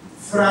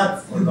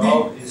 Frați, For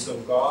love is of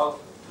God,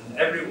 and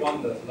everyone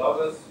that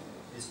loveth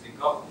is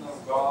begotten of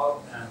God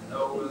and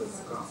knoweth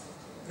God.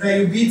 Prea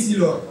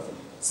iubiților,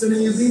 să ne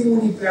iubim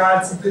unii pe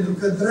alții, pentru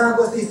că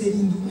dragostea este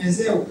din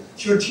Dumnezeu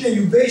și oricine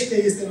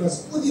iubește este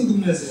născut din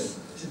Dumnezeu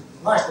și îl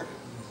cunoaște pe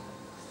Dumnezeu.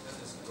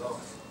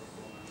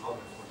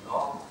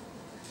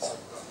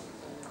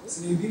 Să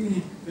ne iubim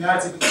unii pe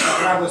alții, pentru că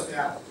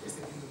dragostea este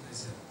din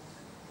Dumnezeu.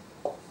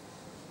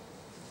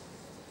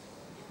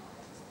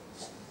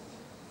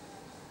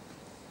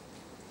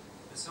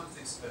 There's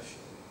something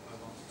special I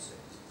want to say.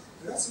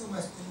 Vreau să vă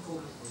mai spun încă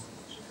un lucru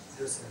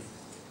deosebit.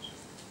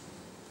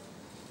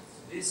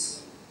 This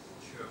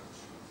church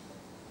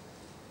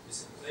is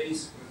a place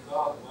where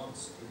God wants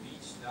to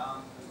reach down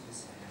with His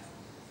hand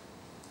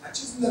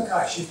Acest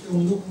lăcaș este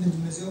un loc unde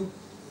Dumnezeu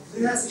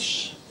vrea să-și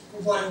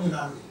coboare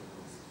mâna Lui,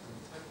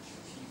 and touch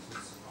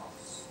people's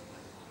hearts.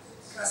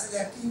 ca să le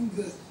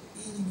atingă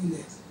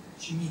inimile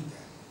și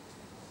mintea.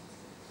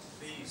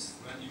 Please,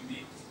 when you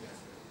meet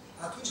together,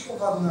 Atunci când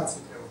vă adunați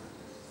împreună,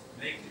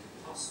 make it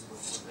possible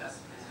for that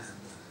hand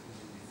to be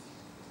with you.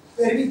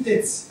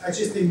 permiteți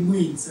acestei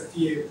mâini să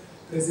fie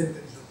prezente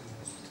în jurul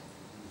nostru.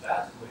 In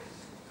that way,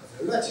 În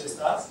felul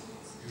acesta,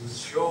 you will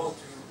show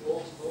to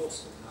all those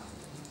who come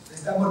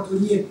veți da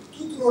mărturie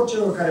tuturor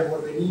celor care vor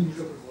veni în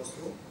mijlocul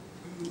vostru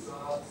who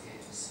God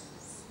is,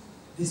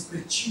 despre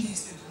cine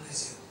este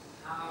Dumnezeu,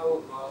 how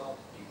God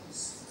is,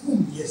 cum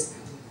este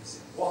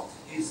Dumnezeu, what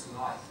He's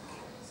like.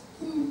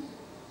 cum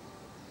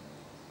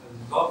A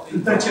loving îl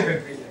percepem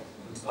God, pe El.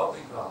 a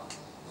loving God,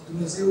 Un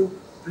Dumnezeu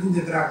plin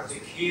de dragoste,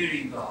 the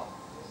caring God,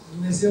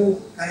 Dumnezeu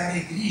care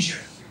are grijă,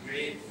 the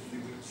great and the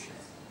good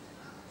shepherd.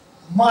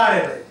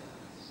 marele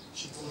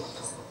și bunul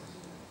păstor.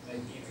 May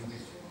He be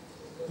with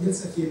you. El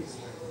să fie cu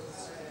voi.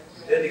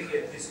 We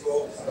dedicate this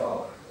home to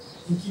God.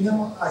 Închinăm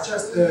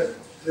această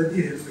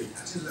clădire Lui,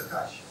 acest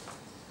lăcaș.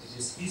 It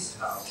is His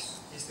house,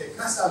 Este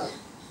casa Lui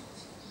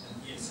and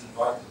He has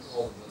invited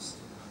all of us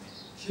to come in.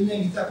 și ne-a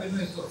invitat pe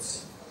noi toți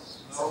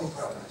să fim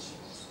părtași.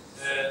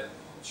 The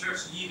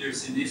church leaders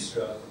in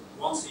Israel,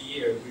 once a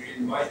year, we're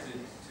invited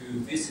to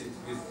visit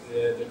with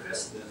the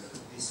president of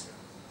Israel.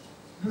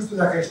 Nu știu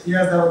dacă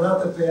știați, dar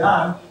odată pe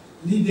an,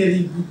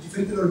 liderii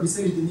diferitelor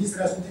biserici din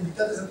Israel sunt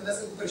invitate să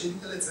întâlnească cu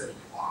președintele țării.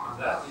 And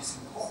that is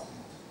important.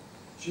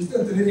 Și este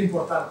o întâlnire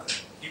importantă.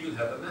 He will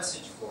have a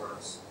message for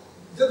us.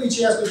 De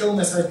obicei ascultăm un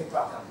mesaj din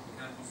partea lui. We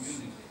can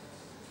communicate.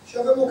 Și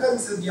avem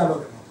ocazia să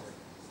dialogăm apoi.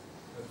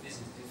 But this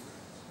is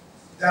different.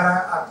 Dar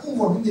acum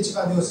vorbim de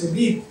ceva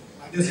deosebit,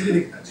 mai deosebit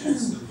decât acesta.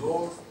 It's the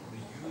Lord of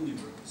the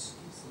universe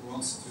who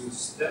wants to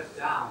step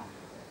down,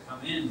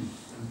 come in,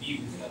 and be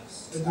with us.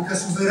 Pentru că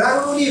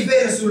suveranul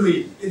Universului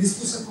e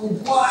dispus să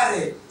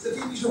coboare, să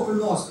fie în mijlocul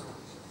nostru.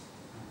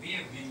 And we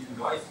have been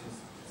invited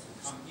to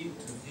come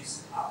into His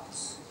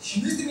house. Și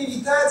noi suntem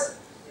invitați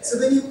să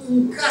venim în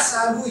casa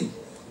Lui.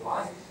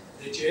 Why?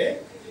 De ce?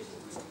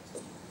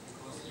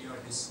 Because we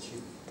are His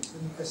children.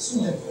 Pentru că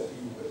suntem copii.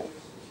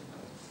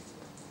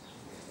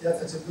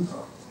 Iată ce lucru.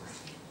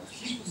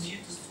 People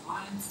need to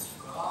find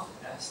God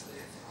as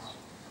their Father.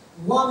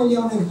 Oamenii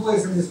au nevoie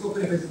să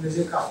descopere pe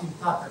Dumnezeu ca fiind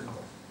Tatăl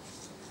lor.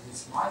 And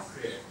it's my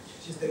prayer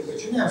Și este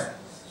rugăciunea mea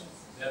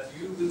that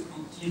you will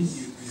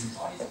continue to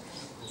invite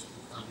people to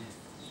come in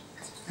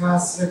ca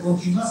să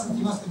continuați să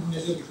chemați pe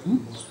Dumnezeu de jurul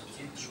vostru.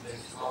 into their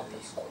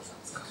Father's house.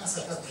 În casa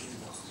Tatălui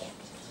vostru.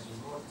 May the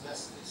Lord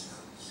bless this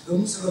house.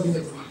 Domnul să vă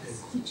binecuvânteze.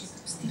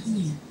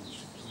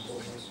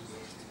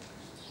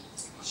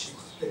 Și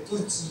pe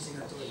toți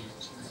închinătorii.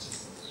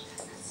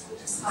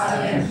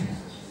 Amen.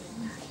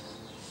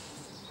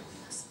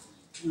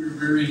 We're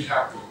very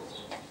happy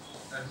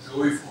and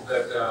joyful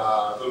that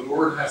the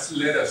Lord has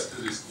led us to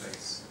this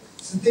place.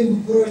 Suntem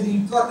bucuroși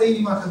din toată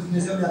inima că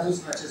Dumnezeu ne-a dus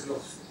în acest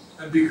loc.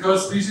 And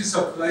because this is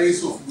a place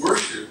of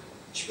worship,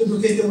 Și pentru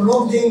că este un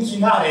loc de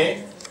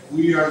închinare,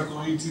 we are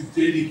going to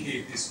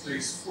dedicate this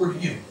place for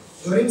Him.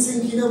 dorim să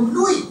închinăm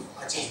Lui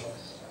acest loc.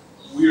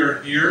 We are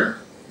here,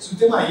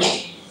 Suntem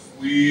aici,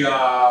 we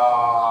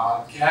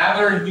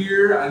gather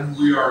here, and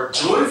we are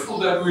joyful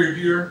that we're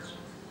here.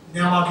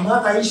 ne-am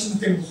adunat aici și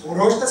suntem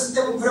bucuroși că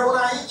suntem împreună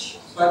aici.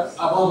 But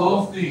above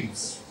all things,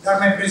 Dar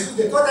mai presus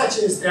de toate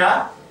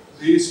acestea,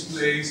 this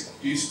place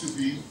is to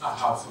be a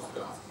house of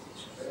God.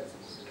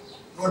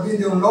 vorbim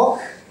de un loc,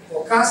 o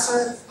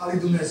casă a lui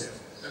Dumnezeu.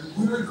 And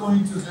we are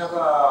going to have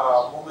a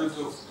moment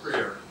of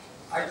prayer.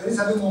 Aș dori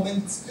să avem un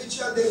moment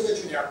special de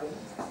rugăciune acum.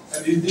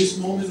 And in this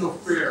moment of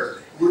prayer,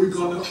 we're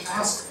going to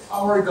ask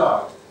our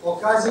God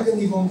Ocazie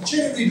când îi vom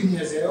cere lui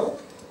Dumnezeu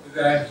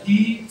that He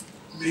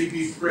may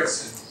be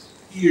present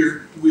here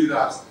with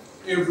us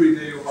every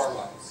day of our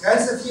lives. ca El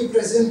să fie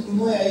prezent cu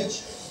noi aici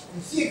în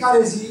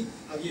fiecare zi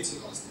a vieții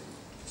noastre.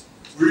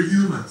 We're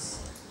humans,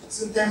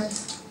 Suntem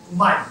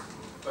umani,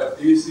 but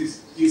this is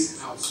His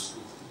house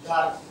too.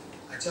 dar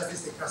aceasta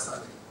este casa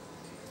Lui.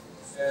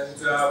 And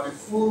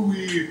before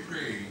we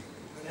pray,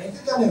 Înainte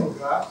de a ne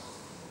ruga,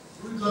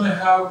 we're going to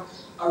have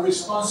a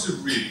responsive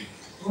reading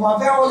vom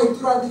avea o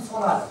lectură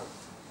antifonală,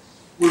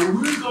 where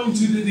we're going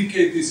to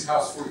dedicate this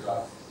house for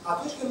God.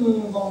 Atunci când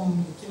vom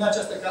închina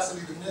această casă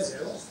lui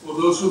Dumnezeu, for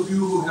those of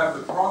you who have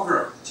the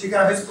program, cei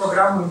care aveți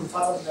programul în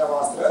fața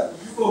dumneavoastră,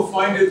 you will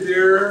find it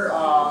there.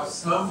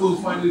 Some will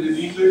find it in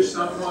English,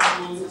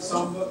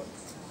 some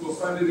will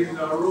find it in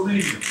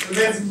Romanian.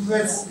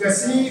 veți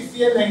găsi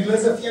fie în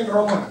engleză, fie în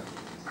română.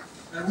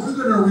 And we're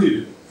going to read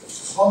it.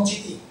 Vom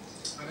citi.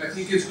 And I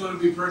think it's going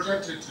to be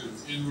projected too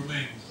in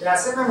Romanian. De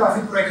asemenea, va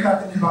fi proiectat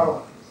în limba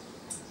română.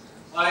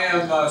 I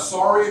am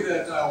sorry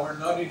that we're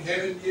not in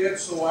heaven yet,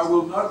 so I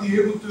will not be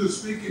able to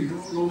speak in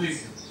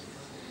Romanian.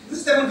 Nu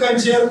suntem încă în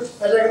cer,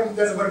 așa că nu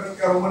putem să vorbim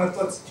ca română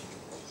toți.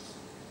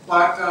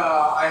 But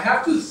I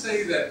have to say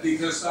that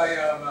because I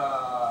am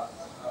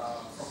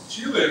from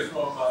Chile,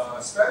 from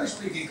a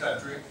Spanish-speaking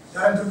country,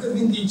 Dar pentru că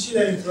vin din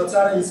Chile, dintr-o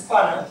țară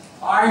hispană,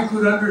 I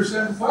could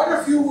understand quite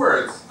a few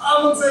words.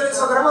 am înțeles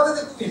o grămadă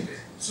de cuvinte.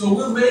 So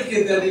we'll make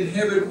it that in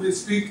heaven we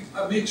speak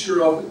a mixture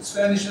of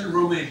Spanish and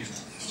Romanian.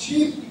 Și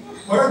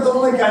mă rog,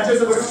 domnule, ca încerc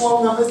să vorbim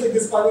un amestec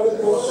de spaniolă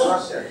cu română.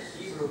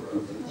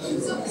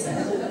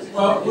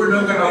 Well, we're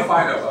not going to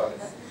fight about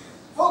it.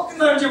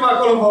 Când ajungem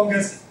acolo, vom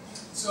găsi.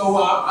 So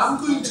I'm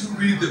going to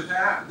read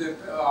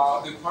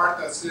the part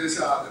that says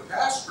the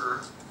pastor.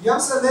 Eu am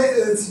să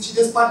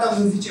citesc partea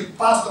unde zice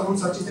pastorul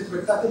sau ce este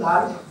proiectat în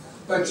alb.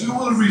 But you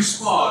will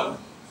respond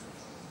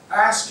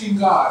asking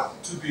God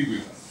to be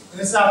with us.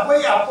 Însă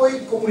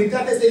apoi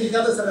comunitatea este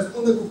invitată să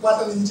răspundă cu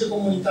partea unde zice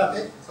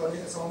comunitate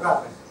sau în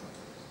galben.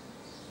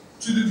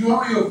 To the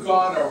glory of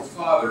God our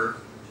Father,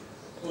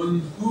 on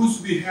whose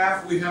behalf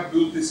we have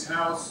built this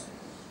house,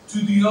 to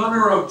the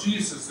honor of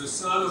Jesus, the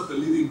Son of the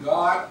living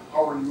God,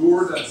 our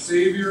Lord and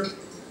Savior,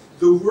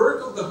 the work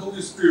of the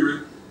Holy Spirit,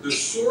 the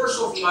source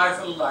of life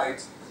and light,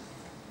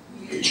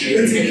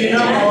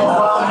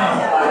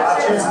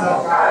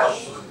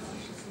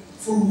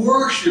 for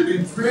worship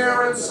in prayer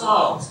and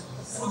songs,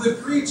 for the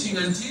preaching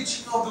and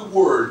teaching of the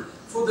Word,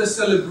 for the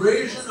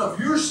celebration of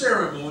your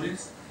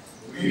ceremonies,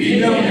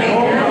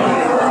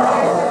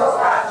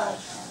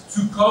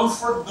 to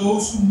comfort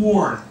those who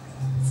mourn,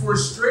 for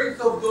strength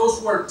of those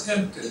who are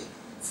tempted,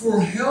 for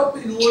help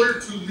in order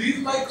to live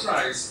like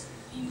Christ,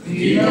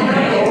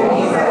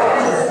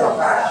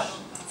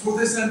 for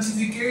the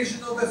sanctification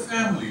of the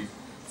family,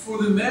 for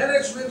the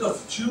management of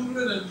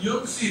children and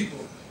young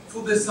people,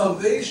 for the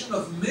salvation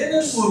of men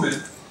and women,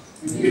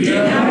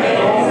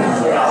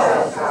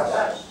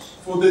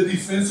 for the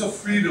defense of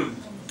freedom,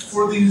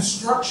 for the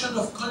instruction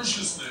of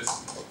consciousness,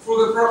 for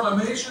the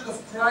proclamation of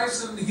Christ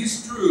and His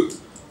truth,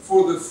 for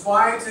the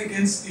fight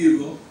against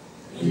evil,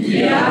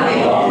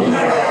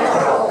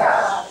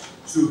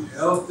 to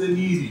help the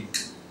needy,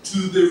 to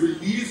the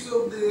relief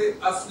of the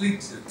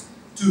afflicted,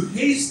 to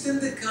hasten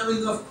the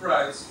coming of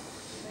Christ,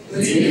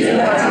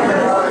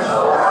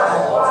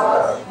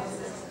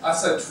 as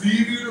a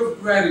tribute of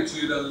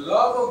gratitude and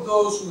love of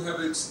those who have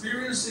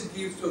experienced the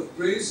gift of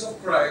grace of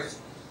Christ,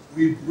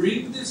 we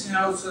bring this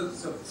house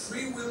as a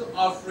free will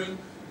offering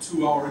to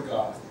our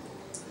God.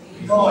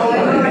 Amen.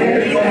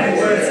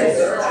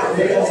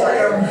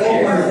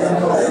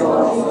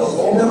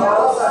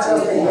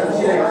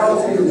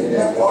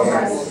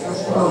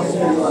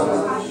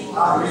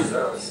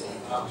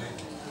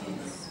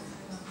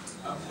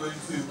 I'm going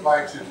to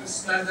invite you to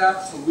stand up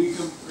so we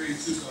can pray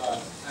to God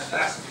and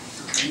ask Him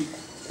to be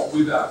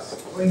with us.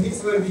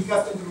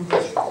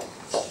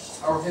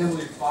 Our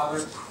Heavenly Father,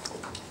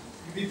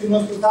 we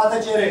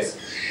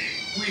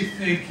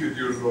thank you,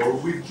 dear Lord,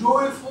 with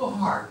joyful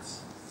hearts.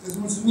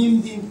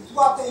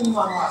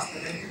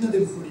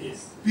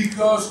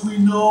 Because we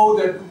know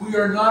that we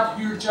are not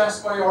here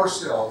just by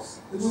ourselves.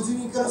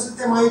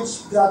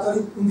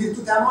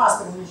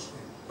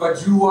 But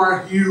you are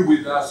here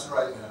with us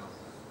right now.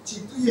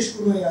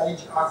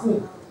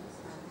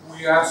 We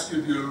ask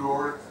you, dear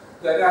Lord,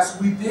 that as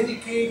we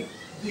dedicate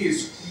this,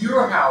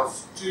 your house,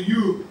 to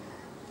you,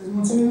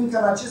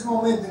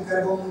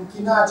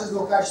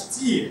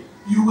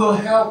 you will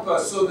help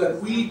us so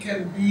that we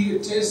can be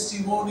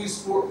testimonies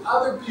for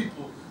other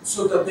people,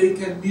 so that they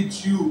can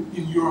meet you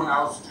in your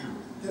house too.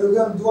 Te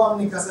rugăm,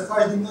 Doamne, ca să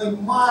faci din noi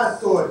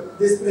martori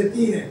despre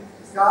Tine,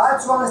 ca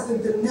alți oameni să Te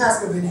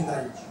întâlnească venind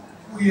aici.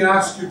 We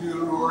ask you, dear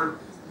Lord,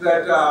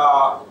 that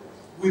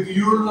with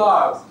your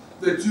love,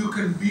 that you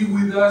can be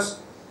with us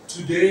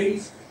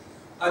today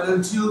and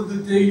until the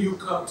day you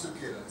come to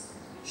get us.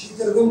 Și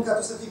Te rugăm ca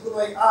Tu să fii cu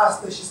noi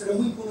astăzi și să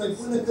rămâi cu noi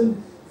până când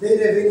vei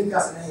reveni ca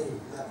să ne iei.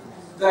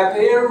 That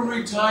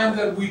every time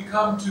that we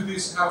come to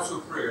this house of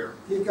prayer,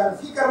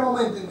 fiecare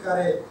moment în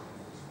care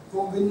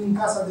vom veni în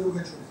casa de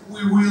rugăciune,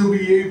 we will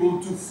be able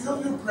to feel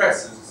your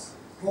presence.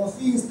 Vom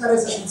fi în stare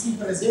să simțim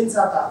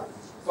prezența Ta.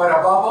 But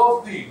above all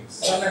things,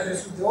 dar mai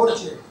presus de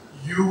orice,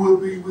 you will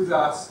be with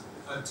us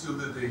until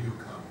the day you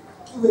come.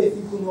 Tu vei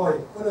fi cu noi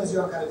până în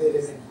ziua în care vei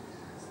reveni.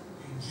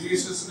 In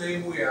Jesus' name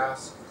we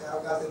ask. Te-am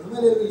rugat în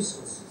numele lui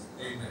Isus.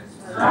 Amen.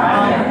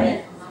 Amen.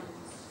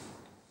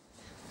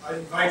 I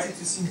invite you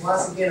to sing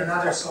once again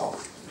another song.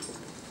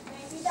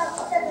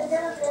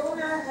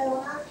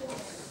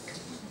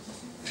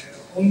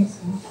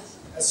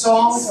 A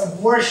song of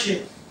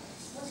worship.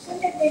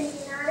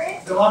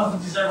 The one who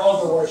deserves all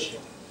the worship.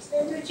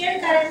 pentru cel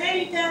care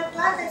merită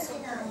toată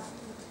spinarea.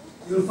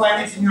 You'll find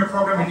it in your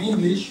program in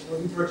English, or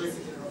we project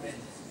it in Romanian.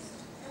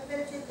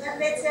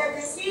 Veți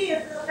găsi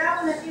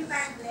programul în limba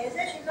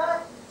engleză și noi,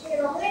 cei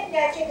români,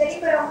 cei de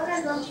limbă română,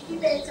 vom citi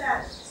pe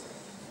ecran.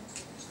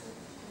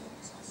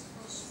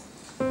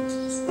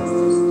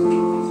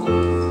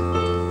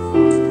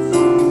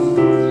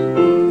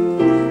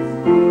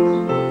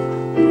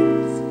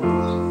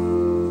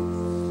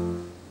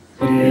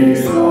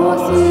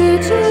 Hristos e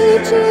Cel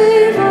ce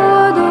va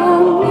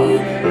domni,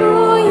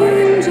 noi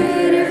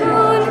îngeri vă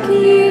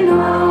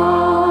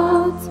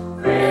închinați.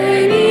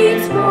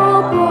 Veniți,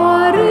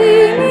 popoare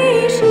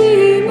mii și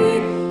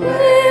mii,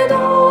 pe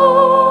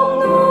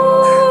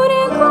Domnul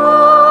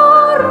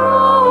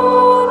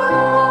coronați.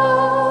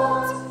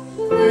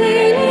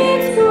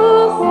 Veniți,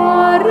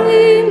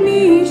 popoare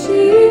mii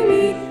și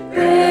mii,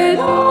 pe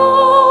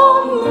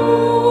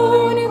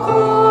Domnul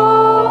coronați.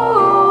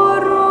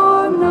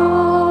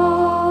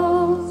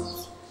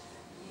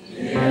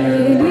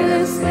 El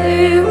este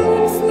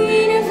uns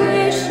din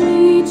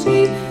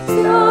veșnicii,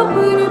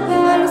 stăpân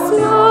pe-al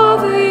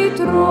slavei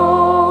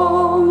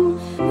tron.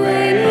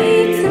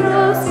 Veniți,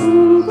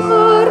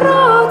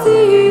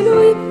 răscumpărații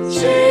lui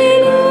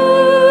și-l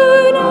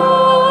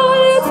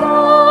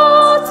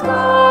înălțați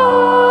ca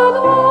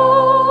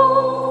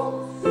Domn.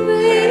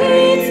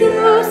 Veniți,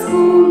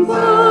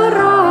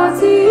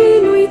 răscumpărații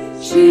lui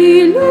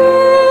și-l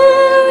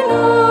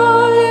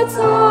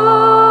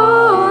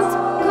înălțați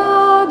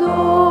ca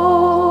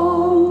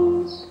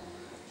Domn.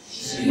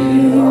 Și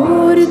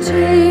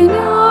orice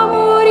neam,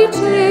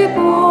 orice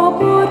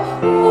popor,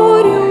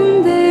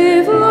 oriunde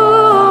vă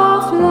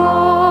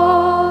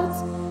aflați,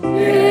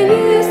 El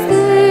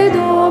este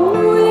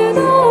Domnul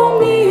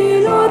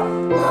domnilor,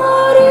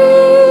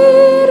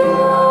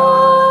 mărirea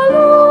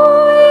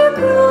Lui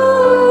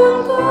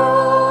cântați.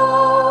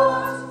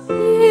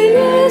 El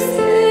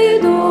este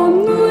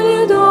Domnul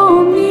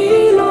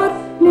domnilor,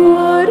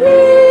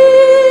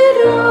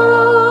 mărirea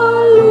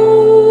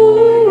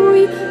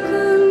Lui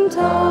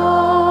cântați.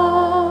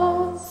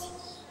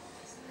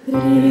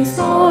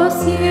 Hristos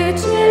e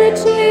Cel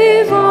ce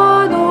va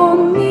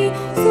domni,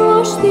 să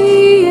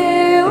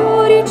știe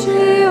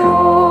orice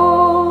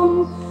om,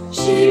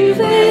 și-n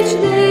veci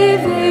de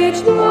veci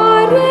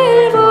doar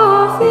El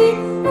va fi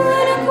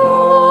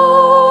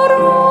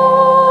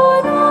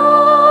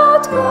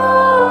încoronat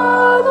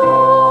ca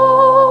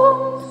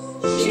Domn.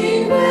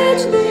 Și-n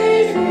veci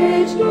de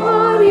veci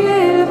doar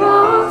El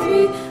va fi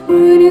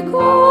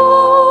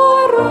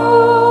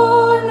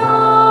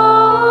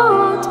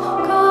încoronat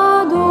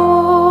ca Domn.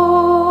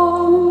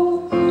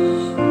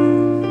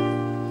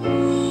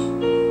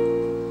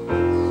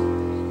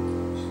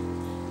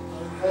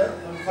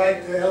 I'll invite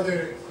the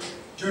elder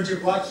George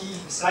Blackie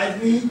beside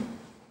me.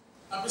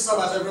 Happy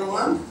Sabbath,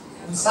 everyone.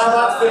 Un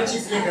sabat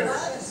fericit fiecare.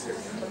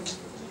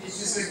 It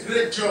is a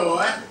great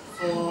joy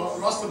for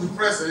us to be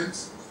present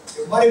E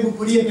o mare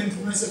bucurie pentru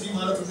noi să fim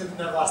alături de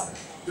dumneavoastră.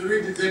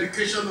 during the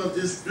dedication of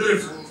this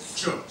beautiful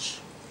church.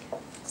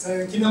 Să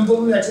închinăm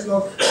Domnului acest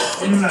loc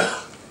minunat.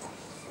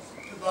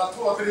 About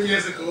 2 or 3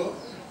 years ago,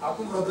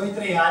 Acum vreo 2-3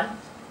 ani,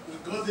 we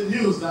got the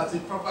news that the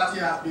property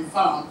has been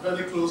found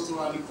very close to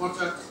an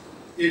important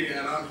area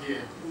around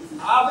here.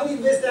 a venit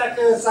vestea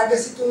că s-a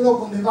găsit un loc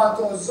undeva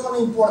într-o zonă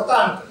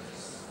importantă.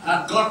 And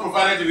God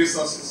provided the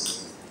resources.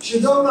 Și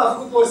Domnul a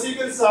făcut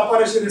posibil să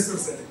apară și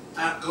resursele.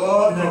 And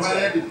God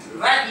provided the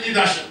right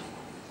leadership.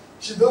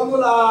 Și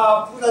Domnul a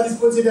pus la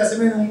dispoziție de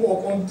asemenea o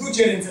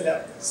conducere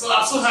înțeleaptă. So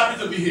I'm so happy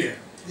to be here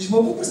Deci mă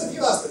bucur să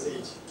fiu astăzi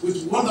aici. with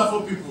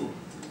wonderful people,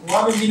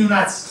 Oameni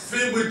minunați.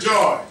 filled with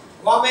joy.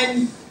 Oameni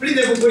plini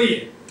de bucurie.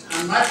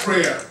 And my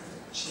prayer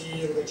Și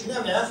rugăciunea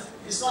mea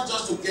is not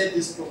just to get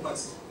this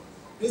property.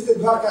 nu este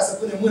doar ca să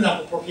punem mâna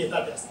pe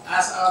proprietatea asta.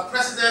 As our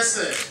president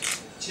said,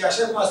 Ci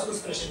așa cum a spus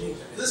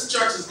președintele. this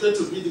church is going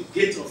to be the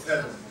gate of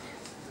heaven.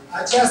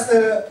 Această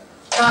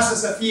casă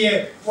să fie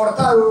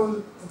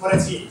portalul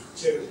împărăției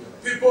cerurilor.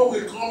 People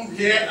will come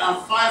here and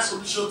find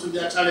solutions to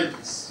their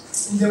challenges.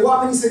 Unde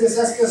oamenii să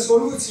găsească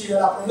soluții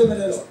la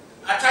problemele lor.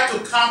 I try to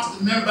count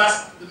the members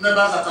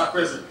that are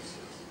present.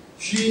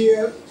 Și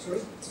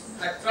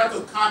I try to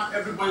count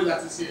everybody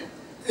that is here.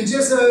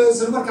 încerc să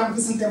număr cam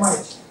cât suntem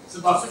aici. It's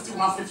about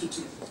 51,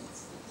 52.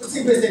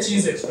 Puțin peste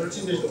 50, vreo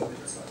 52 de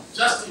persoane.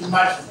 Just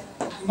imagine,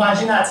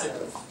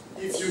 Imaginați-vă.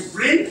 if you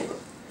bring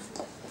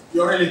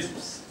your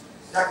relatives,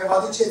 Dacă vă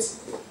aduceți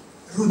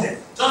rude.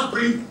 just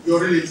bring your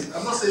relatives.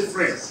 I'm not saying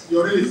friends,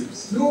 your relatives.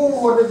 Nu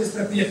vorbim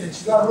despre prieteni,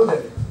 ci doar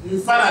rudele. You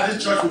will find that this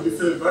church will be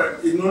filled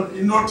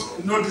in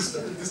no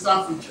distant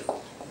future.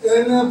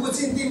 În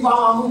puțin timp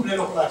am umple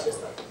locul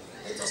acesta.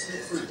 Let us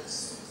make friends.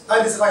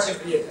 Haideți să facem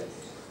prieteni.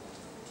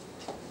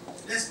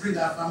 Let's bring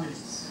our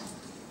families.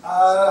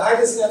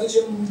 Haideți să ne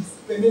aducem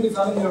pe membrii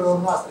familiilor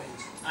noastre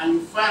aici. And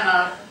you find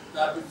out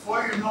that before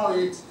you know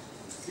it,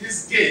 this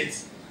gate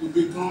will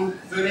become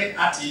very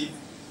active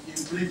in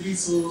bringing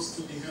souls to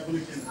the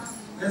heavenly kingdom.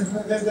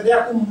 Veți vedea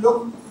cum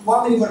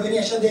oamenii vor veni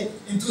așa de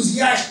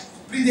entuziaști,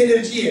 plini de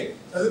energie,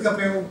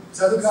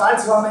 să aducă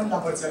alți oameni la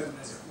Împărăția Lui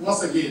Dumnezeu.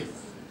 Once again,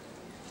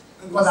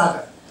 Încă o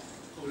dată.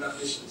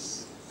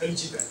 Congratulations.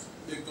 Felicitări!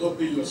 May God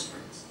be your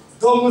strength.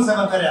 Domnul să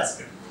vă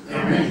întărească!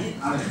 Amen.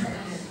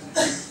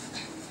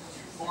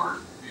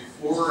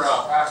 Before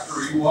Pastor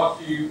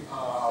Iwaki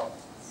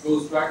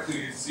goes back to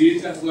his seat,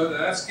 I'm going to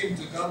ask him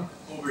to come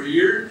over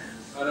here,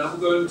 and I'm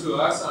going to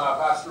ask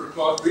Pastor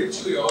Claude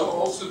Ridgely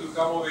also to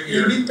come over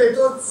here. Invit pe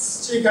toți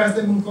cei care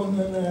suntem în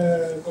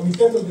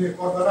Comitetul de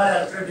Coordonare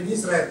al Credii din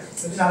Israel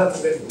să vină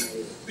alături de mine.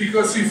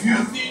 Because if you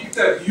think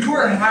that you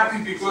are happy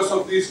because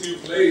of this new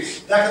place,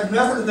 dacă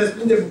dumneavoastră sunteți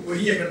plini de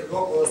bucurie pentru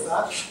locul ăsta,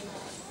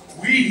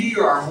 we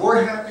here are more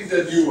happy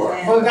than you are.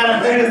 vă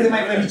garantăm că suntem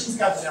mai fericiți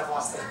ca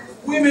dumneavoastră.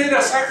 We made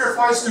a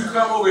sacrifice to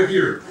come over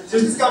here. Să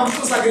știți că am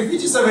făcut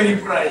sacrificii să venim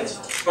până aici.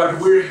 But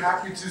we're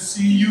happy to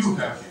see you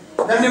happy.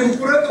 Dar ne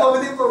bucurăm că vă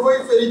vedem pe voi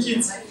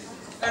fericiți.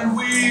 And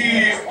we,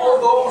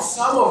 although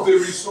some of the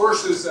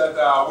resources that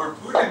were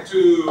put into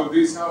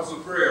this house of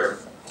prayer,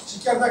 și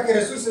chiar dacă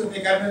resursele pe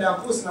care noi le-am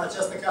pus în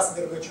această casă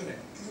de rugăciune,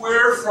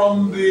 were from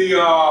the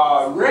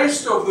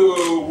rest of the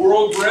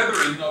world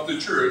brethren of the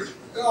church,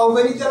 au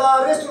venit de la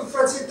restul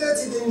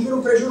frățietății din jurul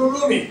împrejurul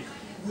lumii.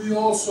 we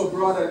also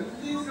brought a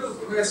little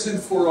present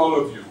for all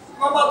of you.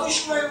 V-am adus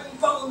și noi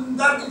un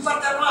dar din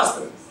partea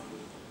noastră.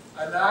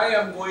 And I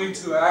am going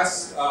to ask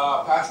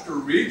Pastor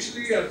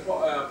Ridgely and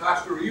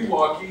Pastor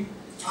Iwaki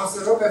Am să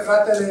rog pe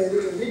fratele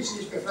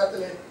Ridgely și pe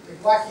fratele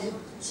Iwaki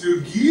to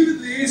give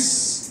this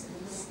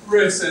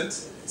present,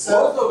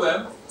 both of them,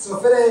 să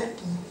ofere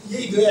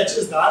ei doi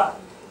acest dar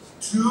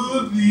to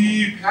the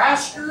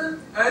pastor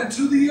and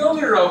to the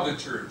owner of the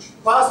church.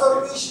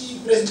 pastorului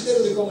și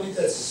prezbiterului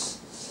comunității.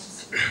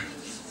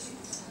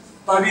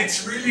 But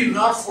it's really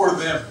not for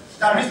them.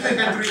 Dar nu este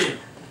pentru ei,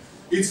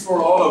 It's for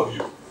all of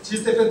you. ci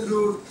este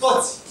pentru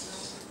toți.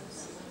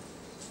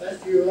 Thank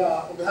you.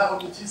 On behalf of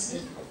the GC,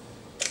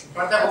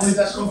 Partea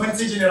comunității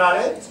Conferinței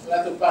Generale I'd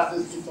like to pass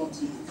this gift on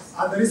to you.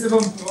 a dorit să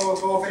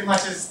vă oferim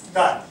acest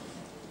dar.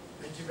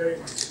 Thank you very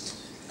much.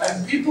 And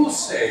people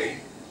say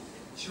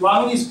Și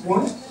oamenii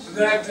spun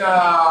that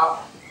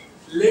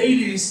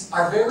ladies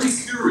are very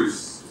curious.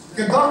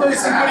 că doamnele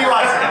sunt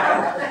curioase.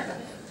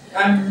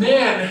 And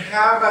men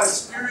have a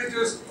spirit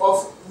of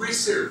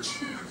research.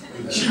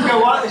 Și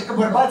că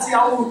bărbații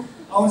au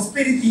un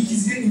spirit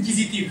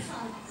inchizitiv.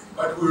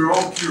 But we're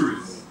all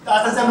curious.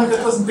 Asta înseamnă că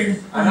toți suntem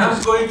And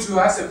I'm going to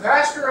ask a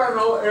pastor and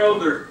an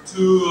elder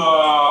to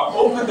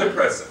open the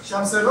present. Și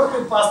am să rog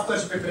pe pastor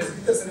și pe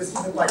prezbiter să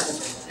deschidă pachetul.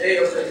 Day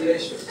of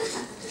revelation.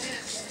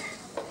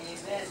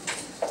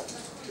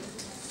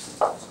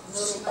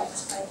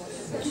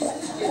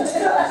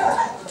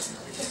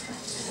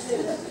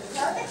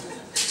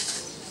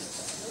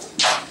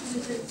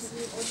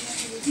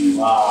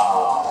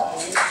 Wow.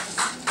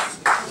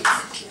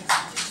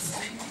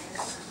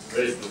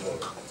 Praise the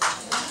Lord.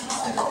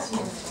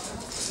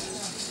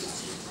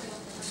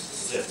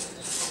 Sit.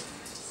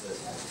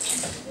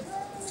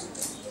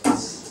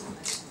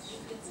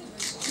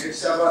 Next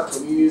Sabbath,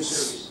 communion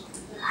service.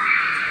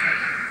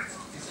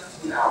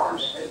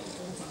 Hours.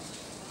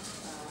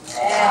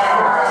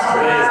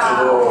 Praise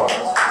the Lord.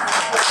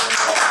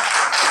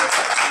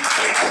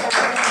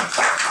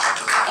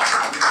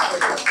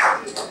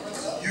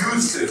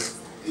 Use it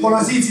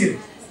Folosiți-l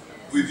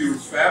with your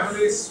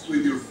families,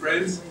 with your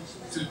friends,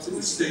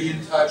 to stay in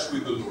touch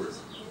with the Lord.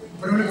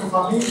 împreună cu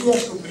familia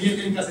și cu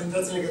prietenii ca să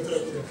intrați în legătură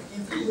cu el.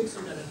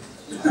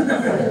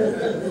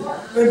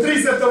 În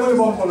 3 săptămâni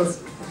vom folosi.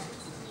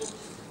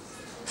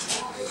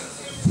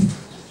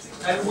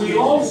 And we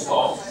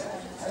also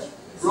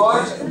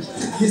brought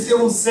Este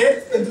un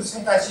set pentru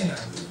Sfânta Cină.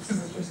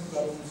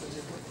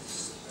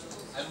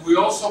 and we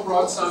also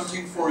brought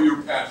something for your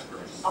pastors.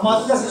 Am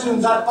adus de asemenea un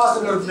dar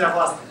pastorilor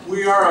dumneavoastră.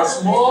 We are a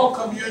small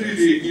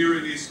community here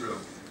in Israel,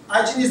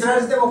 Aici în Israel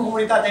suntem o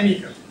comunitate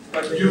mică.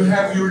 but you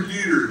have your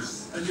leaders,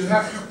 and you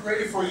have to pray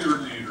for your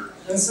leader.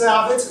 Însă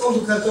aveți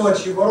conducători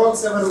și vă rog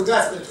să vă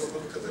rugați pentru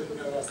conducătorii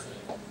dumneavoastră.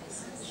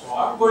 So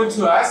I'm going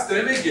to ask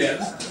them again,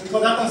 Încă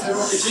o dată am să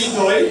rog pe cei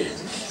doi,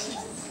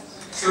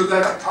 so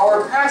that our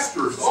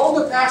pastors, all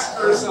the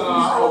pastors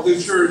of the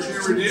church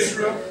here in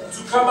Israel,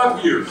 to come up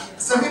here.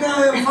 să vină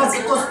în față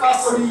toți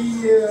pastorii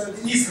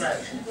din Israel.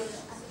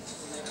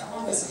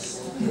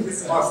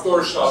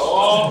 Pastor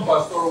Shalom,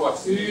 Pastor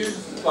Wasim,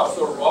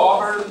 Pastor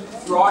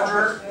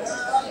Roger,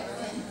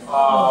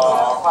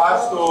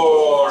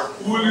 Pastor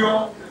Julio,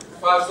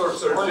 Pastor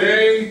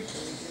Sergey.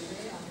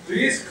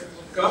 Please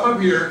come up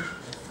here.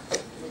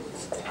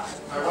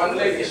 And one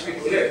lady speak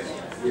left.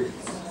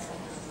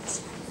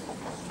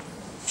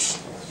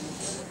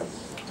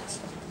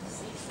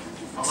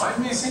 Am I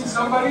missing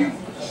somebody?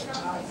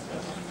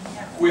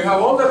 We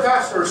have all the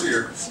pastors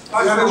here.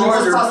 Pastor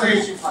Roger,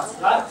 please.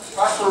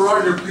 Pastor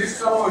Roger, please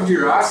come over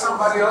here. Ask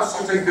somebody else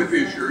to take the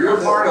picture.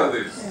 You're part of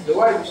this. The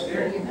wife is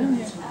there.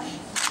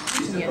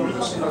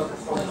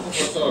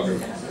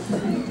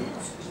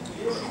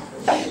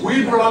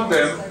 We brought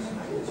them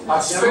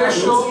a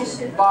special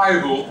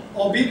Bible,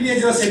 O Biblie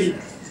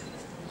deosebită.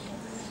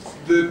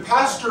 the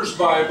pastor's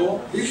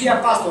Bible, Biblia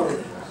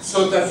pastorului.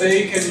 so that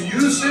they can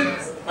use it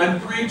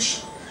and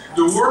preach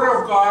the word of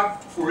God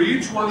for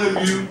each one of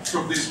you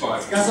from this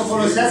Bible. Ca să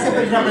folosească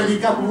pentru a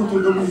predica cuvântul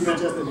Domnului în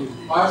această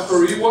Biblie. Pastor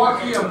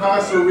Iwaki and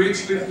Pastor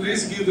Richley,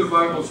 please give the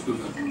Bibles to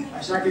them.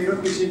 Așa că îi rog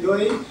pe cei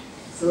doi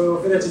să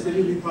ofere aceste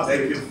Biblii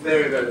pastorului. Thank you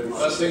very, very much.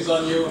 Blessings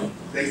on you.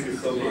 Thank you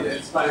so much.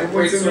 It's been a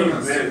great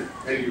service.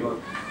 Thank you.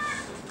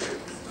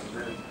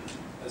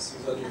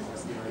 Blessings on you.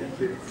 Thank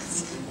you.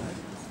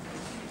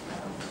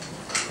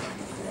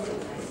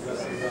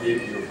 Blessings on you.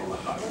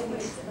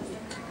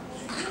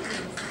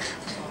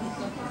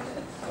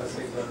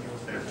 Blessings on you.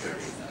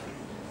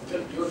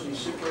 Yours is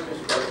super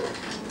Bible.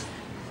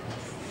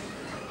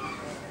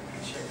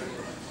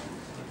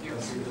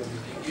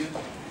 Thank you.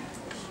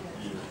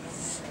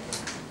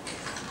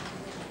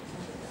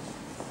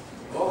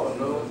 Oh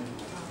no.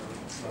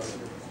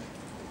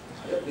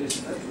 Yep, there's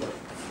another one.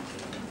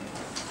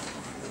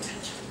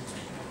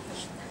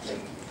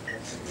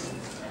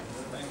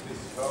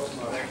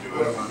 Thank you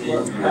very much.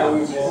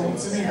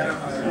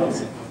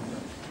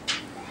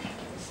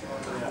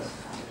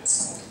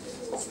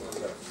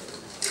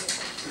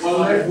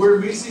 Well, if we're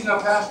missing a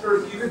pastor,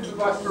 give it to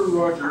Pastor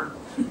Roger,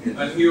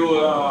 and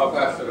he'll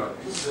pass it on.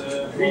 It's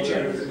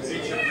Richard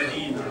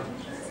Medina.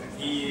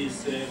 He is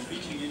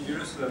preaching in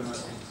Jerusalem.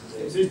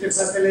 Este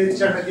fratele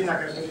Richard Medina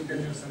care predică în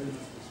Ierusalim.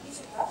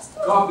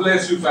 God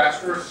bless you,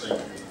 pastors,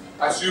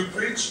 as you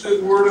preach the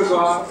word of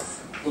God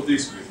for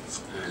this week.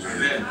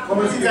 Amen.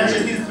 Folosiți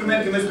acest instrument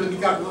când veți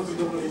predica cuvântul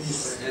Domnului în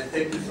Israel. And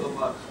thank you so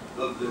much.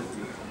 God bless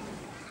you.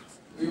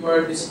 We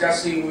were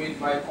discussing with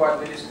my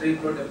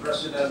co-administrator, the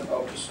president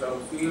of Israel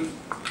Field,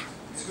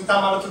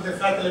 Discutam alături de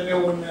fratele meu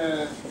în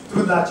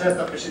truda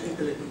aceasta,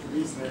 președintele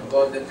culturii Israel.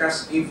 about the cash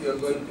gift we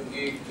are going to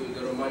give to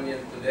the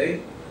Romanian today.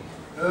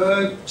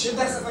 Ce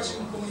dar să facem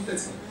în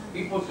comunități?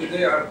 People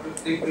today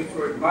they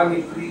prefer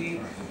money free.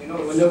 You know,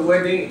 when a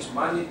wedding, it's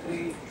money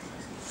free.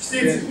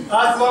 Știți,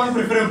 azi oamenii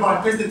preferă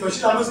bani peste tot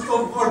și la noi sunt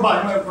vor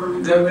bani, nu vor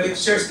bani. The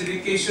church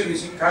dedication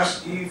is a cash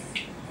gift.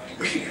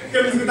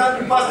 Când discutam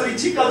cu pastorii,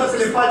 ce cadou să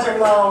le facem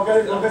la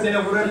ocazia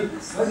inaugurării?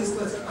 Au zis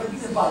că mai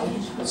bine bani.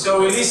 So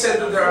we listened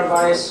to their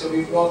advice, so we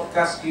brought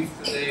cash gift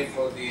today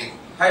for the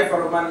Haifa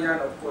Romanian,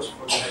 of course,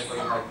 for the Haifa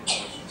United.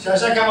 Și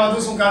așa că am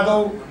adus un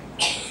cadou.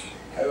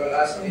 I will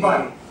ask the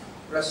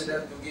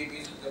president to give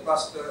it to the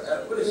pastor.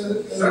 What is it?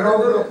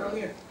 Come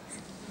here.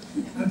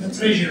 And the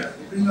treasurer.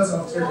 Bring us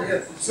our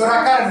treasurer. Sora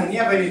Carmen,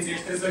 ia veniți,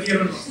 ești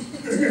trezorierul nostru.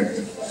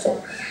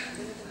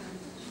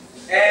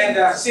 And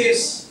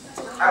since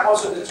I'm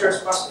also the church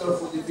pastor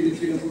for the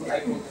Filipino group, I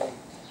go to.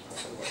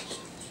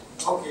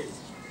 Ok.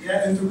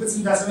 Întrucât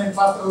sunt de asemenea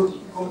pastorul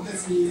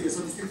comunității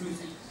sau districtului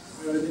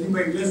de limba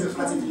engleză,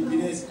 frații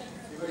filipinezi,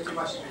 îi voi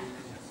chema și pe ei.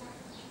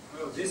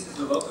 Well, this is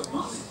a lot of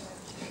money.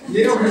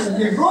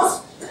 E gros?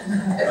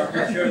 I'm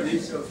not sure the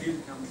Israel field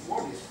can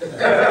afford it.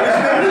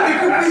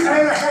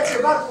 Așa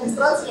ceva,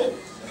 administrație?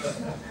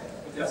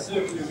 But I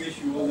certainly wish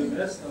you all the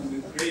best, and we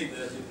pray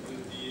that it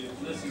will be a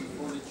blessing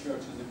for the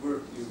church and the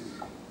work you do.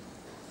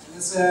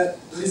 Însă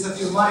doriți să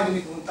fie o mare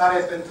binecuvântare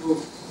pentru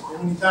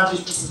comunitate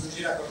și pentru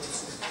slujirea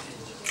comunității.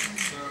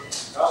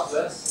 God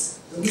bless.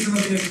 Domnul să mă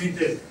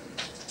binecuvinteze.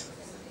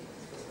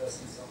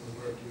 Blessings on the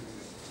work you do.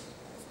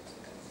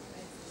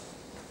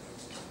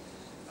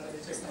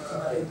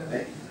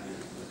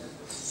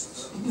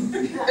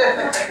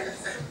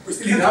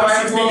 Now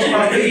I'm talking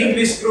about the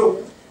English group.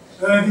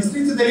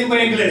 Districtul de limba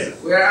engleză.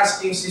 We are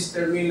asking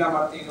Sister Mila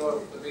Martino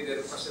to be the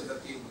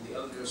representative of the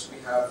elders we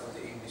have for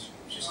the English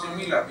group. Sister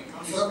Mila,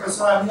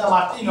 Profesora Mila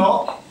Martino,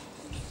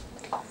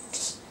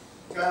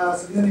 ca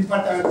să vină din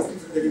partea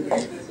districtului de limba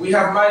engleză. we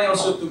have money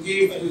also to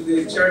give to the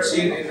church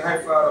in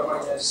Haifa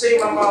Romania.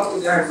 Same amount to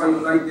the Haifa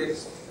United.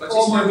 But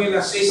Sister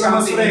Mila, say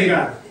something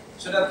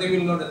so that they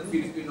will know that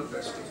Filipino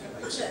perspective.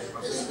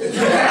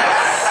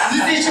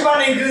 Ziceți ceva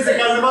în engleză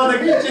ca să vadă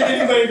că cei de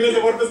limba engleză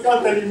vorbesc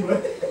altă limbă.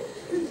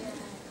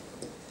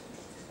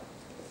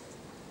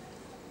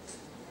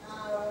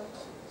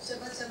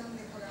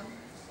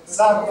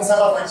 S-a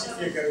luat aici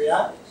fiecăruia.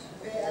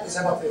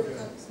 S-a luat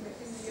fiecăruia.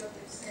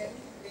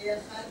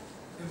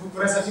 Ne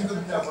bucurăm să fim cu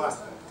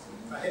dumneavoastră.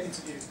 Haideți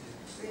să fie.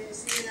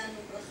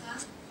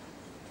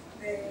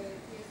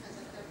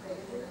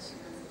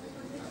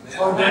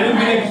 Vă dorim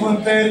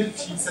binecuvântări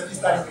și să fiți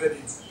tari în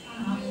credință.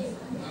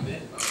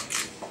 Amen.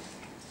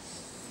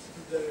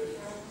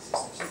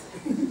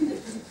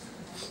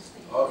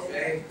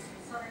 Okay.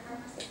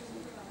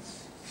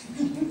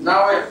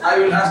 Now I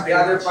will ask the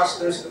other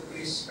pastors to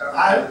please come.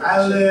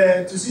 I'll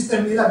to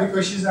Sister Mila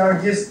because she's our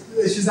guest.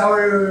 She's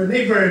our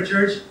neighbor at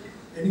church.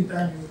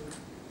 Anytime you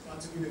want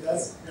to be with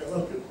us, you're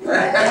welcome.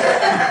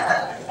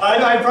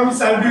 I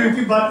promise I'll be with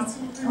you, but it's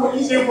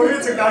easier for you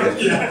to come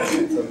here.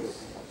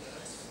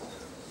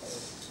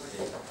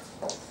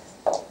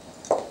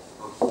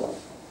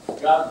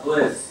 God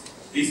bless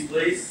this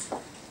place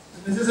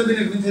Dumnezeu să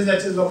binecuvânteze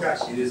acest locaș.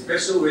 in a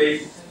special way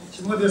Și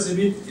în mod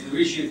deosebit in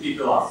reaching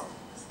people out.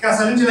 ca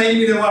să ajungem la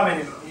inimile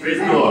oamenilor.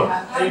 Praise the Lord.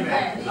 Amen.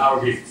 And our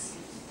gifts.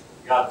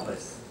 God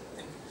bless.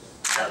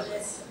 God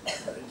bless.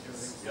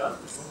 God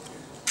bless.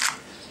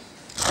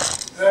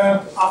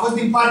 A fost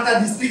din partea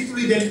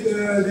districtului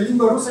de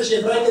limbă rusă și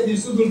ebraică din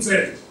sudul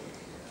țării.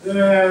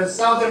 The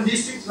Southern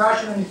District,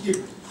 Russian and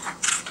Hebrew.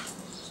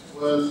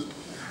 Well,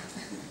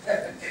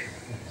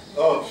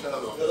 oh,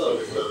 shalom.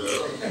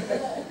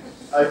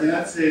 I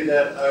cannot say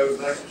that I would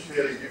like to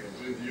share a gift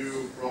with you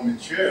from a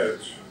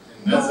church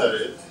in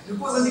Nazareth. Nu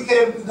pot să zic că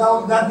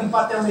dau dat din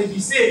partea unei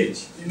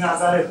biserici din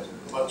Nazaret.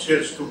 But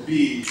church to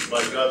be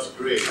by God's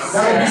grace.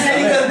 Dar o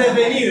biserică în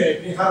devenire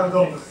prin harul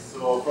Domnului.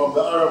 So from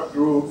the Arab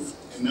group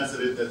in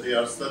Nazareth that they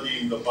are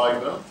studying the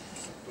Bible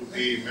to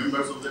be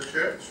members of the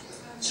church.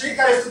 Cei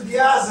care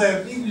studiază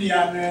Biblia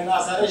în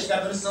Nazaret și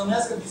care doresc să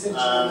unească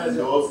bisericii lui And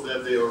Dumnezeu. those that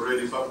they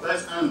already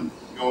baptized and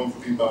going to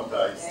be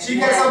baptized. Cei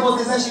care s-au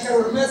botezat și care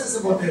urmează să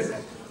boteze.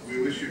 We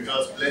wish you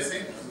God's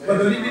blessing. Vă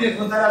dorim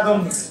binecuvântarea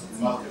Domnului.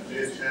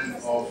 Multiplication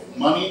of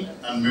money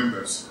and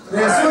members.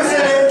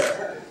 Resursele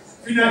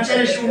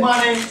financiare și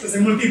umane să se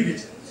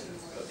multiplice.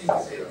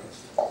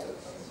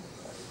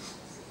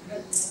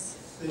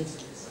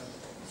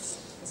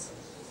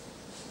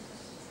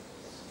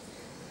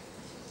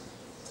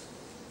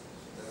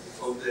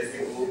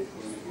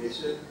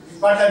 Din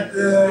partea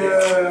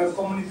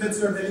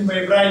comunităților de limbă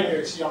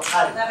ebraică și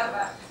amharică.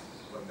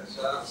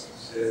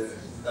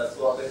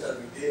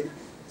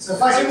 Să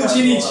facem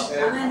ucenici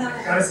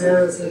care se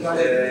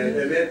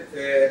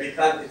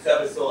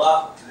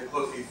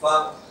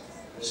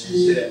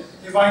și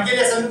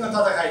Evanghelia să ajungă în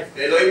toată Haifa.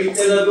 אלוהים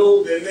ייתן לנו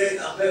באמת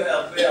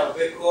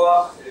הרבה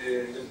כוח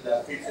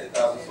להפיץ את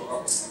הבשורה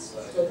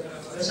בישראל.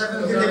 Așa că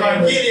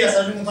Evanghelia să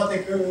ajungă în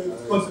toate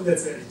colțurile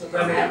țării.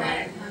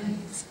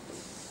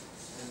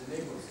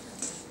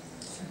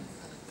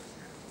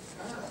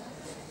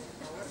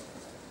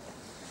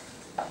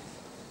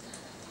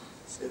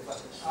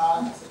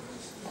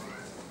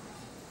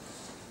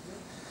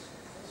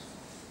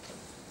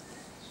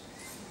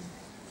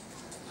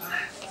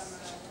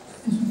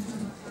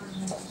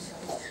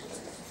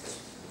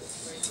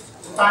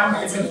 Time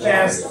is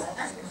advanced.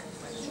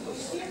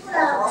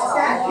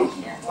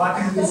 What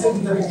did we say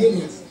in the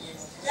beginning?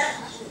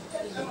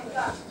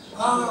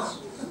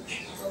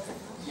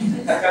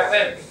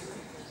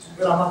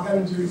 Ramadan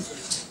in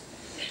Jerusalem.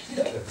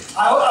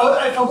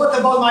 I forgot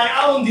about my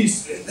own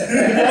district.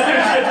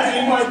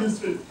 In my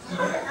district.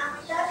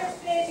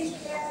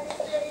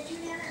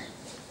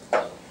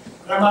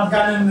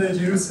 Ramadan in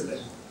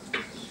Jerusalem.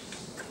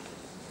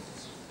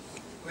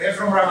 We have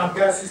from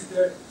Ramadan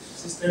Sister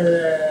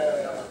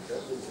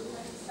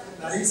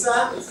Larissa,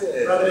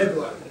 Brother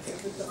Edward.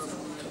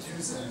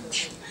 Jerusalem.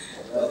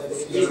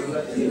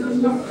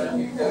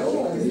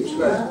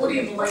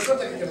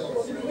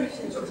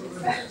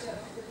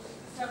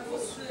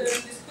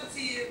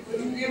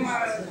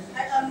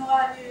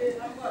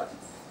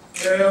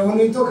 When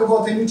we talk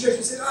about the new church,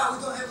 we say, we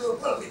don't have a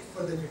pulpit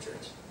for the new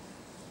church.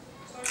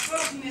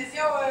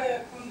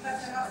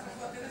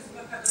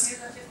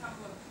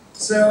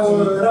 So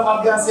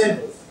Ramadan said,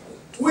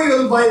 we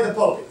will buy the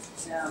pulpit.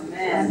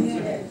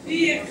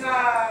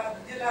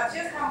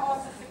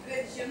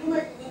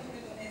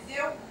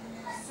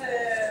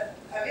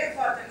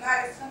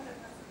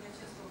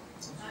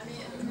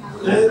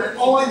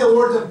 Only the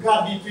word of God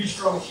be preached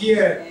from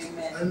here,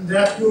 and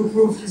that will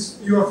prove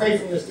your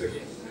faithfulness to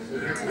Him.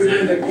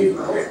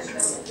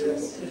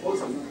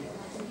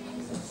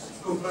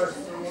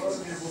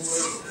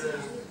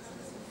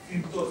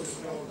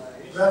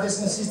 Brothers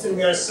and sisters,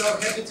 we are so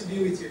happy to be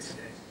with you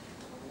today.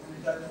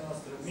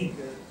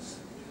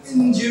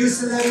 In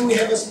Jerusalem, we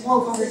have a small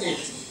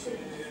congregation.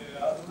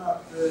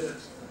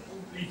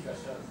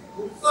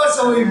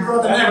 Also, we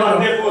brought an apple.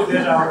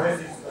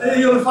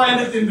 You'll find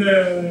it in the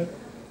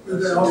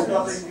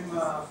office.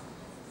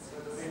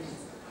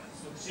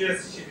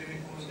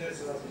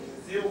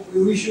 We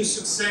wish you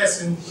success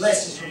and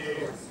blessings from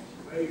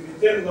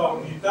the Lord.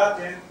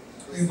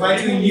 We invite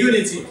you in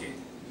unity.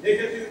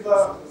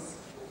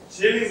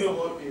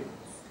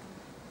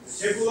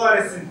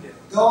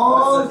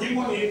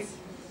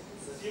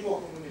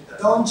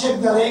 Don't check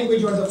the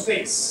language or the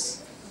face.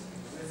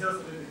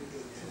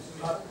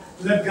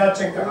 Let God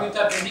check the heart.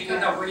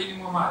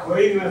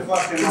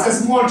 It's a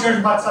small church,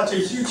 but such a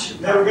huge.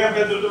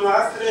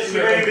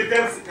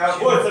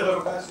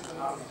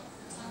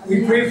 We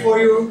pray for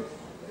you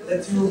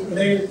that you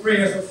lay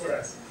prayers for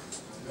us.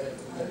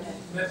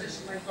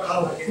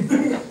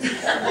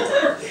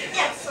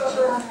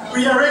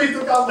 We are ready to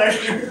come back.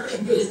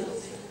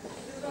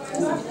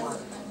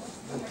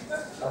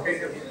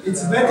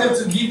 It's better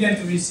to give than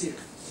to receive.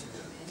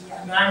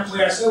 And we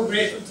are so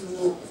grateful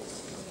to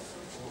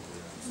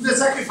the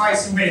sacrifice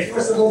you made,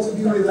 first of all, to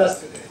be with us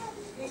today.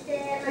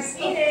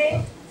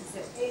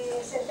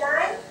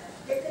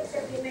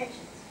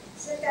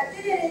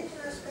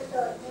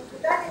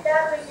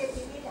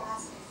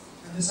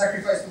 And the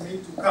sacrifice you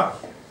made to come.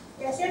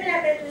 De asemenea,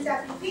 pentru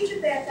sacrificiul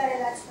pe care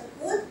l-ați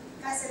făcut,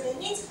 ca să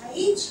veniți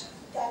aici,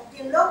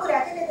 din locuri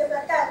atât de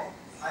depărtate.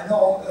 I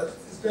know,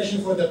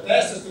 especially for the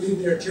pastors to leave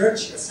their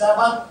church, a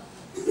Sabbath.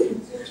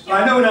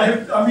 I know when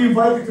I'm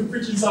invited to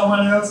preach in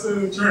someone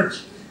else's church.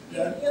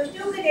 Eu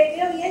știu cât de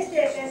greu este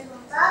pentru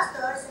un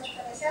pastor să-și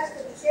părăsească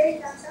biserica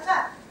Biserica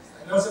Consacrarea.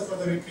 And also for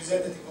the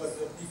representative of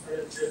the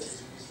different churches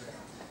in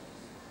Israel.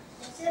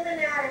 De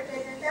asemenea,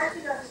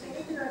 reprezentanților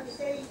diferitelor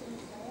biserici din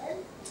Israel.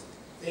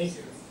 Thank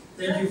you.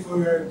 Thank you for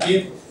your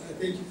gift.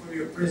 Thank you for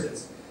your presence.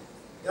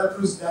 That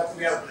proves that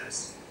we are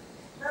blessed.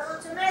 Vă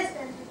mulțumesc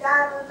pentru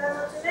darul, vă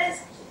mulțumesc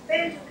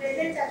pentru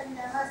prezența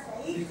dumneavoastră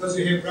aici. Because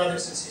we have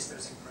brothers and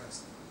sisters in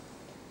Christ.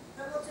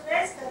 Vă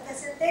mulțumesc că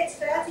sunteți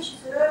frații și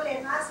surorile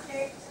noastre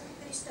în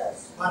Hristos.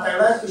 But I'd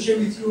like to share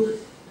with you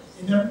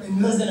in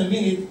less than a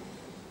minute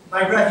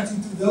my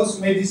gratitude to those who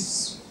made this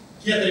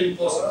gathering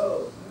possible.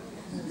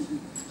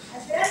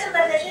 Aș vrea să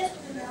împărtășesc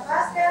cu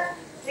dumneavoastră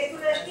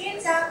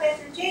recunoștința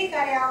pentru cei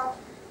care au,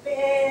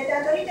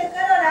 datorită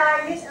cărora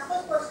a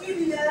fost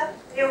posibilă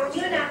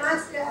reuniunea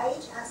noastră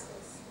aici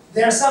astăzi.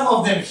 There are some of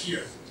them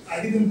here. I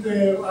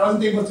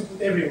wasn't able to put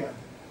everyone.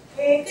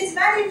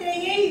 Câțiva dintre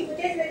ei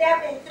puteți vedea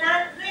pe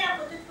ecran, nu i-am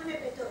putut pune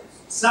pe toți.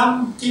 Some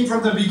came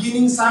from the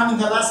beginning, some in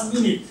the last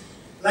minute,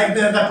 like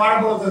the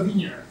parable of the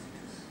vineyard.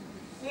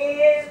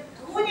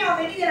 Unii au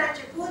venit de la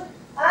început,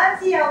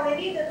 alții au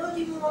venit în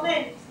ultimul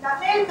moment, la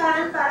fel ca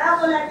în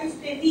parabola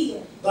despre vie.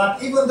 But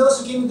even those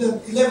who came in the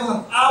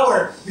 11th hour,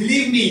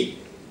 believe me,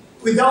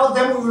 without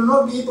them we will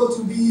not be able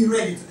to be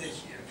ready today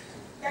here.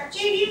 Dar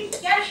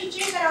chiar și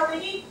cei care au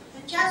venit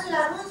în ceasul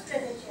al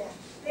 11-a,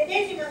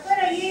 vedeți-mă,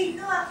 fără ei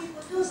nu am fi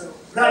putut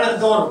Brother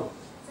Doru,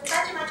 să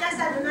facem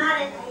această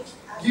adunare aici.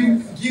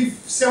 give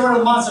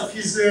several months of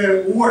his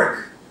work.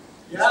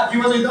 Yeah, he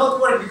was without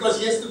work because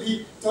he has to be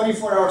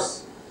 24 hours.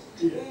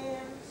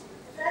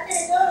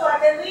 Fratele Doru a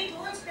dăruit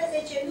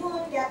 11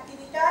 luni de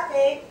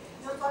activitate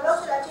în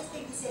folosul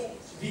acestei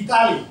biserici.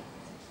 Vitali,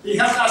 he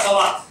helped us a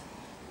lot.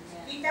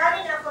 Vitali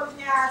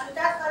ne-a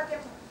ajutat foarte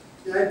mult.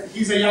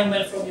 He's a young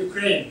man from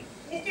Ukraine.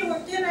 Este un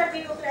tânăr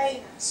din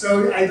Ucraina. So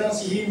I don't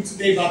see him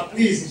today, but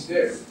please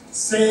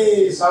say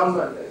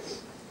someone.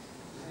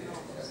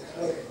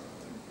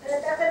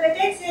 Dacă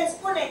vedeți,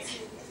 spuneți.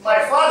 My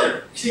father,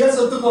 he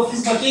also took off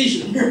his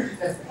vacation.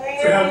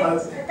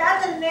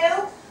 Tatăl meu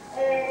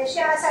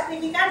și-a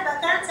sacrificat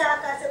vacanța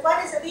ca să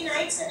poată să vină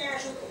aici să ne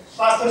ajute.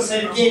 Pastor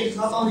Sergei is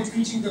not only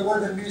preaching the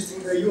word and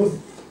ministering the youth,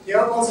 he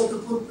helped also to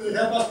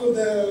help us put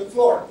the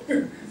floor.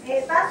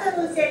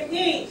 Pastorul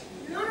Sergei,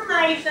 nu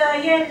numai că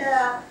el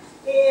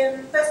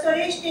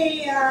păstorește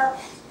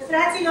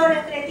fraților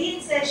în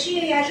credință și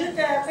îi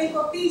ajută pe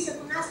copii să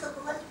cunoască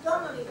cuvântul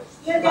Domnului,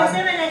 el de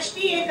asemenea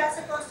știe ca să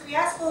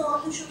construiască o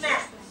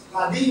dușumească.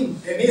 Vadim,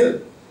 Emil,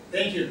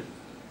 thank you.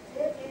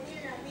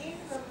 Emil, Amin,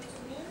 vă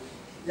mulțumim.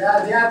 Yeah,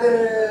 the other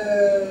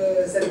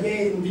Sergei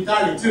in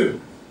Vitali too.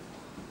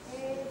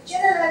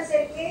 Celălalt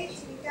Sergei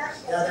și Vitali.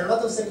 Yeah, there are a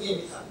lot of Sergei in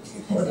Vitali.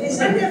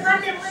 Sunt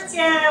foarte mulți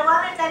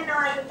oameni care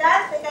ne-au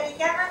ajutat, pe care îi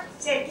cheamă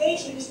Sergei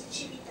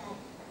și Vitali.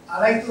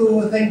 I'd like to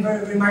thank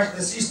very much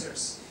the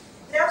sisters.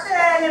 Vreau să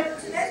le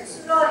mulțumesc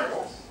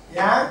surorilor.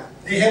 Yeah,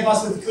 they help us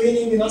with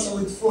cleaning and also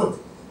with food.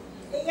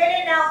 Ele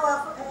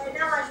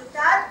ne-au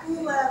ajutat cu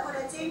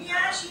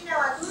curățenia și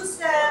ne-au adus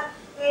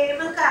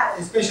mâncare.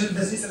 Especially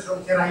the sisters from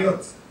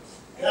Kerayot.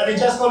 Yeah, they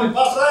just call me,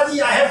 Pastor Adi,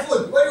 I have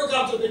food. Where you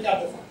come to pick up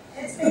the food?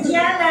 În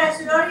special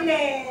surorile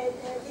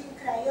din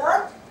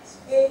Craiot,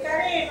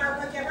 care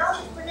mă chemau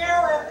și spuneau,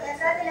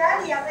 fratele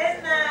Adi,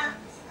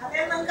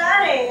 avem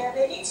mâncare,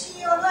 veniți și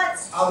o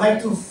luați. I would like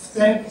to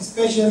thank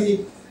especially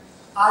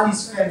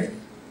Ali's family.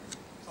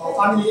 Or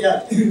family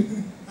Ali.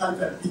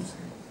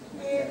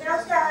 Vreau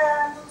să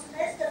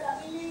mulțumesc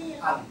familiei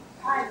Ali.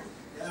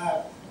 Yeah,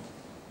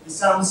 his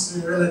son's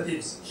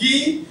relatives.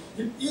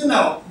 You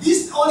know,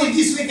 only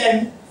this weekend,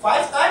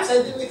 5 times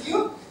I've been with you.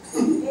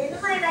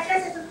 Numai în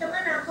această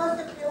săptămână am fost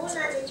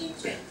împreună de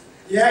 5 ani.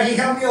 Yeah, he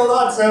helped me a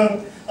lot, so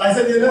I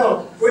said, you know,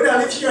 when I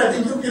live here, I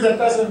think you'll be the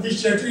pastor of this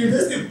church. You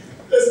invested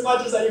as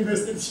much as I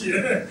invested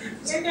here.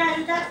 El ne-a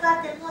ajutat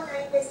foarte mult, a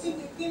investit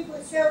din timpul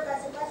său ca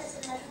să poată să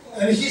ne ajute.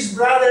 And his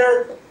brother,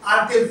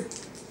 until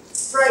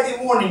Friday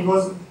morning,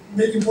 was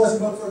making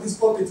possible for this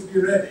pulpit to be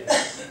ready.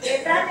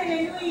 Fratele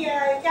lui,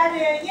 chiar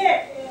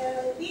ieri,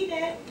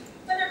 vine,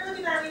 până în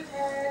ultimele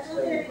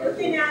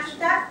minute ne-a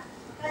ajutat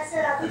ca să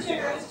aducem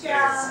aici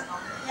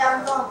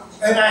Iamdom.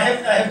 And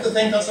I have to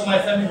thank also my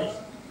family.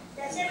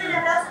 De asemenea,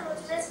 vreau să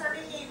mulțumesc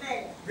familiei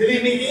mele.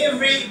 Believe me,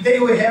 every day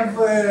we have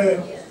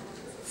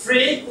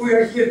free, we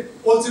are here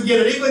all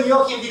together. Even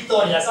Joachim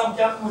Victoria, some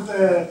come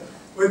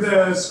with a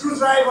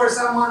screwdriver,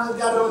 someone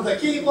the other with a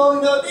cable,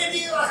 you know,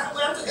 Daddy, we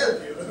have to help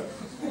you.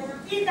 În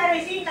fiecare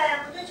zi în care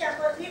am putut și am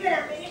fost liber,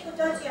 am venit cu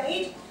toții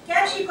aici,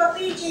 chiar și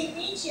copiii cei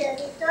mici,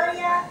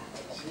 Victoria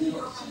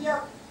și eu.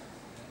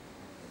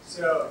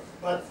 So,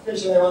 but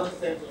especially I want to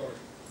thank the Lord.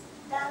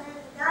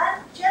 Dar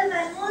cel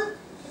mai mult,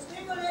 în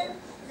primul rând,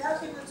 vreau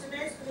să-i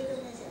mulțumesc lui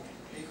Dumnezeu.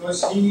 Because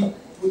He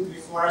put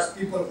before us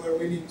people who are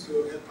willing to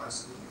help us.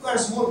 We are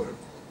a small group.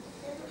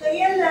 Pentru că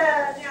El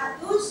ne-a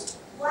adus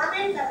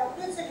oameni care au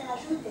vrut să ne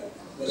ajute,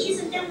 deși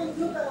suntem un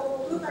grup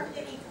atât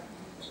de mică.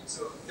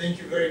 So, thank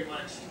you very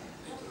much.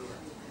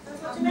 Vă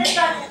mulțumesc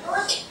foarte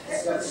mult,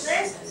 îți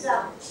mulțumesc,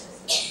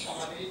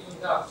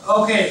 da.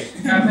 Okay.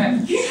 Amen.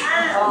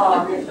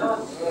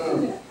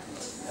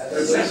 That's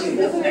a blessing.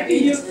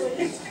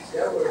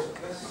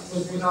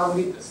 fost bună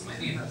aurită, să mai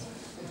bine.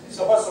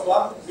 Shabbat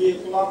shalom,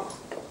 biekulam.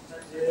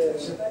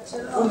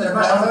 Bună,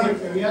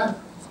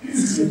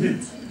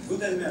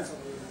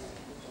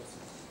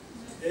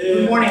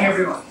 Good morning,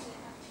 everyone.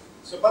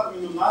 Shabbat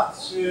minunat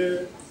și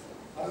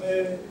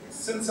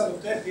sunt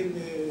salutări din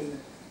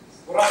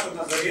orașul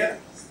Nazaret.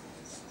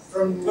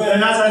 From the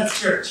Nazareth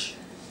Church.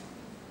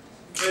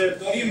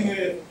 Dorim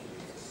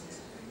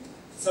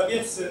să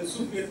aveți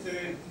suflet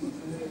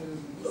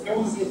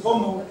împreună cu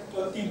Domnul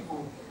tot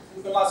timpul,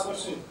 până la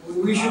sfârșit.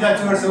 We wish you that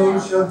your soul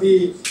shall be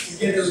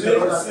together with the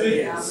Lord after the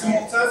end. Să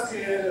învățați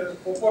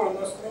poporul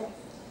nostru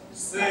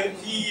să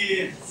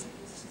fie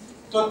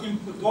tot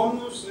timpul cu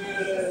Domnul și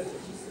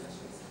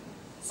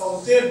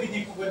salutări,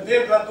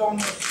 binecuvântări la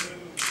Domnul și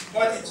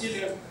toate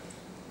cele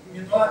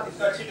minunate,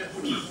 toate cele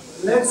bune.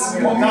 Let's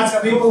God's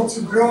people to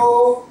grow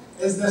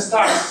as the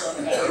stars.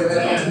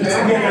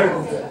 Together.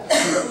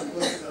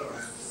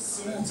 Să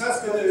învățați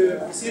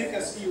biserica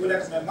să fie o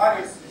leacă mai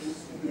mare.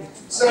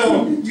 So,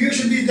 you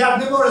should be that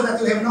numerous that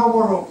you have no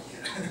more room.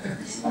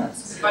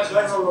 Thank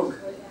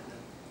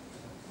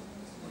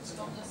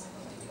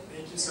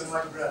you so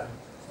much, brother.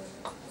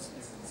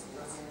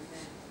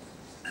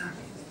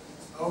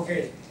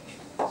 Okay.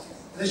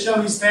 Let's shall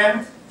we stand?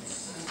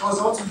 Because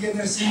all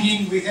together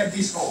singing we have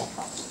this hope.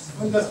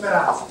 Sfântă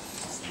Speranță.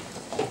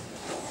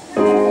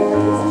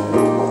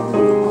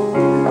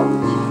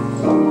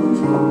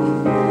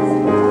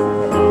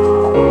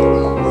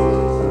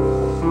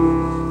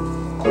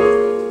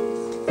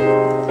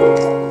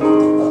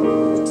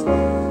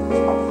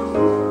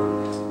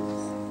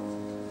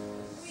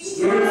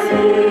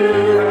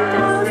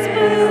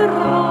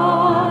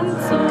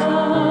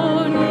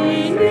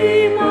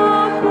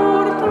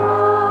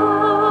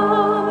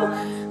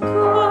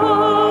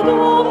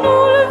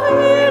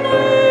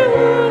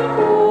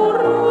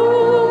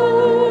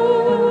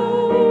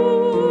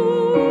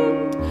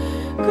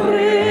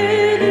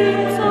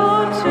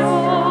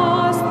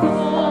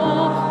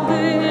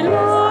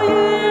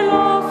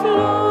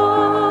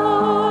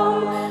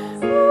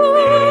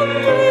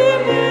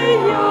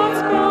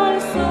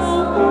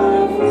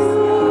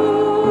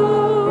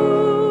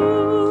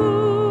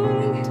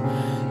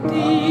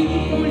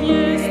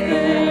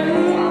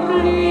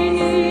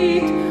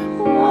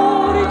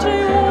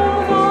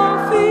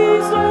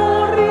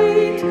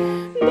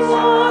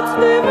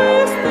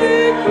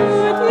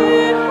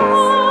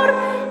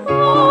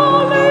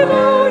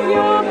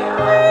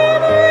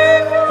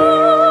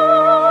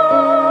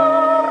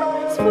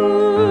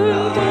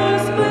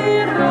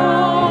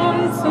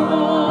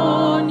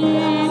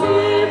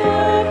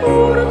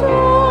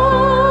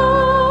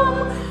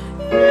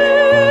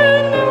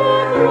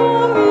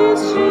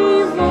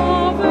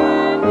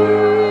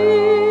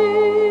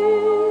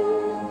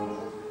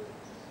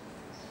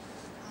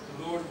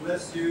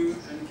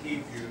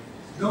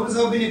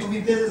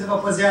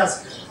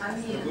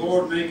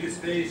 Lord, make His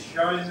face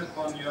shine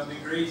upon you and be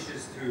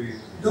gracious to you.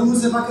 Domnul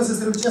să facă să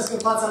strălucească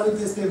fața Lui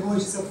peste voi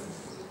și să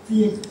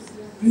fie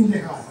plin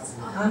de har.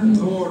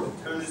 Lord,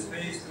 turn His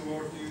face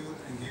toward you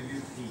and give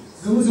you peace.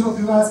 Domnul să vă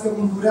privească cu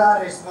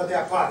îndurare și să vă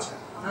dea pacea.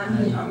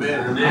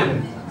 Amen. Amen.